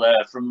trays are all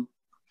there from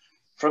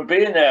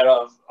being there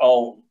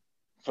all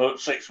for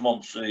 6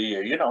 months of the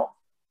year, you know.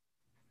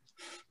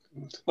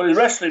 But the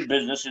wrestling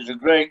business is a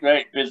great,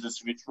 great business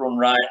if it's run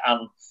right,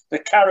 and the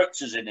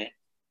characters in it.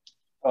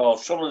 Oh,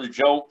 some of the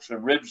jokes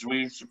and ribs we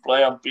used to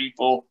play on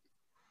people.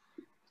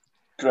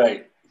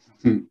 Great.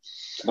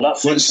 But that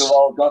seems to have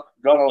all gone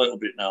a little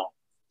bit now.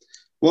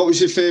 What was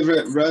your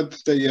favourite rib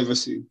that you ever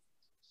seen?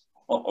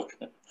 Oh,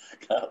 okay.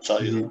 Can't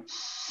tell you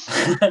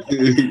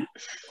that.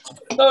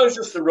 No, it's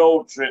just the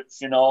road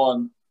trips, you know.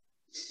 And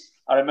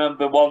I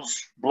remember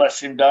once,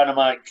 bless him,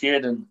 Dynamite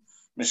Kid and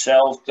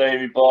myself,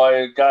 Davey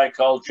Boy, a guy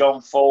called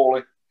John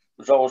Foley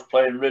was always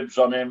playing ribs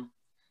on him,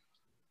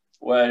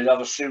 where he'd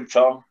have a suit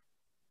on.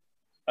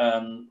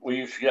 And we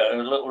used to get a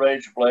little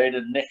razor blade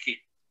and nick it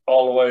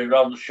all the way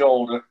around the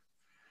shoulder.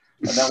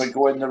 And then we'd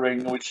go in the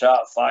ring and we'd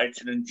start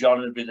fighting, and John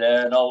would be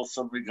there, and all of a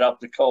sudden we'd grab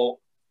the coat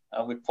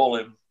and we'd pull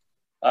him.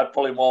 I'd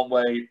pull him one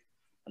way,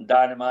 and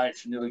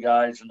Dynamites and the other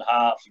guys and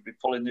Harps would be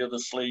pulling the other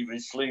sleeve.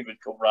 His sleeve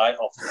would come right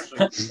off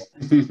the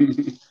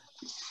suit.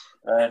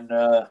 And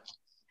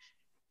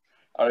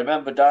I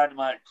remember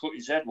Dynamite cut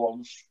his head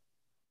once,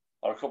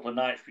 or a couple of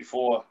nights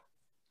before,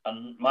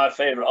 and my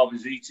favourite of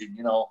his eating,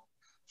 you know.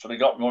 So they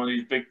got me one of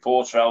these big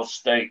porterhouse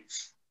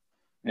steaks.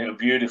 They were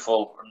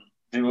beautiful, and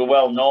they were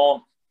well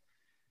known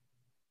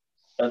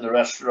at the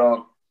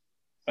restaurant,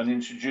 and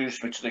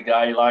introduced me to the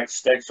guy who liked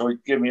steak, so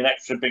he'd give me an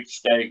extra big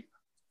steak.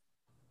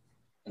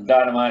 And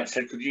Dynamite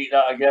said, "Could you eat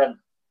that again?"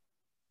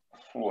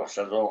 Oh, I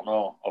said, "I don't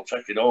know. I'll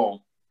take it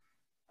home."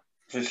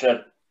 So he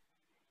said,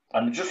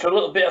 and just a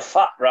little bit of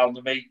fat around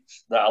the meat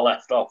that I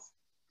left off.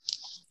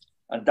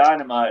 And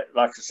Dynamite,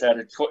 like I said,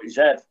 had cut his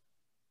head.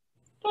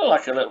 Looked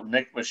like a little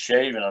nick was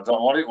shaving. I don't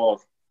know what it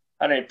was.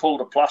 And he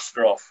pulled a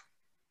plaster off.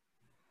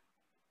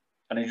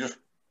 And he just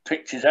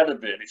picked his head a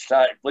bit and it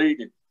started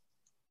bleeding.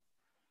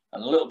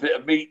 And a little bit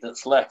of meat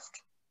that's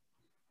left,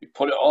 he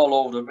put it all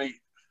over the meat,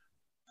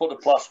 put the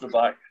plaster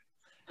back.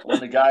 When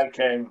the guy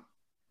came,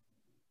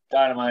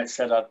 Dynamite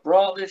said, "I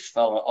brought this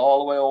fella all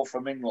the way over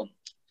from England,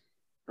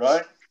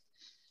 right?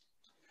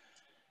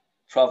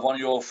 To have one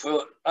of your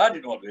I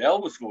didn't know what the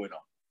hell was going on.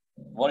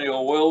 One of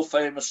your world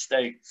famous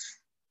steaks."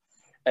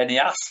 And he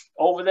asked,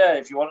 over there,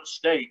 if you want a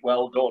steak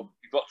well done,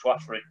 you've got to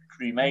ask for it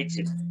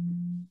cremated.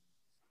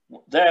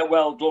 They're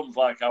well done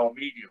like our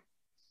medium.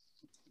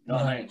 You know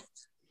what I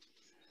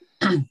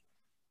mean?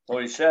 So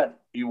he said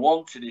he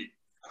wanted it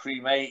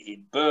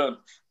cremated, burnt,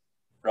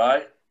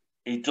 right?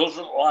 He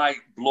doesn't like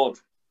blood.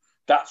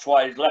 That's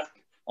why he's left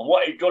it. And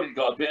what he'd done, he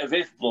got a bit of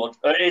his blood,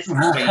 his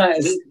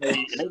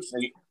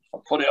meat,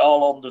 and put it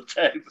all on the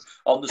table,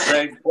 on the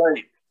same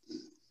plate.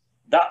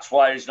 That's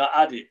why he's not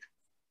had it.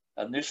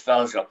 And this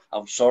fella's got,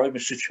 "I'm sorry,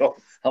 Mr. John.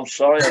 I'm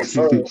sorry.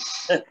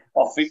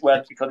 Off it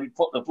went because he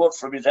put the blood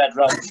from his head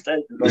round the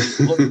steak and got his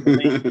blood from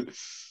me.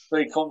 So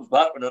he comes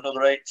back with another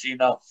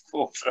 18-ounce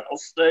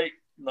porterhouse steak.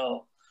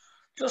 No.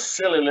 Just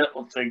silly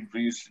little things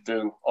we used to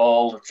do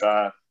all the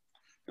time.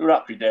 They were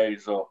happy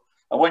days, though.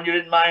 And when you're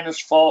in minus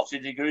 40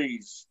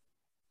 degrees,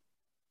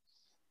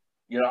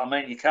 you know what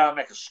I mean? You can't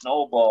make a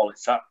snowball.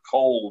 It's that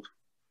cold.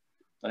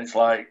 And it's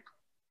like,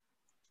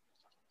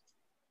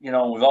 you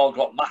know, we've all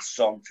got masks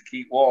on to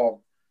keep warm.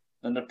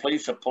 And the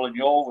police are pulling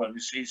you over and you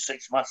see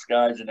 6 masked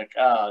guys in a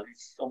car.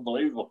 It's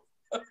unbelievable.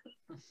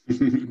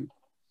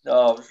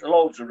 No, there's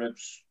loads of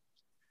ribs.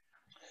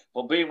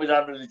 But being with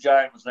Andre the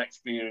Giant was an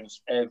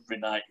experience every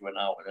night you went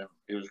out with him.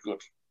 It was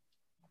good.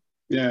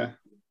 Yeah.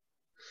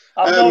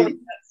 I've no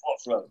regrets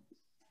whatsoever.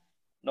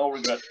 No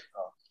regrets.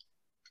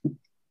 No.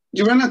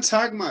 You ran a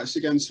tag match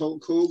against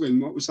Hulk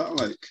Hogan. What was that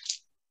like?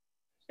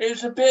 It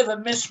was a bit of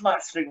a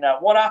mismatch thing now.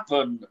 What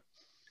happened?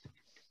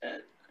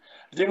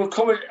 They were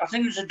coming, I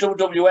think it was a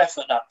WWF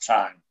at that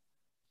time,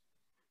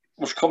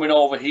 was coming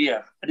over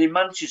here. And in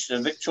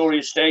Manchester,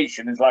 Victoria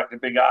Station is like a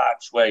big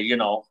archway, you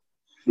know,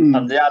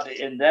 and they had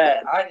it in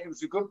there. It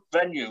was a good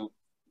venue,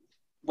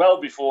 well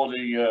before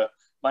the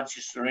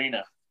Manchester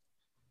Arena.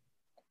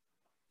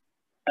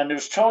 And there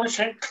was Tony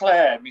St.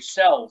 Clair,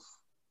 myself,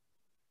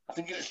 I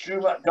think it was Drew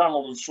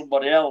McDonald and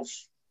somebody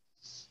else.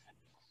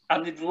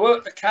 And they'd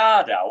worked the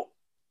card out.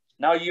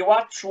 Now, you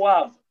had to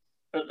have,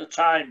 at the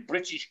time,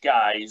 British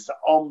guys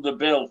on the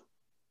bill.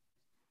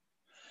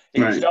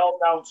 It was all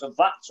down to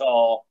that,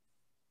 or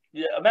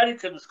the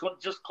Americans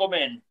couldn't just come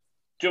in,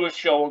 do a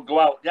show and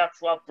go out. They had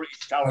to have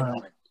British talent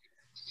on it.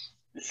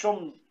 There's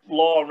some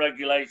law and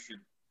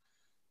regulation.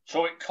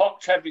 So it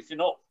cocked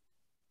everything up.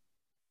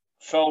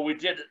 So we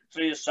did a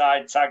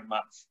 3-a-side tag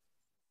match.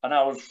 And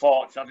I was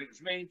fortunate. I think it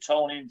was me,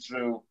 Tony and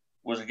Drew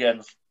was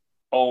against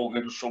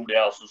Hogan, somebody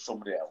else and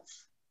somebody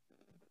else.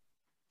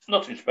 It's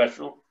nothing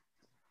special.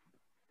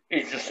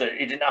 It's just that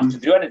he didn't have to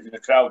do anything. The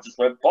crowd just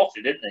went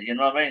potty, didn't they? You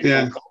know what I mean?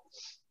 Yeah.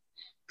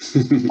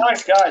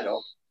 Nice guy,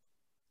 though.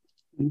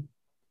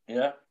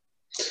 Yeah.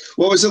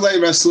 What was it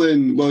like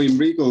wrestling William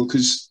Regal?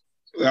 Because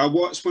I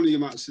watched one of your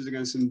matches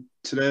against him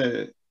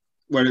today,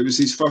 where it was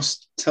his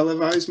first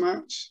televised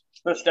match.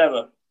 First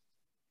ever.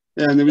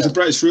 Yeah, and there was a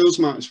British Rules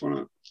match,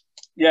 wasn't it?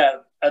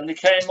 Yeah, and they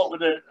came up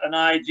with an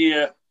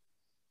idea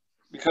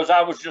because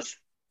I was just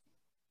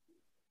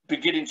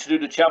beginning to do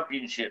the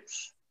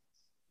championships.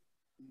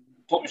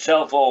 Put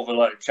myself over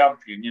like a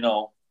champion, you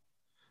know.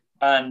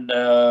 And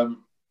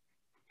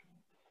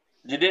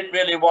they didn't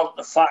really want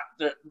the fact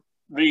that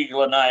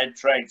Regal and I had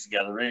trained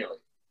together, really.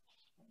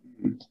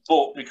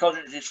 But because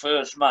it was his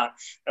first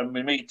match, and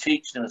with me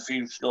teaching him a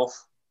few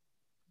stuff,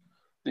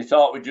 they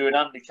thought we'd do an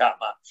handicap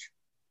match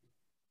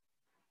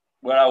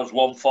where I was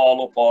 1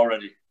 fall up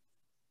already.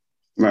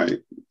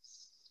 Right.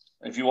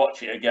 If you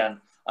watch it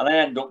again. And I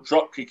end up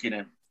drop kicking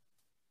him.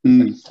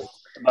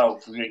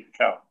 About to beat the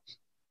count.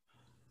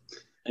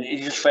 And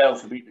he just failed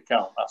to beat the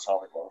count. That's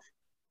how it was.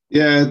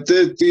 Yeah,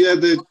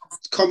 the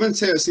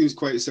commentator seems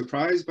quite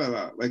surprised by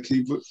that.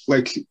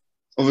 Like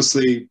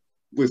obviously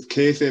with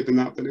kayfabe and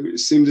that, but it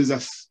seemed as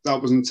if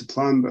that wasn't the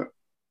plan. But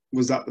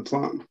was that the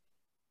plan?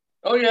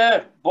 Oh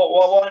yeah, but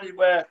why did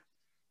we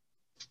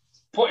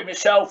putting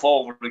myself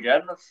over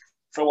again?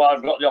 So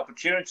I've got the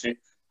opportunity.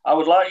 I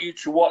would like you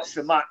to watch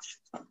the match,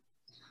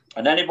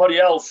 and anybody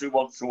else who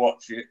wants to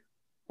watch it.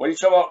 When you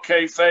talk about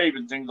kayfabe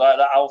and things like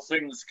that, how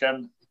things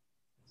can,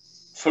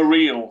 for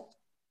real,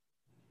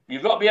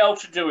 you've got to be able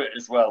to do it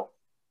as well.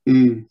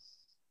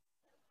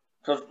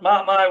 Because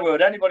mark my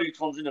word, anybody who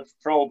comes into the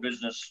pro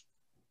business,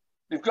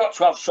 they've got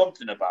to have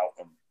something about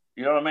them.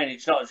 You know what I mean?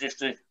 It's not as if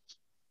they,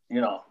 you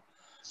know.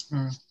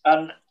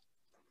 And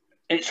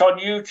it's on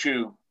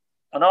YouTube.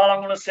 And all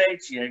I'm going to say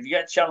to you, if you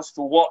get a chance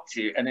to watch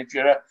it, and if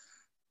you're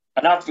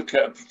an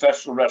advocate of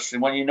professional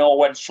wrestling, when you know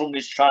when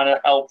somebody's trying to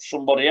help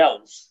somebody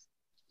else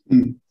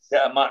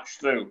get a match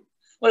through.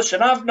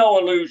 Listen, I've no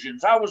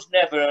illusions. I was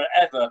never,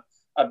 ever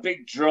a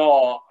big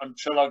draw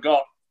until I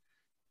got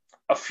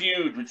a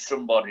feud with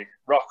somebody.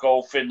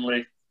 Rocco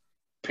Finley,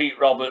 Pete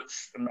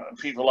Roberts, and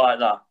people like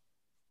that.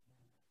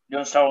 You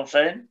understand what I'm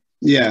saying?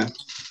 Yeah.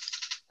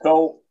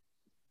 So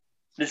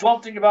there's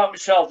one thing about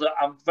myself that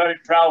I'm very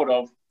proud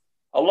of.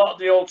 a lot of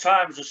the old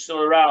timers are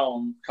still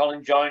around,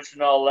 Colin Joyce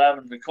and all them,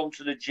 and they come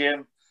to the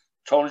gym,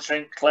 Tony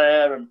St.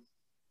 Clair and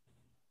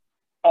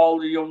all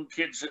the young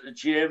kids at the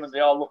gym, and they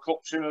all look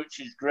up to him, which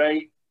is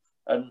great.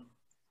 And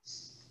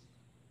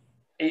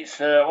it's,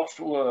 what's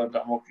the word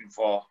I'm looking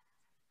for?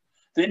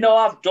 They know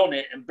I've done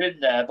it and been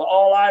there, but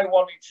all I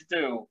wanted to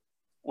do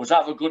was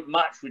have a good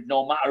match with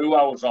no matter who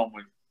I was on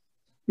with.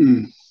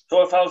 Mm.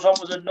 So if I was on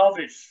with a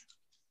novice,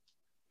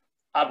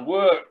 I'd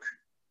work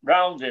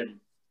round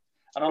him.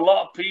 And a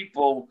lot of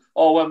people,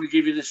 when we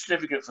give you the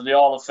certificate for the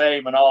Hall of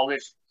Fame and all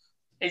this,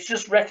 it's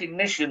just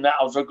recognition that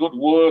I was a good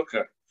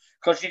worker.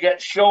 Because you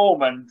get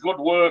showmen, good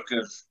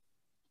workers.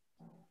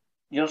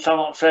 You understand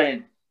what I'm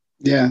saying?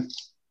 Yeah.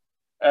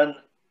 And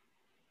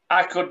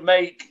I could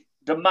make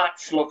the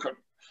match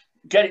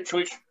get it to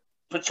its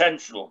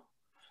potential.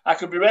 I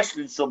could be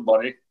wrestling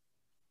somebody,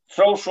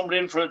 throw somebody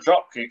in for a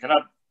drop kick, and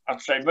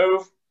I'd say,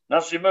 move. And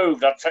as they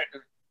moved, I'd take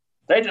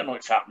they didn't know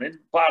what's happening,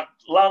 but I'd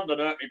land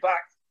and hurt me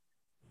back.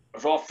 I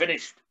was all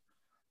finished.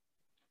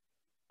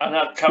 And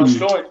I'd kind of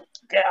show it,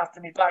 get after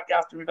me back, get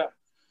after me back.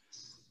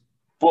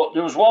 But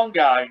there was one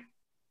guy,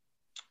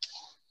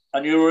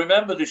 and you'll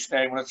remember this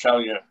name when I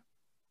tell you,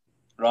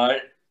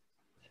 right?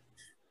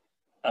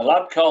 A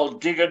lad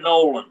called Digger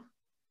Nolan.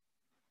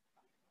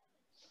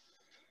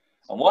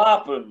 And what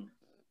happened,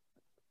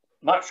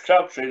 Max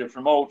Crabtree, the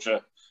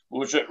promoter,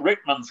 was at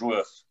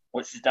Rickmansworth,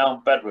 which is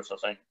down Bedworth, I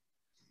think.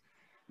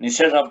 And he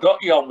says, I've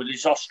got you on with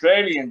this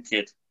Australian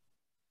kid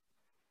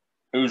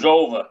who's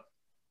over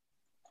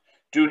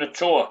doing a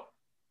tour.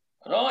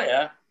 And, oh,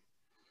 yeah.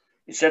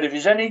 He said, if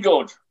he's any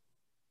good,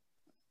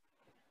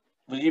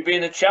 with you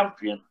being a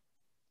champion,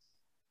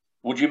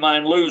 would you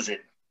mind losing?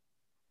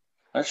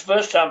 And it's the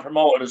first time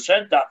promoter has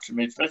said that to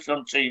me, especially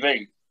on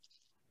TV.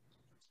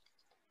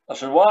 I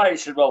said, why? He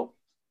said, well,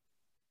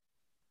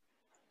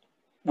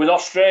 with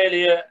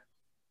Australia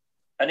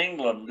and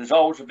England, there's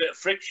always a bit of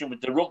friction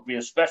with the rugby,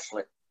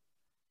 especially,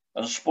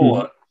 and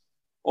sport.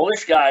 Well,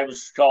 this guy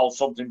was called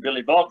something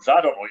Billy Boggs.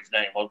 I don't know what his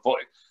name was, but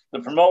the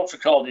promoter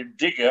called him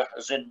Digger,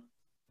 as in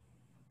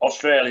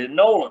Australian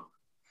Nolan.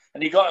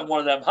 And he got him one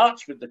of them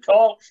hats with the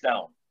corks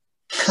down.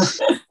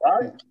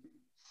 Right?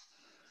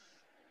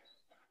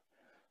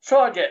 So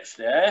I gets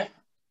there,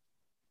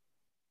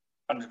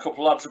 and a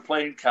couple of lads are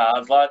playing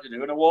cards like they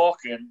do, and I walk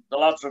in, the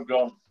lads have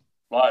gone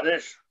like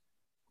this.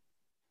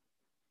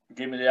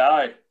 Give me the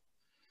eye.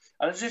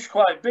 And there's this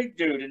quite big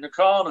dude in the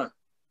corner.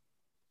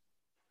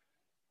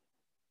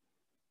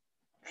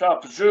 So I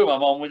presume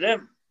I'm on with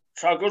him.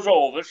 So I goes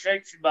over,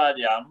 shakes him by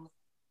the hand,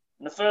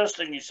 and the first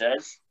thing he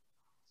says,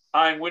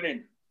 I'm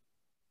winning.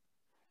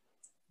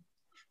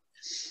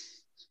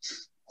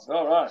 I said,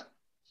 all right.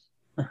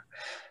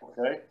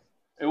 Okay.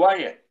 Who are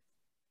you?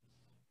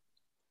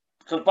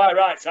 Because by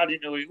rights, I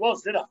didn't know who he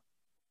was, did I?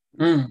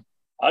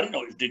 I didn't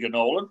know he was Digger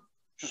Nolan.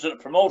 Just that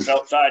the promoter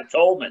outside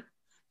told me.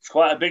 He's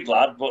quite a big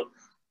lad, but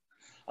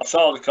I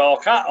saw the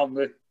cork hat on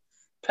the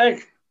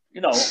peg,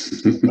 you know.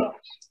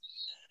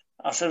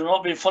 I said, I'm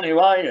not being funny, who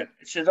are you?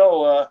 He said,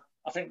 I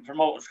think the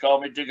promoters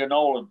called me Digger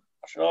Nolan.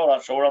 I said, all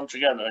right, so we're on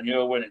together and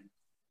you're winning.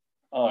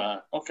 All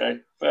right, okay,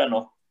 fair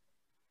enough.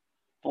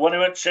 But when he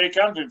went to shake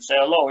hands and say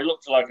hello, he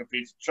looked like a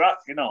piece of trash,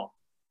 you know.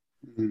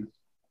 Mm-hmm.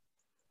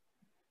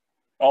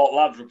 All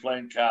lads were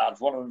playing cards.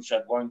 One of them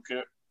said,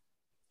 wanker.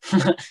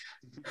 I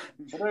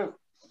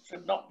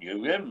said, not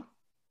you, him.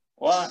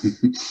 Why?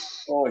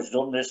 He's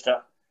done this,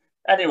 that.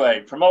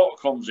 Anyway, promoter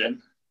comes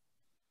in.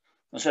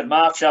 I said,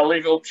 March, I'll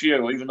leave it up to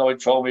you, even though he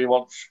told me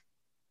once.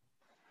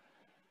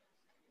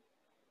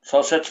 So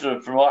I said to the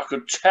promoter, I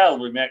could tell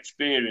with my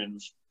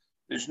experience,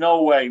 there's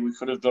no way we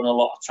could have done a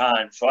lot of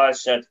time. So I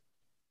said,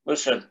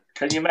 listen,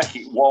 can you make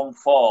it one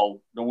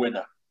fall, the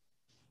winner?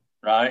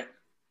 Right?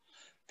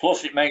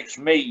 Plus, it makes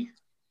me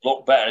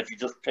look better if he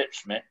just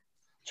pips me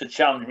to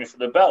challenge me for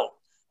the belt.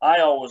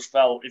 I always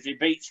felt if he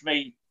beats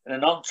me in a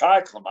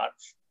non-title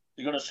match,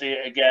 you're going to see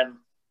it again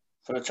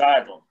for the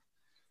title.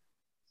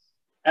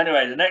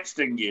 Anyway, the next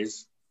thing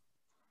is,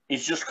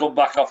 he's just come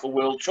back off a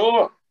world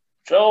tour.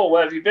 So,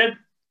 where have you been?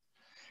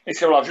 He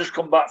said, well, I've just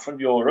come back from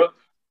Europe,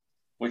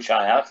 which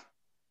I had.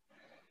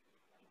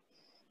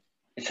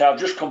 He said, I've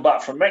just come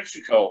back from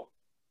Mexico.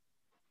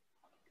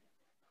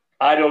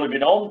 I'd only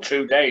been home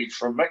 2 days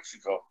from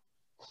Mexico.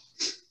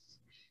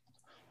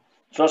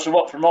 So I said,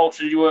 what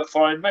promoter did you work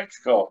for in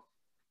Mexico?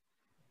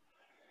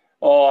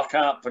 Oh, I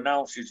can't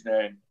pronounce his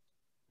name.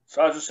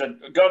 So I just said,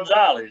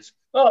 Gonzalez.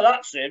 Oh,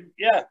 that's him.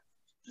 Yeah.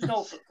 There's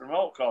no such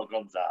promoter called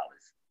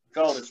Gonzalez.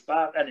 Called a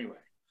spat anyway.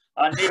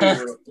 I knew he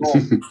were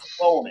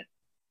cloning.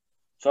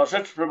 So I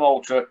said to the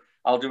promoter,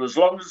 I'll do as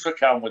long as I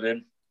can with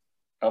him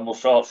and we'll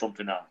sort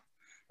something out.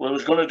 Well, he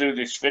was going to do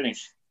this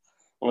finish.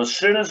 Well, as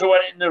soon as I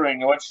went in the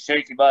ring, I went to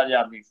shake him by the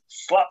hand. He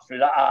slapped me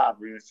that hard.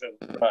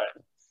 Right.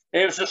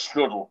 It was a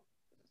struggle.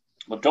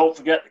 But don't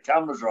forget the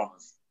cameras are on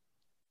us.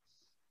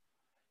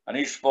 And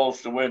he's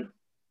supposed to win.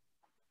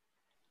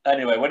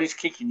 Anyway, when he's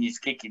kicking you.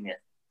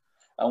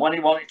 And when he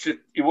wanted to,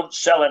 he wouldn't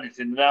sell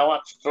anything. Now I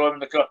had to throw him in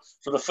the car.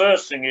 So the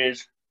first thing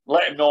is,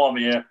 let him know I'm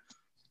here.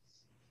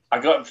 I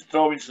got him to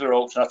throw him into the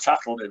ropes and I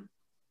tackled him.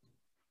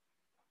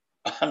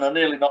 and I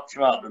nearly knocked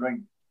him out of the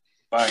ring.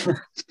 Bang.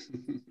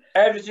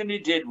 Everything he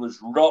did was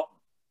rotten.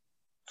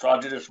 So I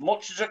did as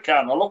much as I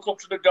can. I look up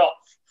to the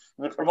gods,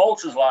 and the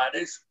promoter's like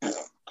this,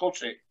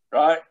 cut it,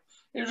 right?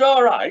 It was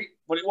all right,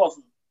 but it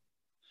wasn't.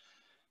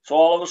 So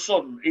all of a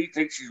sudden, he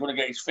thinks he's going to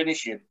get his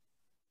finish in.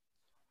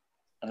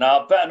 And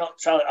now I better not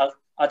tell it.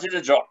 I did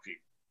a drop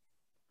kick.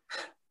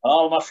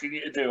 All I'm asking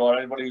you to do, or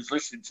anybody who's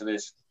listening to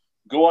this,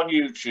 go on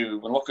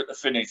YouTube and look at the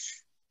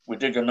finish with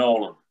Digger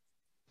Nolan.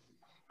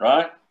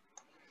 Right?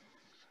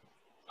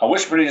 I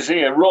whispered in his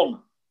ear, run.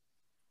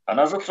 And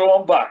as I threw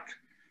him back,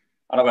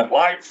 and I went,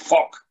 like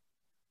fuck.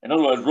 In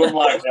other words, run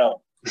like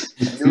hell.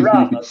 And he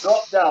ran, I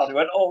dropped down, he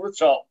went over the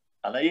top,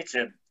 and I hit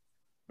him.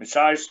 My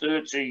size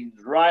 13,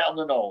 right on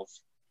the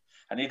nose.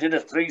 And he did a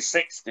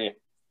 360.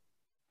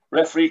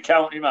 Referee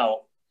counted him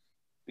out.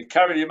 He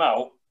carried him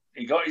out.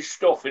 He got his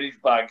stuff in his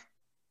bag.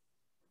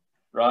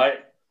 Right?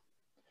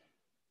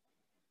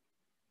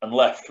 And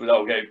left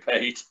without getting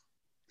paid.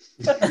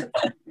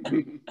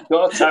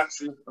 Got a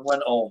taxi and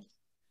went home.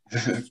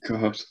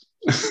 God.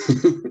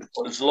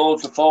 But there's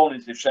loads of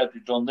phonies. They've said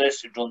they've done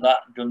this, they've done that,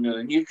 they've done that.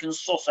 And you can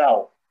suss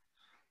out.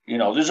 You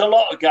know, there's a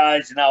lot of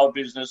guys in our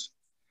business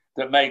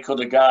that make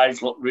other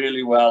guys look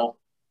really well,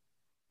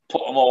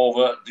 put them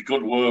over, the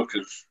good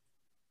workers.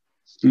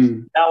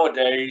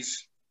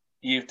 Nowadays,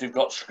 they've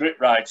got script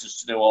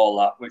writers to do all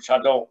that, which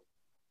I don't,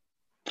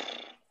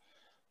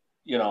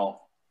 you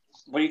know.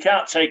 But you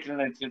can't take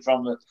anything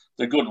from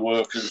the good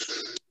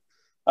workers.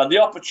 And the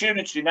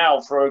opportunity now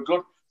for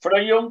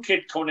a young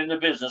kid coming in the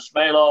business,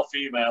 male or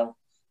female,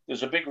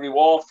 there's a big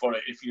reward for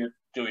it if you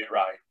do it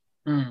right.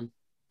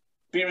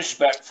 Be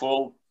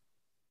respectful.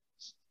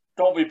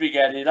 Don't be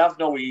big-headed. Have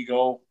no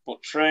ego,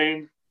 but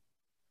train.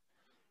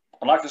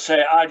 And like I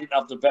say, I didn't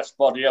have the best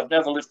body. I've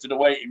never lifted a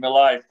weight in my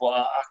life, but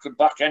I could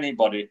back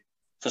anybody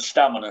for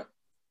stamina.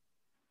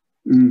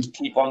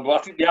 Keep on going.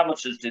 I think the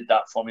amateurs did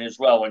that for me as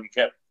well when you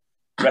kept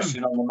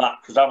wrestling on the mat,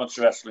 because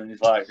amateur wrestling is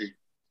like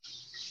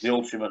the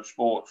ultimate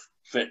sports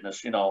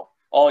fitness, you know.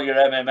 All your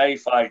MMA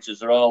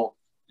fighters are all,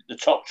 the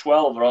top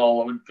 12 are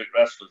all Olympic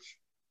wrestlers.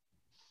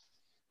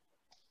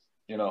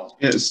 You know.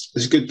 Yeah, it's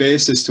a good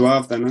basis to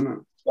have then, isn't it?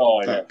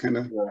 Oh, that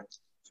yeah. Yeah.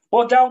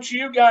 Well, down to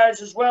you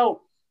guys as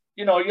well.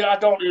 You know, I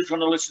don't know who's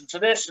going to listen to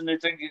this and they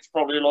think it's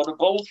probably a lot of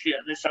bullshit.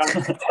 And this,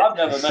 I've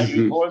never met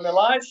you before in my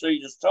life, so you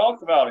just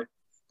talk about it.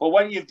 But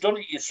when you've done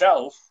it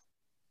yourself,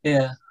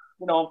 you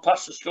know, and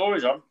pass the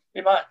stories on,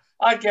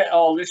 I get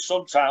all this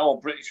sometimes, oh,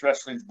 British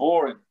wrestling's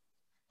boring.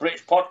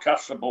 British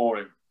podcasts are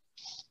boring.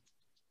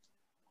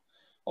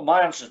 Well,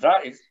 my answer to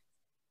that is,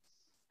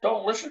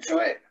 don't listen to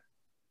it.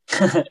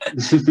 Turn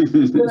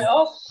it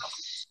off.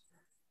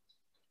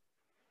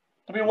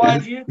 I mean, why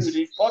do you do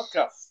these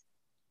podcasts?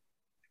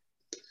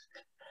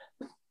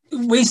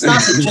 We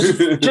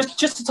started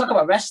just to talk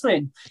about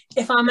wrestling.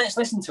 If our mates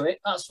listen to it,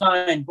 that's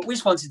fine. But we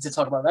just wanted to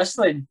talk about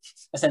wrestling,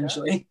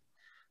 essentially.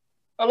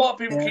 A lot of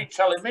people keep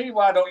telling me,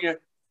 why don't you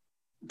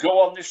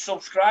go on this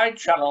subscribe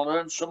channel and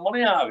earn some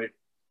money out of it?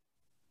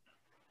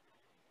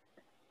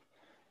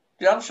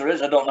 The answer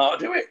is, I don't know how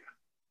to do it.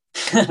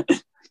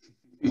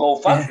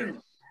 Old fashioned.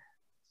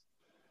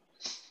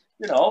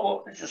 You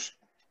know, but it's just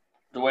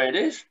the way it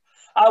is.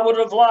 I would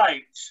have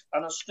liked,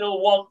 and I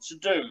still want to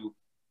do,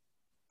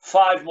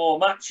 5 more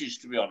matches,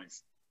 to be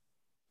honest.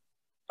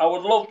 I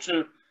would love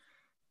to.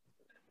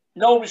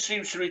 Nobody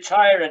seems to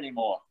retire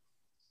anymore.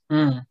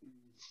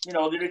 You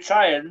know, they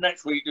retire, the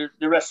next week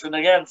they're wrestling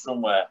again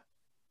somewhere.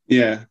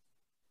 Yeah.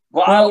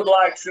 But I would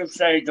like to have,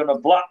 say, done a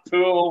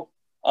Blackpool,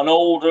 an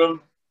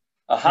Oldham,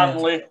 a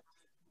Hanley.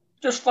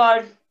 Just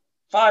five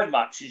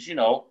matches, you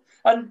know.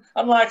 And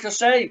like I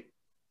say,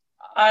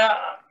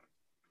 I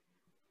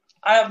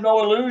have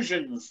no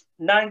illusions.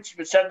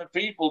 90% of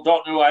people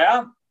don't know who I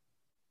am.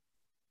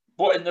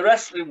 But in the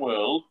wrestling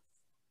world,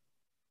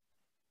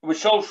 with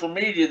social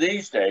media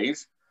these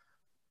days,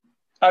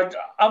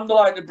 I'm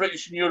like the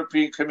British and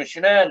European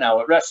commissioner now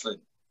at wrestling.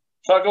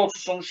 So I go to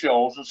some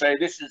shows and say,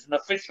 this is an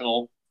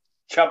official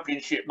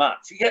championship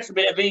match. He gets a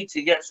bit of heat,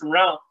 he gets some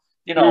round,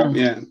 you know.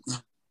 Yeah.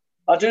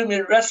 I do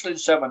my wrestling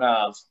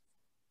seminars.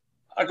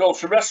 I go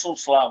to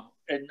WrestleSlam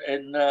in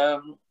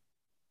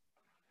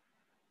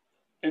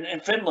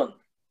Finland.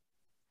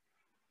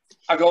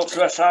 I go to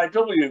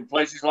SIW,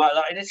 places like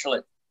that in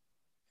Italy.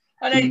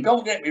 And hey,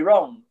 don't get me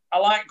wrong, I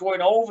like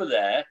going over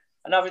there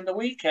and having the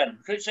weekend.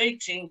 Because it's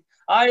 18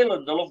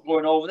 Ireland, I love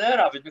going over there,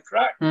 having the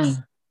crack.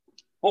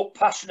 But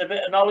passing a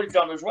bit of knowledge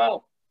on as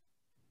well.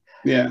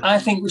 Yeah. I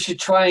think we should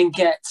try and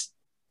get,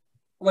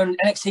 when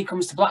NXT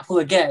comes to Blackpool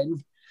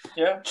again,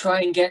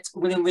 try and get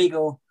William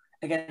Regal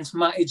against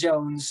Matty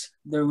Jones,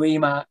 the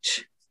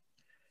rematch.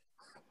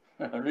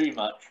 A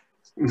rematch?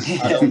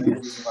 I don't need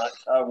a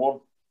rematch, I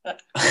won.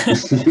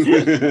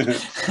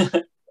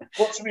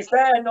 But to be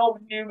fair,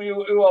 nobody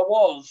knew who I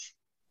was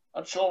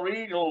until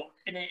Regal,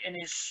 in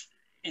his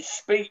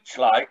speech,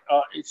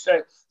 he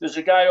said, there's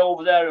a guy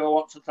over there who I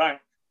want to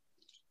thank,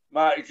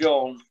 Marty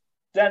Jones.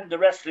 Then the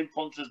wrestling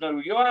punters know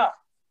who you are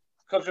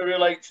because they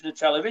relate to the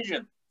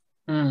television.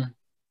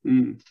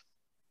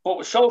 But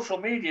with social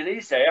media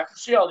these days, I can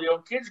see all the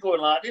young kids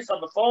going like this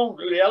on the phone.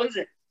 Who the hell is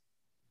it?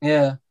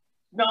 Yeah.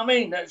 You know what I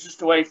mean? That's just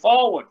the way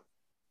forward.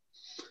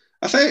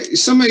 I think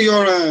some of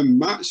your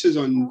matches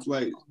on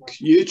like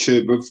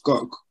YouTube have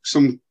got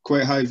some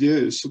quite high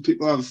views. So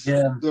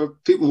there are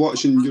people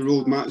watching your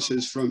old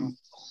matches from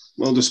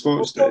World of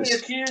Sports days. Somebody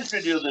accused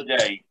me the other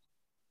day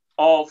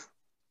of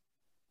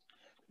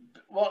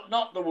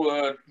not the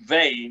word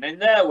vain. In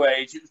their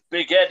ways, it was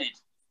big-headed.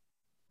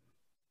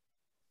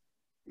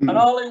 And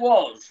all it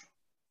was,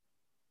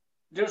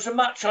 there was a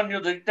match on the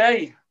other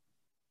day,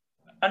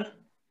 and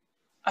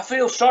I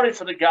feel sorry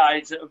for the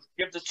guys that have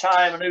given the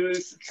time and who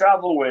used to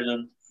travel with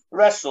and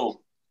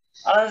wrestle.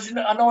 And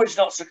I know he's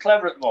not so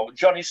clever at the moment,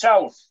 Johnny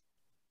South.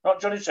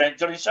 Not Johnny Saint,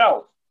 Johnny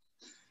South.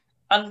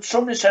 And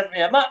somebody sent me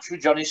a match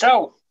with Johnny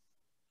South.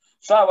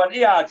 So I went,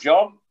 yeah,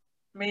 John,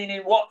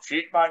 meaning watch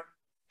it, might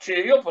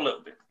cheer you up a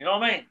little bit. You know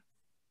what I mean?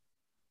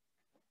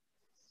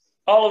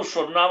 All of a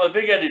sudden, I'm a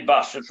big-headed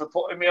bastard for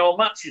putting my own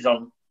matches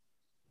on.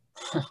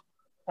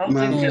 I'm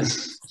thinking,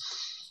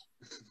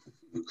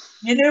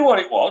 you knew what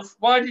it was.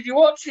 Why did you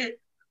watch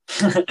it?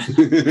 I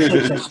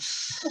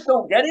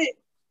don't get it.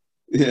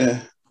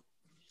 Yeah.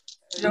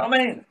 You know what I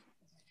mean?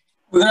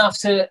 We're gonna have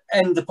to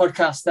end the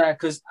podcast there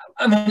because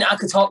I mean,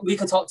 we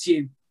could talk to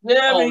you.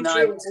 Yeah, all me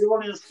night. too. We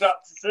wanted to scrap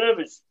the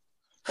service,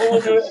 but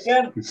we'll do it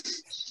again.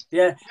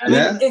 Yeah. I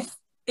Yeah. mean,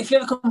 if you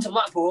ever come to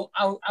Blackpool,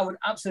 I would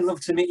absolutely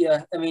love to meet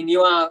you. I mean,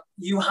 you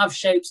have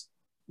shaped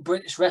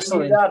British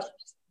wrestling.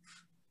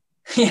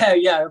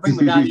 Yeah. I bring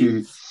my dad.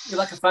 You're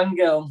like a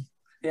fangirl.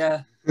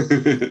 Yeah.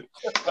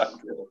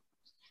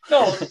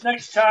 No,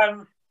 next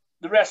time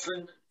the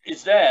wrestling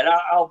is there,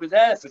 I'll be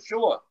there for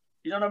sure.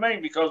 You know what I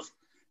mean? Because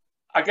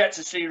I get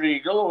to see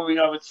Regal and we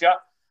have a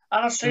chat,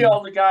 and I see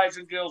all the guys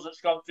and girls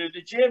that's gone through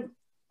the gym,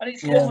 and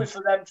it's lovely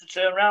for them to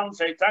turn around and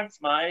say, thanks,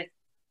 mate.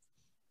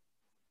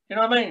 You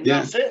know what I mean?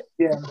 Yeah. That's it.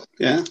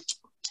 Yeah.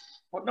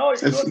 But no,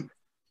 it's good.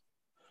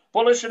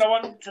 But listen, I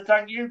want to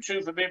thank you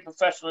two for being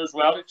professional as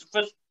well. It's the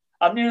first.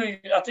 I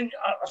think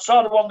I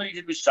saw the one that you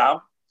did with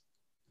Sam.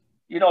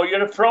 You know,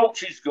 your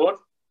approach is good.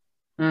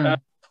 And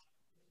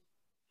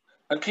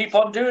keep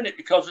on doing it,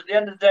 because at the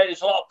end of the day,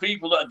 there's a lot of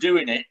people that are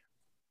doing it.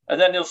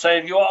 And then they'll say,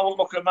 if you want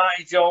to look at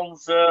Matty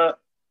Jones'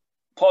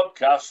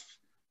 podcast,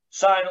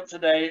 sign up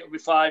today, it'll be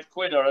 £5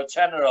 or a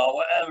tenner or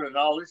whatever and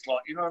all this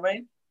lot. You know what I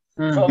mean?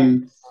 So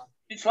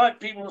it's like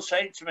people will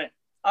say to me,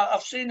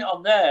 I've seen it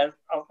on there.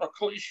 I'll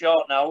cut you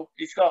short now.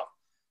 It's got,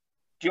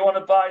 do you want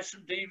to buy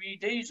some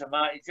DVDs of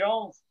Matty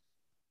Jones?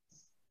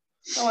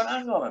 I went,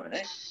 hang on a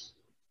minute.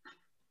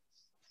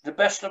 The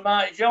best of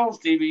Matty Jones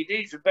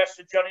DVDs, the best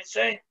of Johnny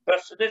Saint,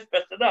 best of this,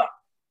 best of that.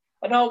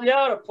 And all the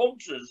other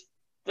punters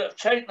that have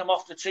taken them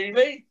off the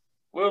TV,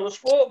 World of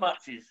Sport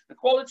matches, the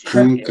quality.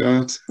 Oh,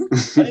 God.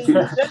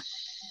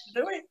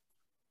 Do it.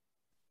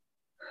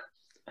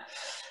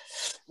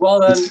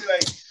 Well, anyway,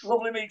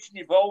 lovely meeting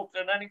you both,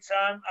 and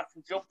anytime I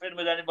can jump in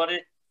with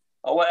anybody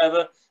or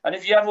whatever. And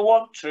if you ever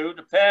want to,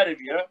 the pair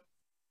of you,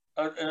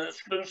 an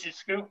exclusive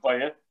scoop for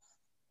you,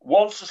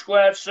 once a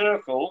squared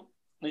circle,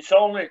 it's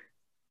only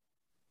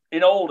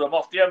in Oldham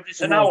off the M.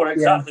 It's an hour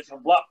exactly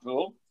from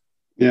Blackpool.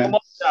 Yeah. Come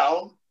on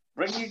down,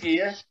 bring your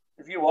gear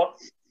if you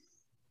want,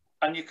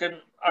 and you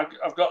can.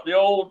 I've got the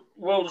old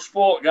World of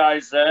Sport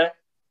guys there.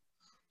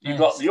 You've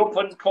got the up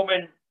and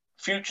coming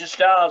future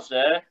stars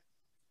there,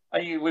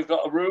 and we've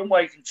got a room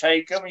where you can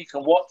take them, you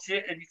can watch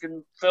it, and you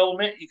can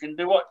film it. You can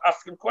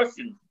ask them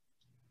questions.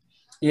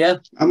 Yeah,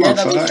 I'm up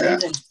for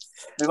that. Yeah.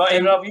 We might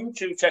even have you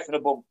two taking a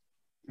bump.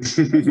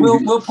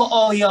 We'll put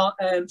all your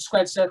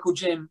Squared Circle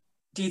Gym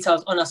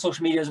details on our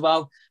social media as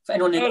well for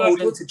anyone in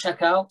Oldham to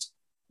check out.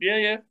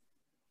 Yeah.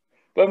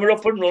 When we're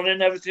up and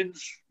running,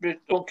 everything's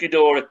hunky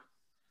dory.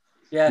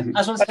 Yeah, I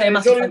just want to say a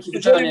massive thank you for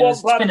joining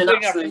us. It's been an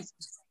absolute.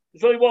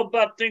 There's only one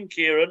bad thing,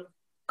 Kieran.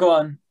 Go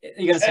on, you're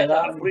going to say that.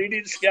 I'm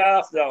bleeding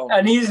scarf down.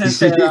 And he's going to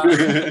say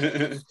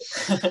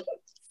that.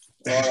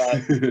 All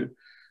right.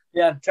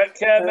 Yeah. Take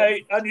care,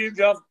 mate, and you,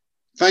 John.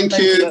 Thank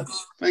you.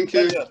 Thank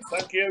you.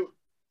 Thank you.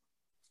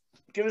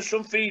 Give us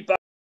some feedback.